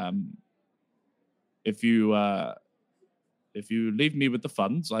corner. If you leave me with the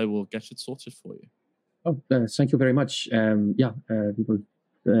funds, I will get it sorted for you. Oh, thank you very much. We will.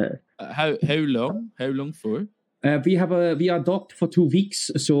 How long? How long for? We are docked for 2 weeks,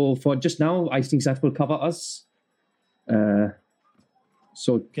 so for just now, I think that will cover us.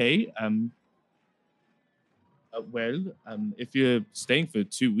 Okay. If you're staying for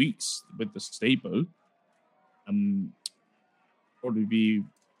 2 weeks with the stable, probably be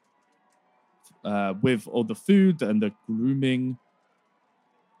with all the food and the grooming.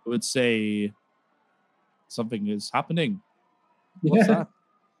 I would say something is happening. What's that?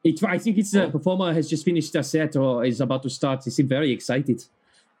 I think it's the performer has just finished their set or is about to start. They seem very excited.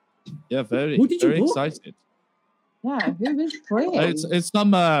 Yeah, very, Who did you very book? excited. Yeah, who was playing? It's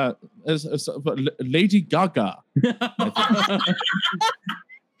some Lady Gaga.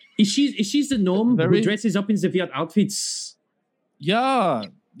 Is she the gnome who dresses up in the weird outfits? Yeah,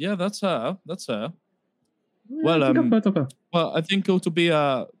 that's her. That's her. Well, I think it'll be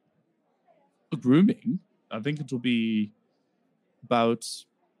a grooming. I think it'll be about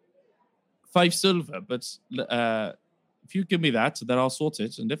 5 silver. But if you give me that, then I'll sort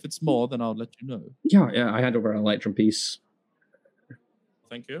it. And if it's more, then I'll let you know. Yeah. I hand over a Electrum piece.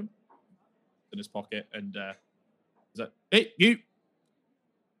 Thank you. In his pocket, and is that? Hey, you!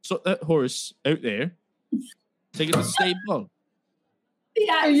 Sort that horse out there. Take it to the stable. The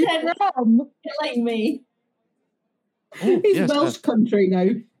accent killing me. Oh, He's Welsh country now.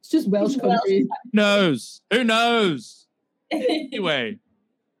 It's just Welsh country. Who knows? Anyway.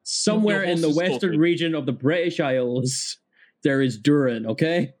 Somewhere in the western region of the British Isles, there is Durin,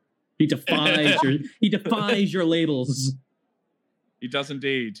 okay? He defies your labels. He does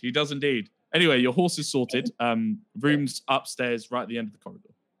indeed. Anyway, your horse is sorted. Rooms upstairs, right at the end of the corridor.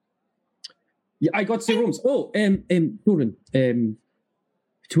 Yeah, I got the rooms. Oh, Durin,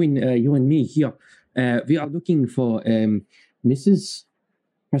 between you and me here, we are looking for Mrs.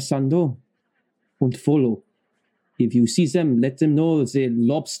 Passando and Follow. If you see them, let them know the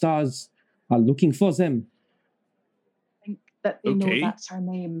Lobstars are looking for them. I think that they know that's her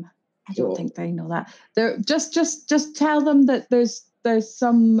name. I don't think they know that. They're just tell them that there's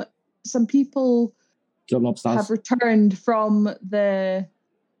some people have returned from the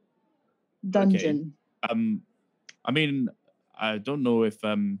dungeon. Okay. I mean, I don't know if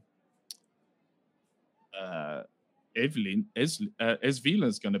Evelyn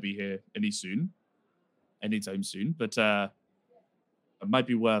Esvila's going to be here anytime soon, but it might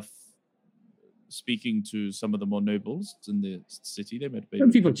be worth speaking to some of the more nobles in the city. They might be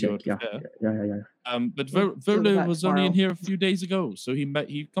people check. Yeah. But Verlo was only in here a few days ago, so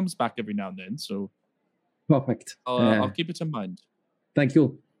he comes back every now and then. So perfect. I'll keep it in mind. Thank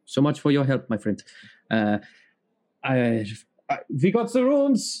you so much for your help, my friend. We got the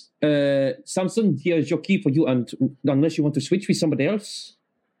rooms. Samson, here's your key for you, and unless you want to switch with somebody else.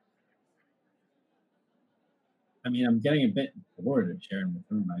 I mean, I'm getting a bit bored of sharing with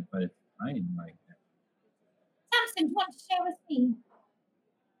room, but it's fine. Samson, do you want to share with me?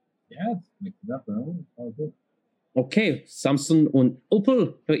 Yeah, mix it up. All good. Okay, Samson und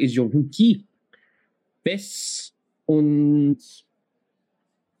Opel, hier ist your room key. Bess und...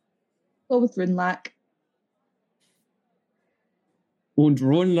 Go with Runlack. Und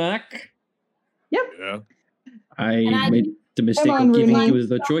Runlack. Yep. Yeah. I made the mistake of giving you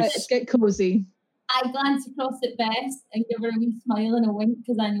the choice. Let's get cozy. I glance across at Bess and give her a wee smile and a wink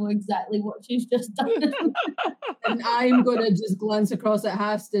because I know exactly what she's just done. And I'm going to just glance across at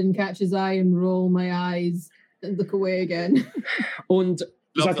Haston, catch his eye and roll my eyes and look away again. Und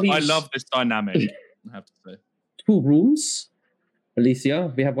I love this dynamic, I have to say. 2 rooms.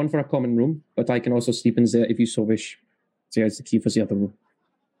 Alicia, we have one for a common room, but I can also sleep in there if you so wish. There is the key for the other room.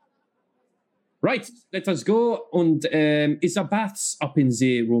 Right, let us go. Und is there baths up in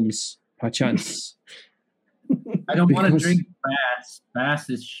the rooms, perchance? I don't want to drink baths. Baths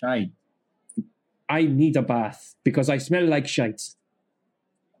is shite. I need a bath because I smell like shite.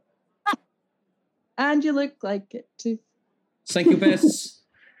 And you look like it too. Thank you, Bess.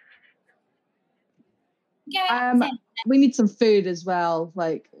 We need some food as well,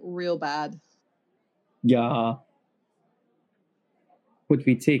 like real bad. Yeah. Could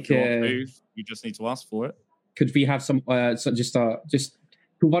we take? Food? You just need to ask for it. Could we have some? Just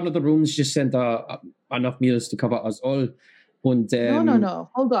to one of the rooms, just send enough meals to cover us all. Und, no.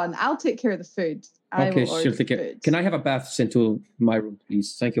 Hold on. I'll take care of the food. Okay, she'll take care. Can I have a bath sent to my room,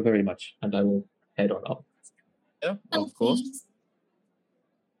 please? Thank you very much. And I will head on up. Yeah, of course.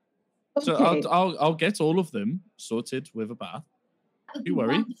 Okay. So I'll get all of them sorted with a bath. Don't you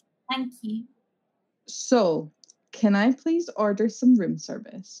worry. Thank you. So, can I please order some room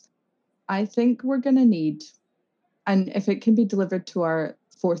service? I think we're going to need, and if it can be delivered to our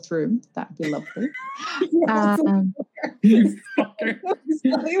 4th room, that'd be lovely.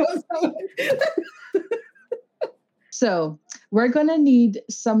 So, we're going to need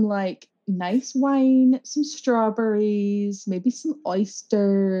some like nice wine, some strawberries, maybe some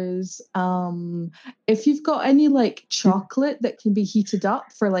oysters. If you've got any like chocolate that can be heated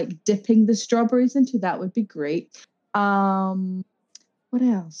up for like dipping the strawberries into, that would be great. What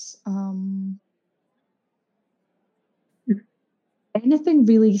else? Anything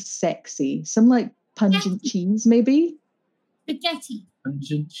really sexy, some like pungent cheese maybe. Spaghetti.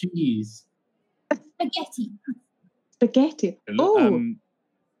 Pungent cheese. Spaghetti. Oh.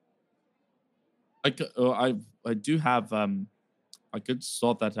 I do have I could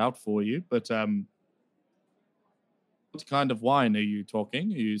sort that out for you, but What kind of wine are you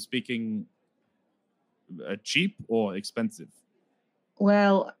talking? Are you speaking cheap or expensive?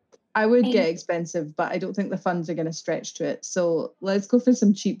 Well, I would get expensive, but I don't think the funds are going to stretch to it. So let's go for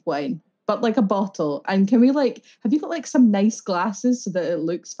some cheap wine, but like a bottle. And can we have you got like some nice glasses so that it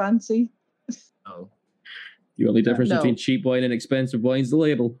looks fancy? No. The only difference No. between cheap wine and expensive wine is the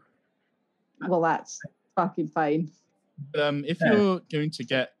label. Well, that's fucking fine. If you're going to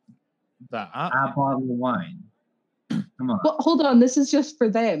get that, A bottle of wine. Come on. Well, hold on. This is just for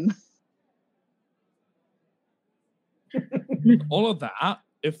them. all of that.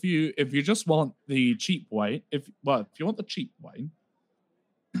 If you just want the cheap wine, if you want the cheap wine,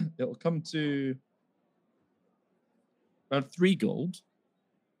 it'll come to around 3 gold.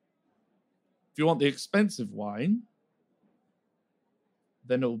 If you want the expensive wine,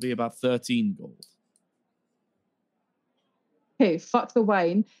 then it will be about 13 gold. Okay, fuck the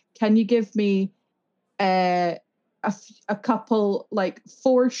wine. Can you give me a couple,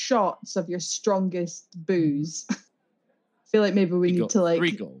 4 shots of your strongest booze? I feel like maybe we need to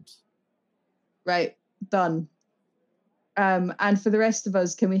 3 gold. Right, done. And for the rest of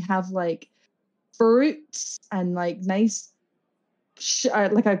us, can we have fruits and nice,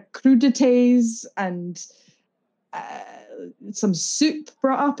 like a crudités and some soup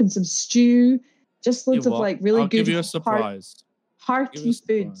brought up and some stew, just loads of really I'll good. give you a surprise. Hearty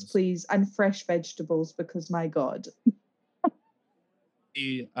foods, please, and fresh vegetables, because my God.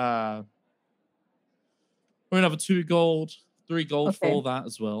 We're gonna have a 2 gold, 3 gold for all that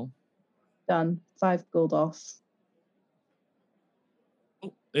as well. Done. 5 gold off.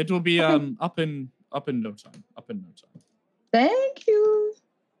 Oh, it will be up in no time. Thank you.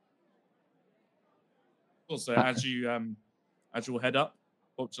 Also, as you will head up,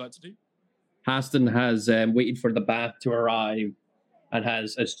 what would you like to do? Haston has waited for the bath to arrive, and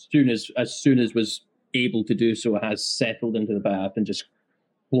has as soon as was able to do so, has settled into the bath and just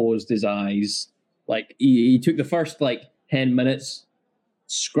closed his eyes. Like he took the first 10 minutes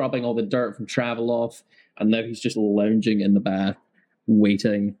scrubbing all the dirt from travel off, and now he's just lounging in the bath,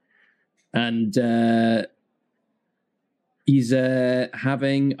 waiting, and he's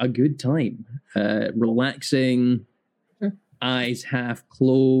having a good time, relaxing, eyes half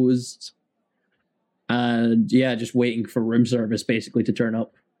closed. And just waiting for room service basically to turn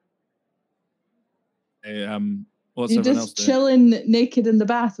up. Hey, what's You're everyone else just doing? chilling naked in the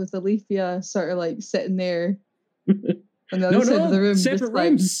bath with Alethea sort of sitting there on the other side of the room. Separate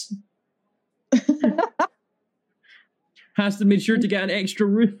rooms. Has to make sure to get an extra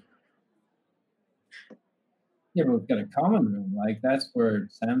room. Yeah, but we've got a common room. That's where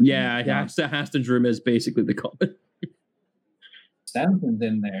Samson. Yeah, Haston's room is basically the common. Samson's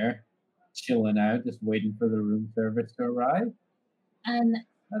in there, chilling out, just waiting for the room service to arrive. And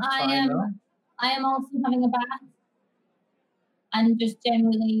That's I fine, though. am also having a bath and just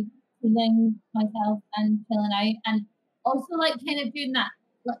generally cleaning myself and chilling out, and also kind of doing that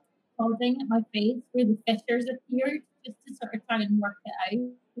holding at my face where the fissures appeared, just to sort of try and work it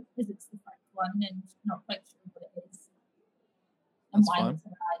out, because it's the first one and not quite sure what it is and why it's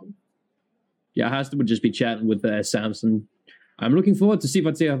arrived. Yeah, Haston would just be chatting with Samson. I'm looking forward to see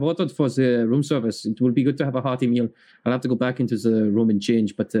what they have ordered for the room service. It will be good to have a hearty meal. I'll have to go back into the room and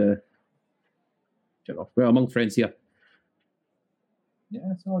change, but we're among friends here.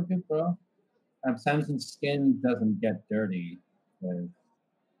 Yeah, it's all good, bro. Samson's skin doesn't get dirty because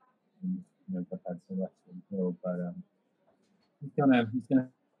but that's the rest of the go. But he's gonna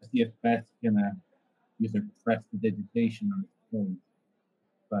see if Beth's gonna use her prestidigitation on his clothes.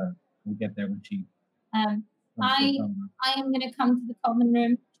 But we'll get there when she. I am going to come to the common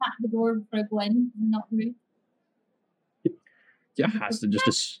room, tap the door before I go in, not rude. Yeah, Haston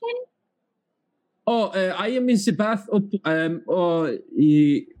just. I am in the bath.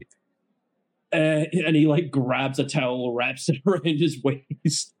 And he grabs a towel, wraps it around his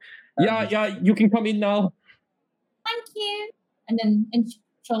waist. Yeah, you can come in now. Thank you. And then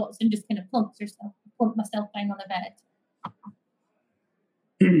Charlotte just kind of plump myself down on the bed.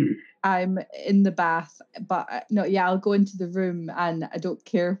 I'm in the bath, but I'll go into the room, and I don't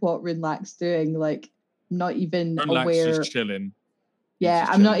care what Runlak's doing. I'm not even aware. Just chilling. Yeah,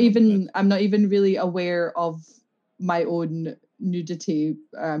 I'm not even really aware of my own nudity.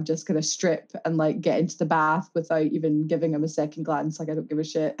 I'm just gonna strip and get into the bath without even giving him a second glance. I don't give a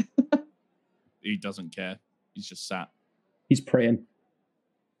shit. He doesn't care. He's just sat. He's praying.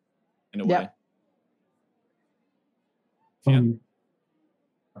 In a way. Yeah.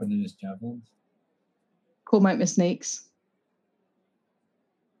 Putting his javelins. Comb out my snakes.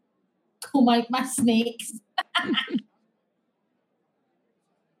 Comb out my snakes.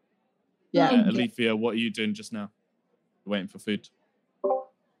 Yeah. Alethea, what are you doing just now? waiting for food.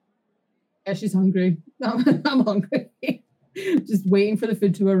 Yeah, she's hungry. I'm hungry. Just waiting for the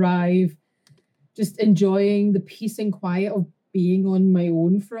food to arrive. Just enjoying the peace and quiet of being on my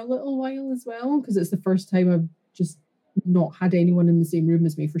own for a little while as well, because it's the first time I've just not had anyone in the same room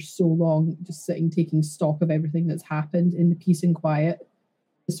as me for so long, just sitting taking stock of everything that's happened in the peace and quiet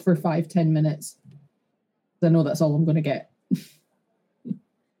just for 5-10 minutes. I know that's all I'm going to get.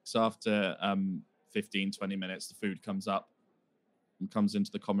 So after 15-20 minutes, the food comes up and comes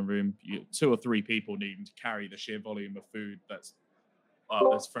into the common room. 2 or 3 people needing to carry the sheer volume of food.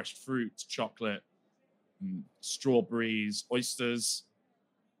 There's fresh fruit, chocolate, strawberries, oysters,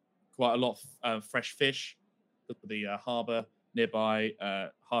 quite a lot of fresh fish. The harbour nearby,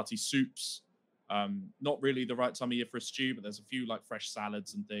 hearty soups. Not really the right time of year for a stew, but there's a few like fresh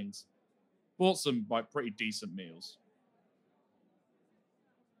salads and things. Bought some like pretty decent meals.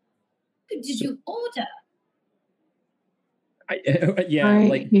 What did you order?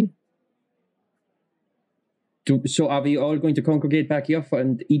 So are we all going to congregate back here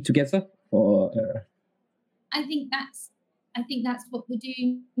and eat together, or? I think that's what we're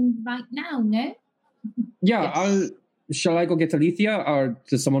doing right now. No. Yeah, Yes. Shall I go get Alethea, or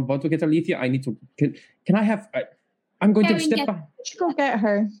does someone want to get Alethea? I need to. Can I have? I'm going to Karen, step back. You should go get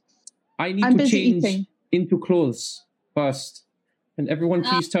her. I need I'm to busy change eating. into clothes first, and everyone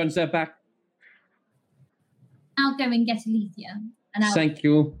please turns their back. I'll go and get Alethea, and I'll Thank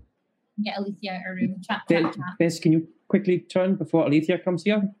you. get Alethea her room. Chat. Bess, can you quickly turn before Alethea comes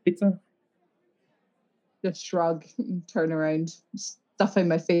here, Peter? Just shrug and turn around, stuffing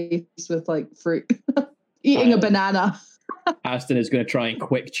my face with like fruit, eating a banana. Aston is going to try and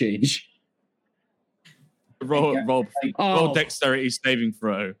quick change. Roll dexterity saving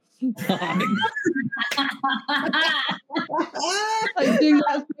throw. Like doing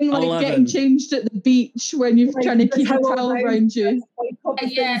that thing like 11. getting changed at the beach when you're trying to keep a towel around you.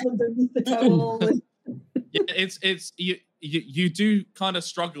 Yeah. Underneath the towel. Yeah, it's you do kind of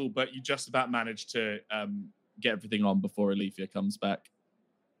struggle, but you just about manage to get everything on before Alethea comes back.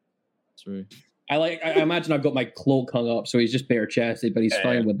 True. I imagine I've got my cloak hung up, so he's just bare chested, but he's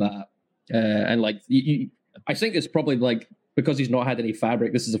fine with that. And like, I think it's probably like because he's not had any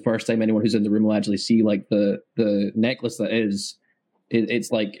fabric. This is the first time anyone who's in the room will actually see like the necklace that is.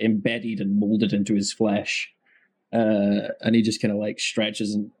 It's like embedded and molded into his flesh, and he just kind of like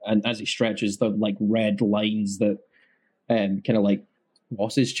stretches, and as he stretches, the like red lines that kind of like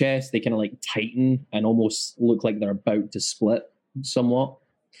cross his chest, they kind of like tighten and almost look like they're about to split somewhat.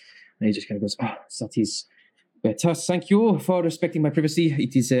 And he just kind of goes, that is better. Thank you for respecting my privacy.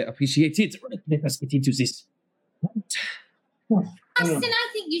 It is appreciated. Let us get into this. Aston, I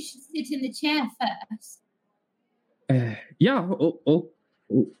think you should sit in the chair first. Yeah.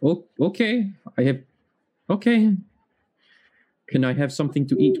 Okay. Okay. Can I have something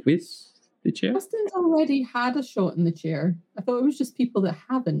to eat with the chair? Aston's already had a shot in the chair. I thought it was just people that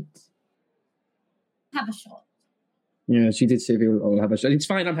haven't. Have a shot. Yeah, she did say we will all have a shot. It's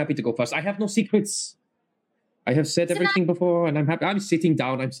fine. I'm happy to go first. I have no secrets. I have said everything before, and I'm happy. I'm sitting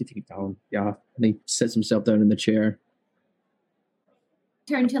down. Yeah. And he sits himself down in the chair.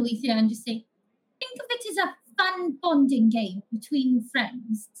 Turn to Alethea and just say, think of it as a fun bonding game between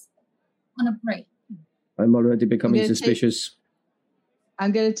friends on a break. I'm already becoming I'm gonna suspicious.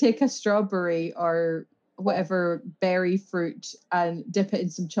 I'm going to take a strawberry or whatever berry fruit and dip it in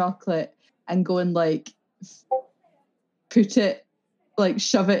some chocolate and go and like put it, like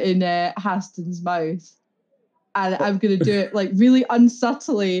shove it in Haston's mouth. And I'm going to do it like really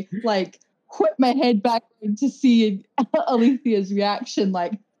unsubtly, like whip my head back to see Alethea's reaction.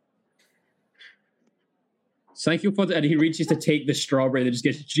 Like, Thank you for that. And he reaches to take the strawberry that just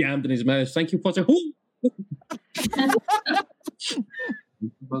gets jammed in his mouth. Thank you for the.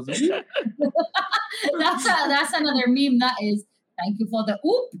 That's another meme. That is. Thank you for the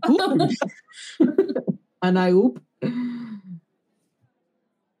oop. And I oop.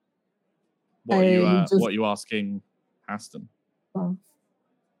 What are you asking Aston?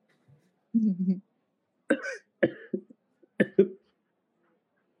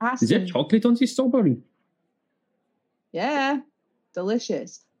 Is there chocolate on this strawberry? Yeah,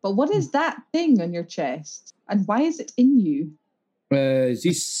 delicious. But what is that thing on your chest? And why is it in you?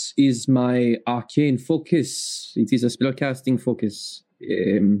 This is my arcane focus. It is a spellcasting focus.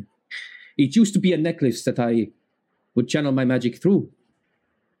 It used to be a necklace that I would channel my magic through.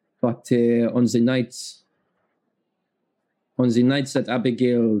 But on the nights that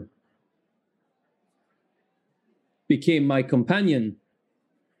Abigail became my companion,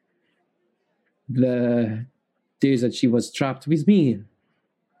 the days that she was trapped with me,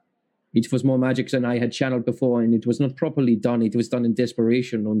 it was more magic than I had channeled before, and it was not properly done. It was done in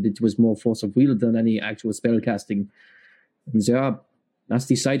desperation, and it was more force of will than any actual spell casting. And there are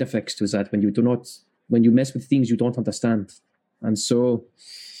nasty side effects to that when you mess with things you don't understand. And so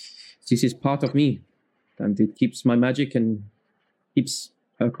this is part of me, and it keeps my magic and keeps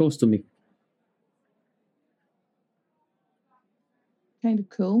her close to me. Kind of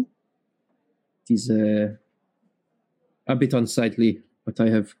cool. It is a bit unsightly, but I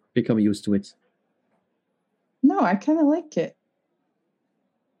have become used to it. No, I kind of like it.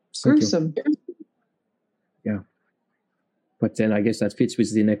 Gruesome. Yeah. But then I guess that fits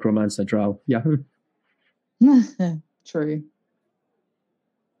with the necromancer drow. Yeah. True.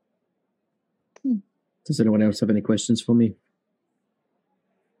 Does anyone else have any questions for me?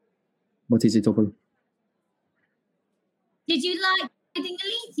 What is it, Opal? Did you like riding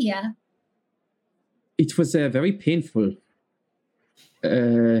Alethea? It was very painful.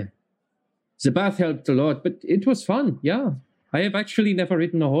 The bath helped a lot, but it was fun. Yeah, I have actually never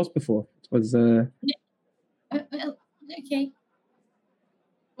ridden a horse before. It was. Okay.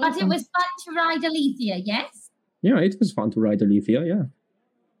 But it was fun to ride Alethea, yes? Yeah, it was fun to ride Alethea. Yeah.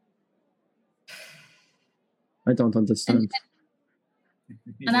 I don't understand.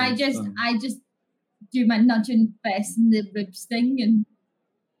 And I just do my nudging best in the ribs thing and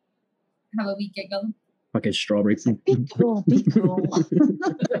have a wee giggle. Okay, strawberry. Be cool, be cool.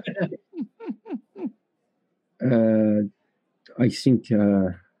 I think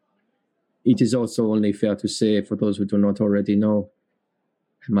it is also only fair to say, for those who do not already know,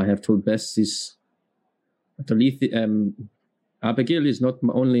 I have told Bess this, Abigail is not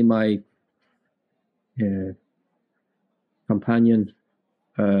only my companion.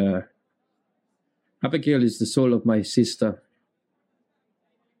 Abigail is the soul of my sister.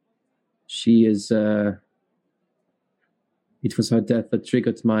 She is, it was her death that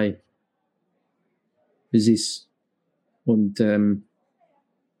triggered my disease. And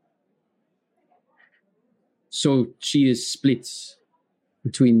so she is split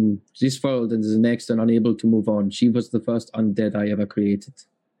between this world and the next and unable to move on. She was the first undead I ever created.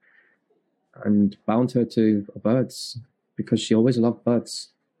 And bound her to birds because she always loved birds.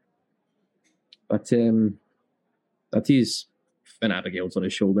 But that is an Abigail's on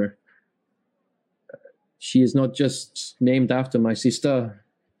his shoulder. She is not just named after my sister.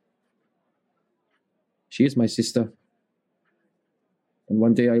 She is my sister. And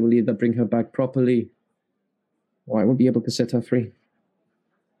one day I will either bring her back properly or I won't be able to set her free.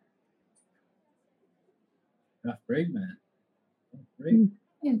 Rough break, man. Rough break.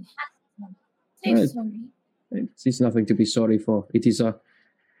 So sorry. It's nothing to be sorry for. It is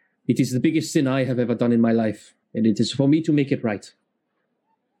the biggest sin I have ever done in my life. And it is for me to make it right.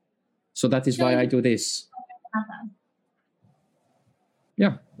 So that is why I do this.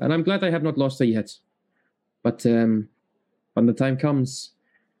 Yeah, and I'm glad I have not lost her yet. But when the time comes,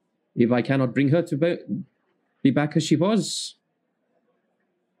 if I cannot bring her to be back as she was,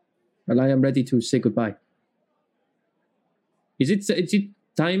 well, I am ready to say goodbye. Is it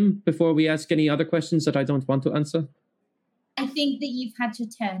time before we ask any other questions that I don't want to answer? I think that you've had your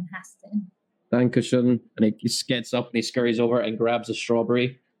turn, Haston. Dankeschön. And he gets up and he scurries over and grabs a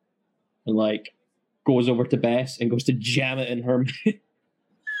strawberry and goes over to Bess and goes to jam it in her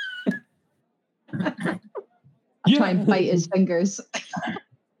Try and bite his fingers.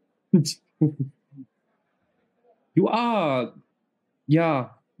 You are. Yeah.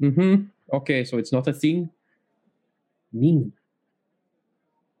 Mm-hmm. Okay, so it's not a thing. Mean.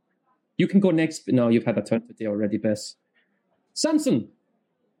 You can go next. No, you've had a turn today already, Bess. Samson.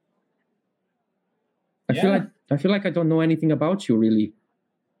 I feel like I don't know anything about you, really.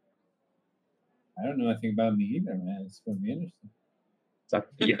 I don't know anything about me either, man. It's going to be interesting.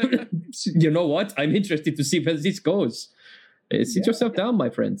 You know what? I'm interested to see where this goes. Sit yourself down, my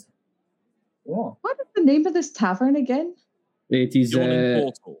friend. Cool. What is the name of this tavern again? It is Yawning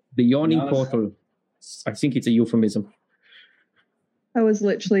Portal. The Yawning Portal. I think it's a euphemism. I was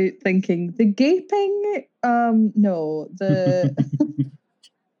literally thinking the gaping. No, the.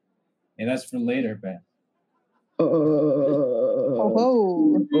 Hey, that's for later, Ben. Oh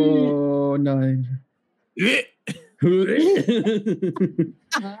no.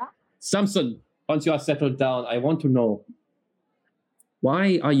 Samson, once you are settled down, I want to know,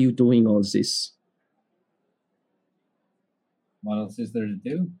 why are you doing all this? What else is there to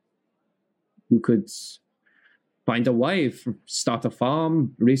do? You could find a wife, start a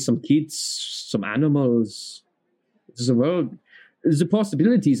farm, raise some kids, some animals. The world, the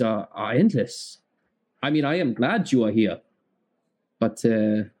possibilities are endless. I mean, I am glad you are here, but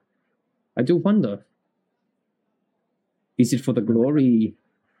I do wonder, is it for the glory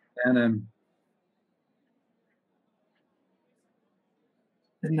And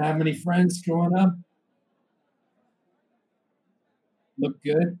didn't have many friends growing up. Looked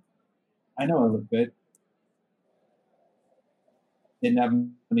good. I know I look good. Didn't have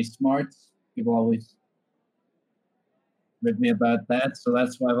any smarts. People always read me about that, so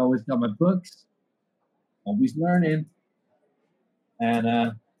that's why I've always got my books. Always learning.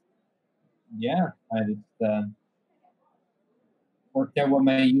 And yeah, I just worked out what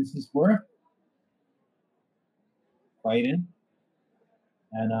my uses were. Fighting.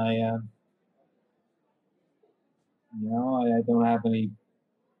 And I don't have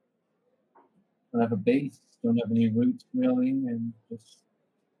a base, don't have any roots really, and just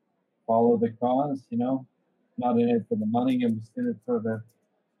follow the cause, Not in it for the money, I'm just in it for the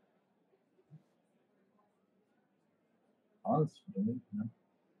cause, really,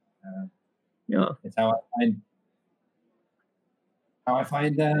 Yeah. It's how I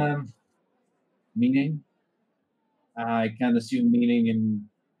find meaning. I can't assume meaning in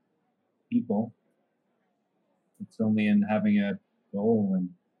people. It's only in having a goal,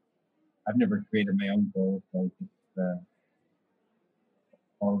 and I've never created my own goals. I just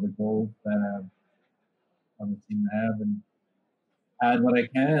follow the goals that others seem to have, and add what I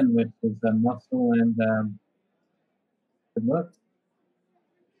can, which is muscle and good luck.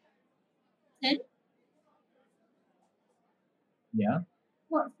 Sid, Yeah.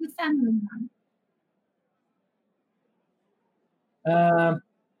 what's your family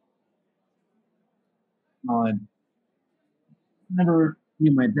I never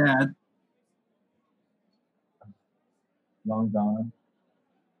knew my dad. Long gone.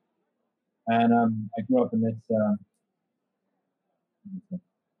 And I grew up in this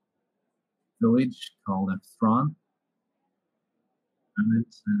village called Thron. And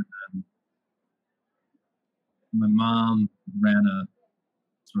my mom ran a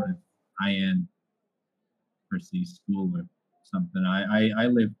sort of high-end university school or something. I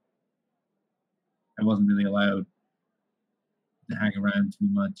wasn't really allowed to hang around too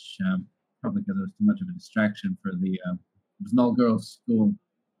much, probably because it was too much of a distraction for it was an all-girls school.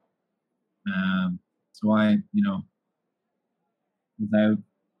 So I, was out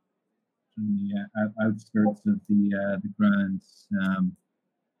in the outskirts of the grounds,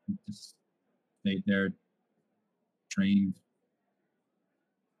 just stayed there, trained,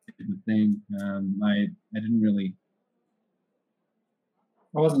 did the thing.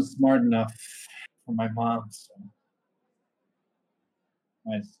 I wasn't smart enough for my mom, so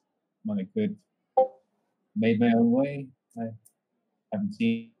when I could, made my own way. I haven't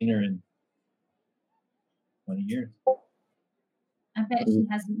seen her in 20 years. I bet she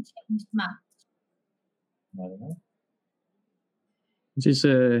hasn't changed much. I don't know. It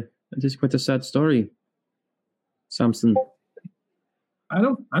is quite a sad story, Samson.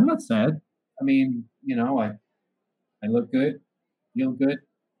 I'm not sad. I mean, I look good, feel good.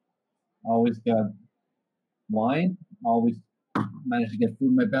 Always got wine. Always manage to get food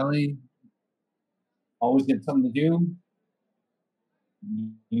in my belly. Always get something to do.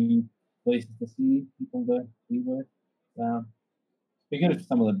 New places to see, people to be with. It'd be good if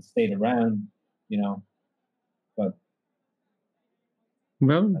some of them stayed around, But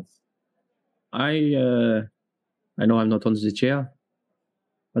well, I know I'm not on the chair,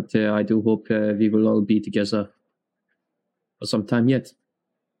 but I do hope we will all be together for some time yet.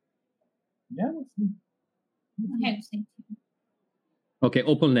 Yeah. I hope so. Okay,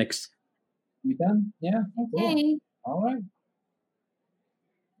 Opal next. We done? Yeah. Okay. Cool. All right.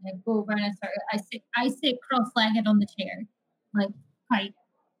 I go over and I sit cross-legged on the chair, like quite,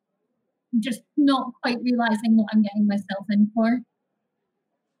 just not quite realizing what I'm getting myself in for.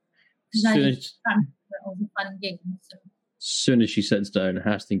 I just all the fun games. So. Soon as she sits down,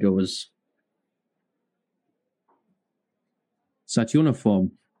 Hastings goes, "It's that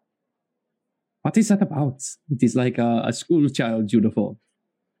uniform. What is that about? It is like a school child uniform."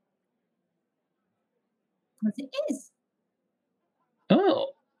 Because it is.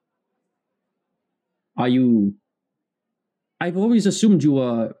 Oh. Are you... I've always assumed you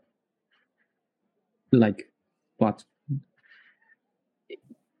were... like, what?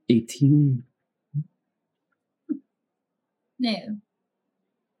 18? No.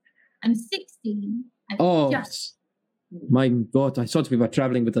 I'm 16. My God, I thought we were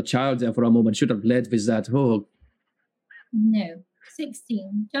traveling with a child there for a moment. Should have led with that. Oh. No.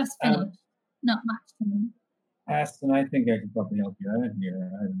 16. Just finished. Not much to me. Aston, I think I could probably help you out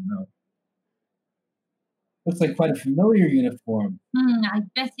here. I don't know. Looks like quite a familiar uniform. I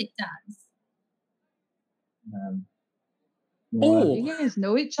bet it does. Do you guys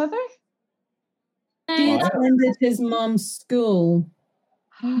know each other? He attended his mom's school.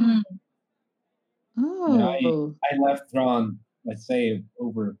 Mm. Oh. I left Thrawn, let's say,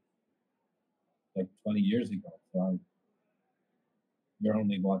 over like 20 years ago. So you're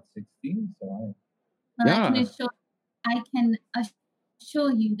only, what, 16? So Well, Yeah. I can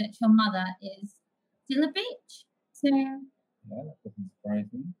assure you that your mother is still a bitch. So yeah, that doesn't surprise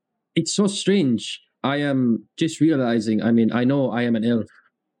me. It's so strange. I am just realizing, I mean, I know I am an elf,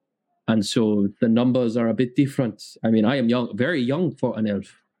 and so the numbers are a bit different. I mean, I am young, very young for an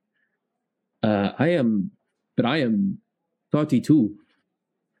elf. I am 32.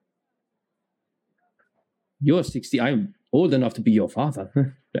 You're 60. I'm old enough to be your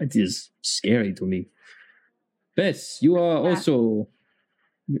father. That is scary to me. Bess, you are also,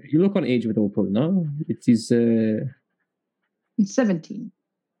 you look on age with Opal, no? It is 17.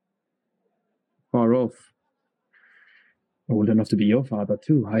 far off. Old enough to be your father,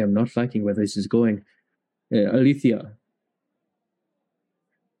 too. I am not liking where this is going. Alethea.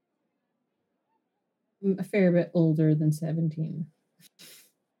 I'm a fair bit older than 17.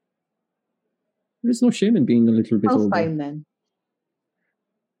 There's no shame in being a little bit I'll older. fine then.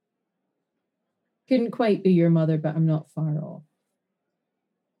 Couldn't quite be your mother, but I'm not far off.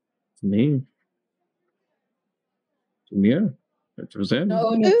 Me? Tamir? That was it?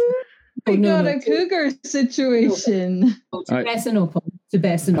 No, no. Ooh, we no, got a cougar situation. To Bess and Opal. To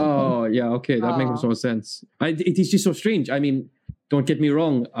Bess and Opal. Oh, yeah, okay, that makes Aw. more sense. It is just so strange. I mean, don't get me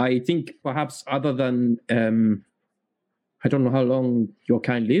wrong. I think perhaps other than, I don't know how long your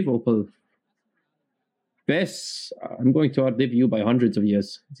kind live, Opal. Bess, I'm going to outlive you by hundreds of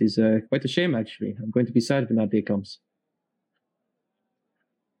years. It is quite a shame, actually. I'm going to be sad when that day comes.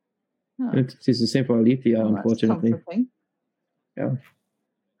 Huh. It is the same for Alethea, Well, that's unfortunately. comforting. Yeah.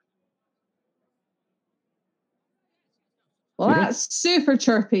 Well, You don't- that's super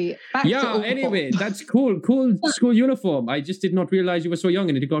chirpy. Back to Yeah, Opal. anyway, that's cool. Cool school uniform. I just did not realize you were so young,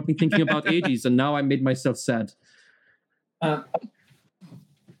 and it got me thinking about ages, and now I made myself sad. I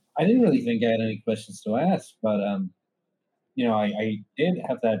didn't really think I had any questions to ask, but you know, I did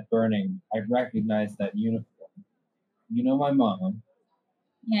have that burning. I recognized that uniform. You know my mom.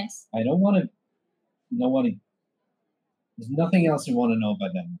 yes. I don't want to know any. There's nothing else I want to know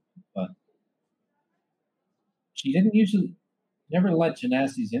about them, but she didn't usually never let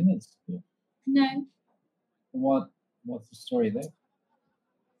Genassis in this school. No. What's the story there?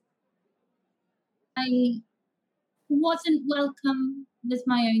 I wasn't welcome with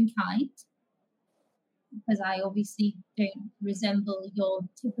my own kind because I obviously don't resemble your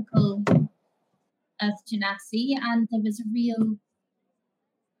typical Earth Genasi, and there was a real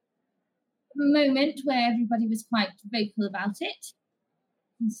moment where everybody was quite vocal about it.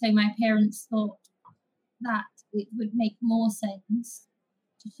 And so my parents thought that it would make more sense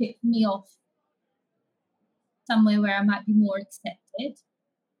to ship me off somewhere where I might be more accepted.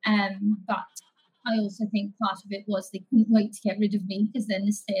 But I also think part of it was they couldn't wait to get rid of me because then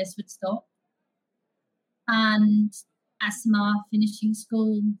the stairs would stop. And Asimar finishing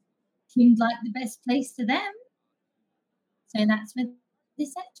school seemed like the best place to them. So that's where they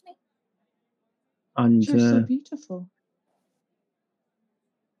sent me. And You're so beautiful.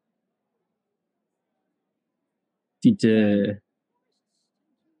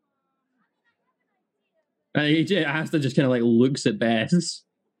 Asta just kind of like looks at Bess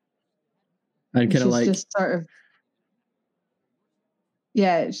and kind of She's like, just sort of,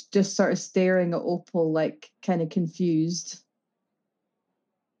 yeah, it's just sort of staring at Opal, like kind of confused.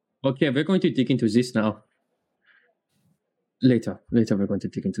 okay, we're going to dig into this now. Later, we're going to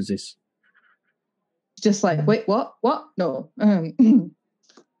dig into this. Just like, wait, what? What? No.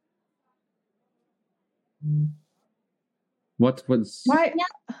 What was? Why?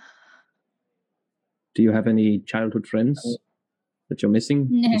 Do you have any childhood friends that you're missing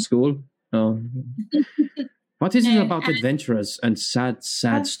No. in school? No. What is it No, about adventurers and sad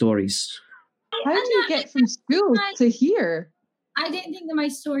stories? How do you get from school to here? I don't think that my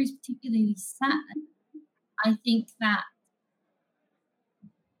story is particularly sad. I think that,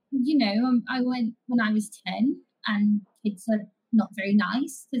 you know, I went when I was 10, and kids are not very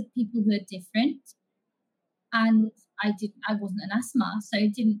nice to people who are different. And I wasn't an asthma, so I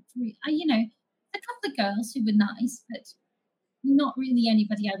didn't, you know, a couple of girls who were nice, but not really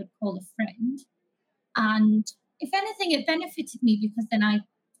anybody I would call a friend. And if anything, it benefited me because then I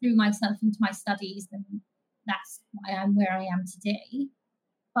threw myself into my studies, and that's why I'm where I am today.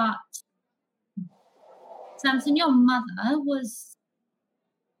 But Samson, your mother was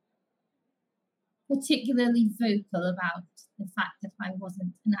particularly vocal about the fact that I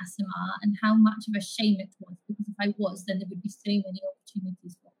wasn't an Asimar and how much of a shame it was, because if I was, then there would be so many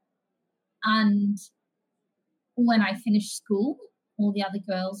opportunities for me. And when I finished school, all the other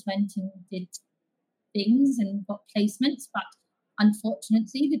girls went and did things and got placements, but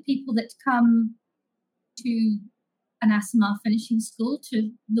unfortunately, the people that come to an ASMR finishing school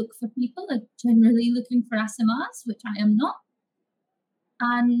to look for people are generally looking for ASMRs, which I am not.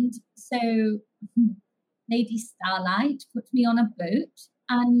 And so Lady Starlight put me on a boat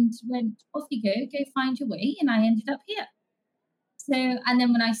and went, off you go find your way, and I ended up here. So, and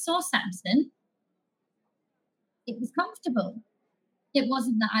then when I saw Samson, it was comfortable. It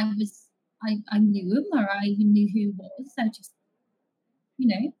wasn't that I knew him or I even knew who he was. I just,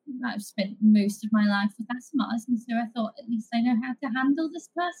 I've spent most of my life with ASMRs, and so I thought at least I know how to handle this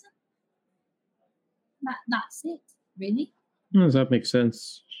person. That's it, really. Does that make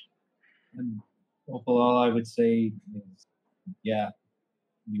sense? And overall, I would say is, yeah,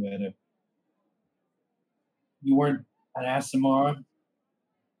 you weren't an ASMR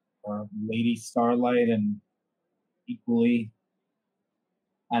or Lady Starlight, and equally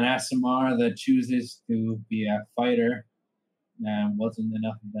an ASMR that chooses to be a fighter wasn't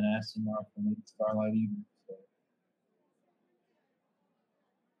enough of an ASMR for Lady Starlight either. So.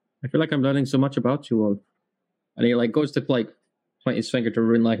 I feel like I'm learning so much about you all. And he goes to point his finger to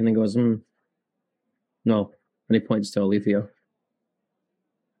Runelike and then goes, no. And he points to Olivia.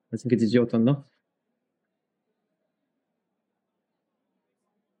 I think it is your turn now.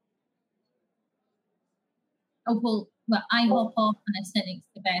 Oh, well, I hop off and I sit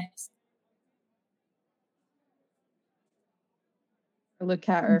next to Beth. I look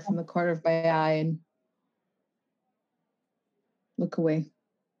at her from the corner of my eye and look away.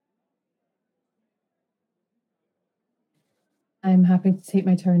 I'm happy to take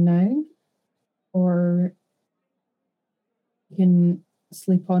my turn now, or you can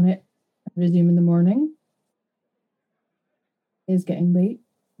sleep on it and resume in the morning. It is getting late.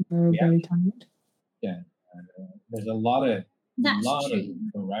 We're very tired. Yeah, there's a lot of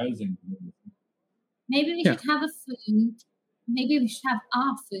carousing. Maybe we should have a food. Maybe we should have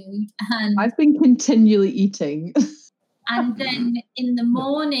our food. And I've been continually eating. And then in the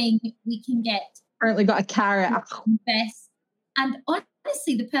morning we can get. Currently got a carrot. Best. And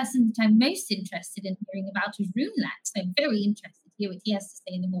honestly, the person that I'm most interested in hearing about is Runelak. So I'm very interested to hear what he has to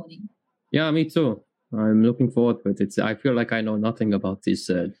say in the morning. Yeah, me too. I'm looking forward to it. I feel like I know nothing about this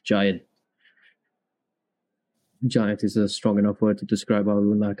giant. Giant is a strong enough word to describe our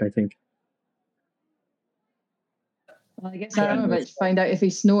Runelak, I think. Well, I guess I'm about to find out if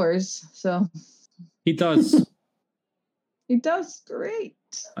he snores. So he does. He does great,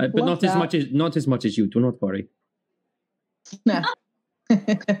 but not as much as you. Do not worry. No.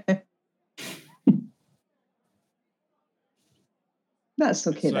 That's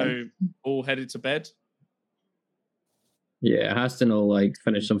okay. So then. all headed to bed. Yeah, Haston will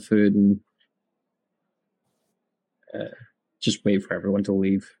finish some food and just wait for everyone to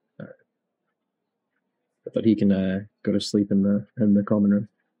leave. But he can go to sleep in the common room.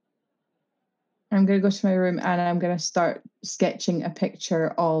 I'm going to go to my room and I'm going to start sketching a picture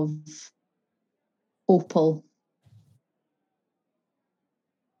of Opal.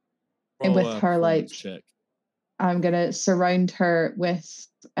 And with her, check. I'm going to surround her with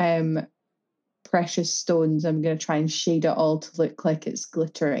precious stones. I'm going to try and shade it all to look like it's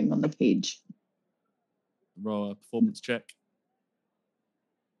glittering on the page. Roll a performance check.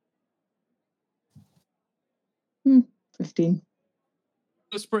 15.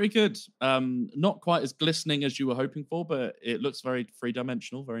 Looks pretty good. Not quite as glistening as you were hoping for, but it looks very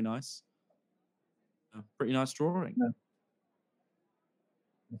three-dimensional, very nice. Pretty nice drawing. Yeah.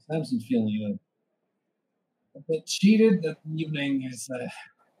 Samson's feeling a bit cheated that the evening is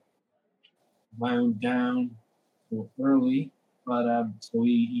wound down so early, but so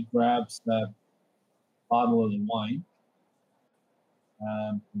he grabs that bottle of the wine,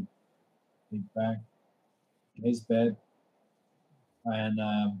 take back to his bed, and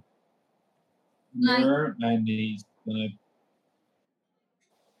mirror, and he's gonna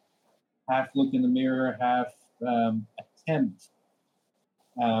half look in the mirror, half attempt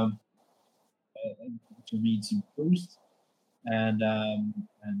to read some proofs, and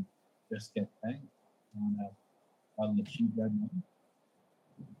just get banged on the cheap red one.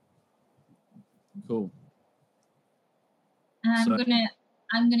 Cool. And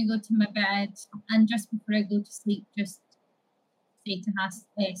I'm gonna go to my bed, and just before I go to sleep, just say to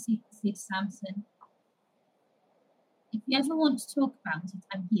Samson, if you ever want to talk about it,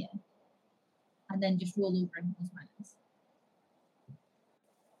 I'm here. And then just roll over and close my eyes.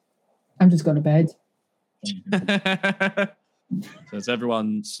 I'm just going to bed. So as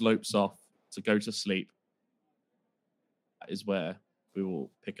everyone slopes off to go to sleep, that is where we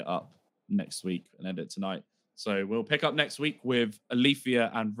will pick it up next week and end it tonight. So we'll pick up next week with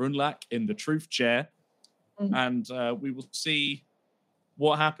Alethea and Runlak in the truth chair, and we will see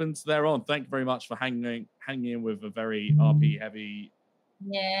what happens thereon. Thank you very much for hanging in with a very RP heavy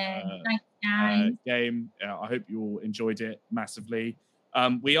Thanks, guys. game. I hope you all enjoyed it massively.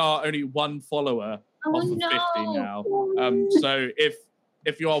 We are only one follower off of 50 now. So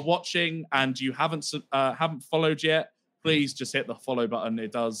if you are watching and you haven't followed yet, please just hit the follow button.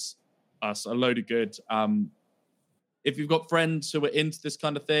 It does us a load of good. If you've got friends who are into this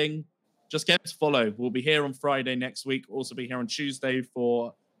kind of thing, just get to follow. We'll be here on Friday next week. Also be here on Tuesday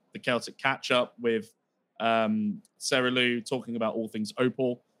for the Celtic catch-up with Sarah Lou talking about all things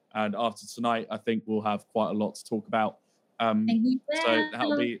Opal. And after tonight, I think we'll have quite a lot to talk about. So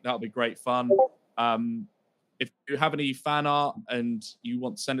that'll be great fun. If you have any fan art and you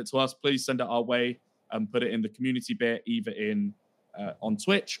want to send it to us, please send it our way and put it in the community bit, either on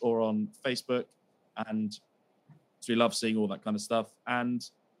Twitch or on Facebook. And we love seeing all that kind of stuff. And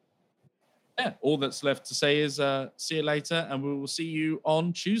yeah, all that's left to say is see you later, and we will see you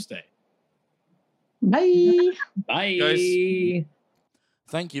on Tuesday. Bye. Bye. Guys.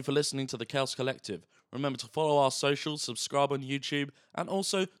 Thank you for listening to the Chaos Collective. Remember to follow our socials, subscribe on YouTube, and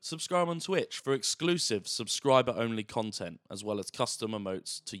also subscribe on Twitch for exclusive subscriber-only content, as well as custom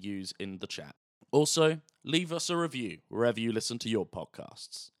emotes to use in the chat. Also, leave us a review wherever you listen to your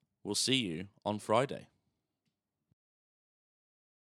podcasts. We'll see you on Friday.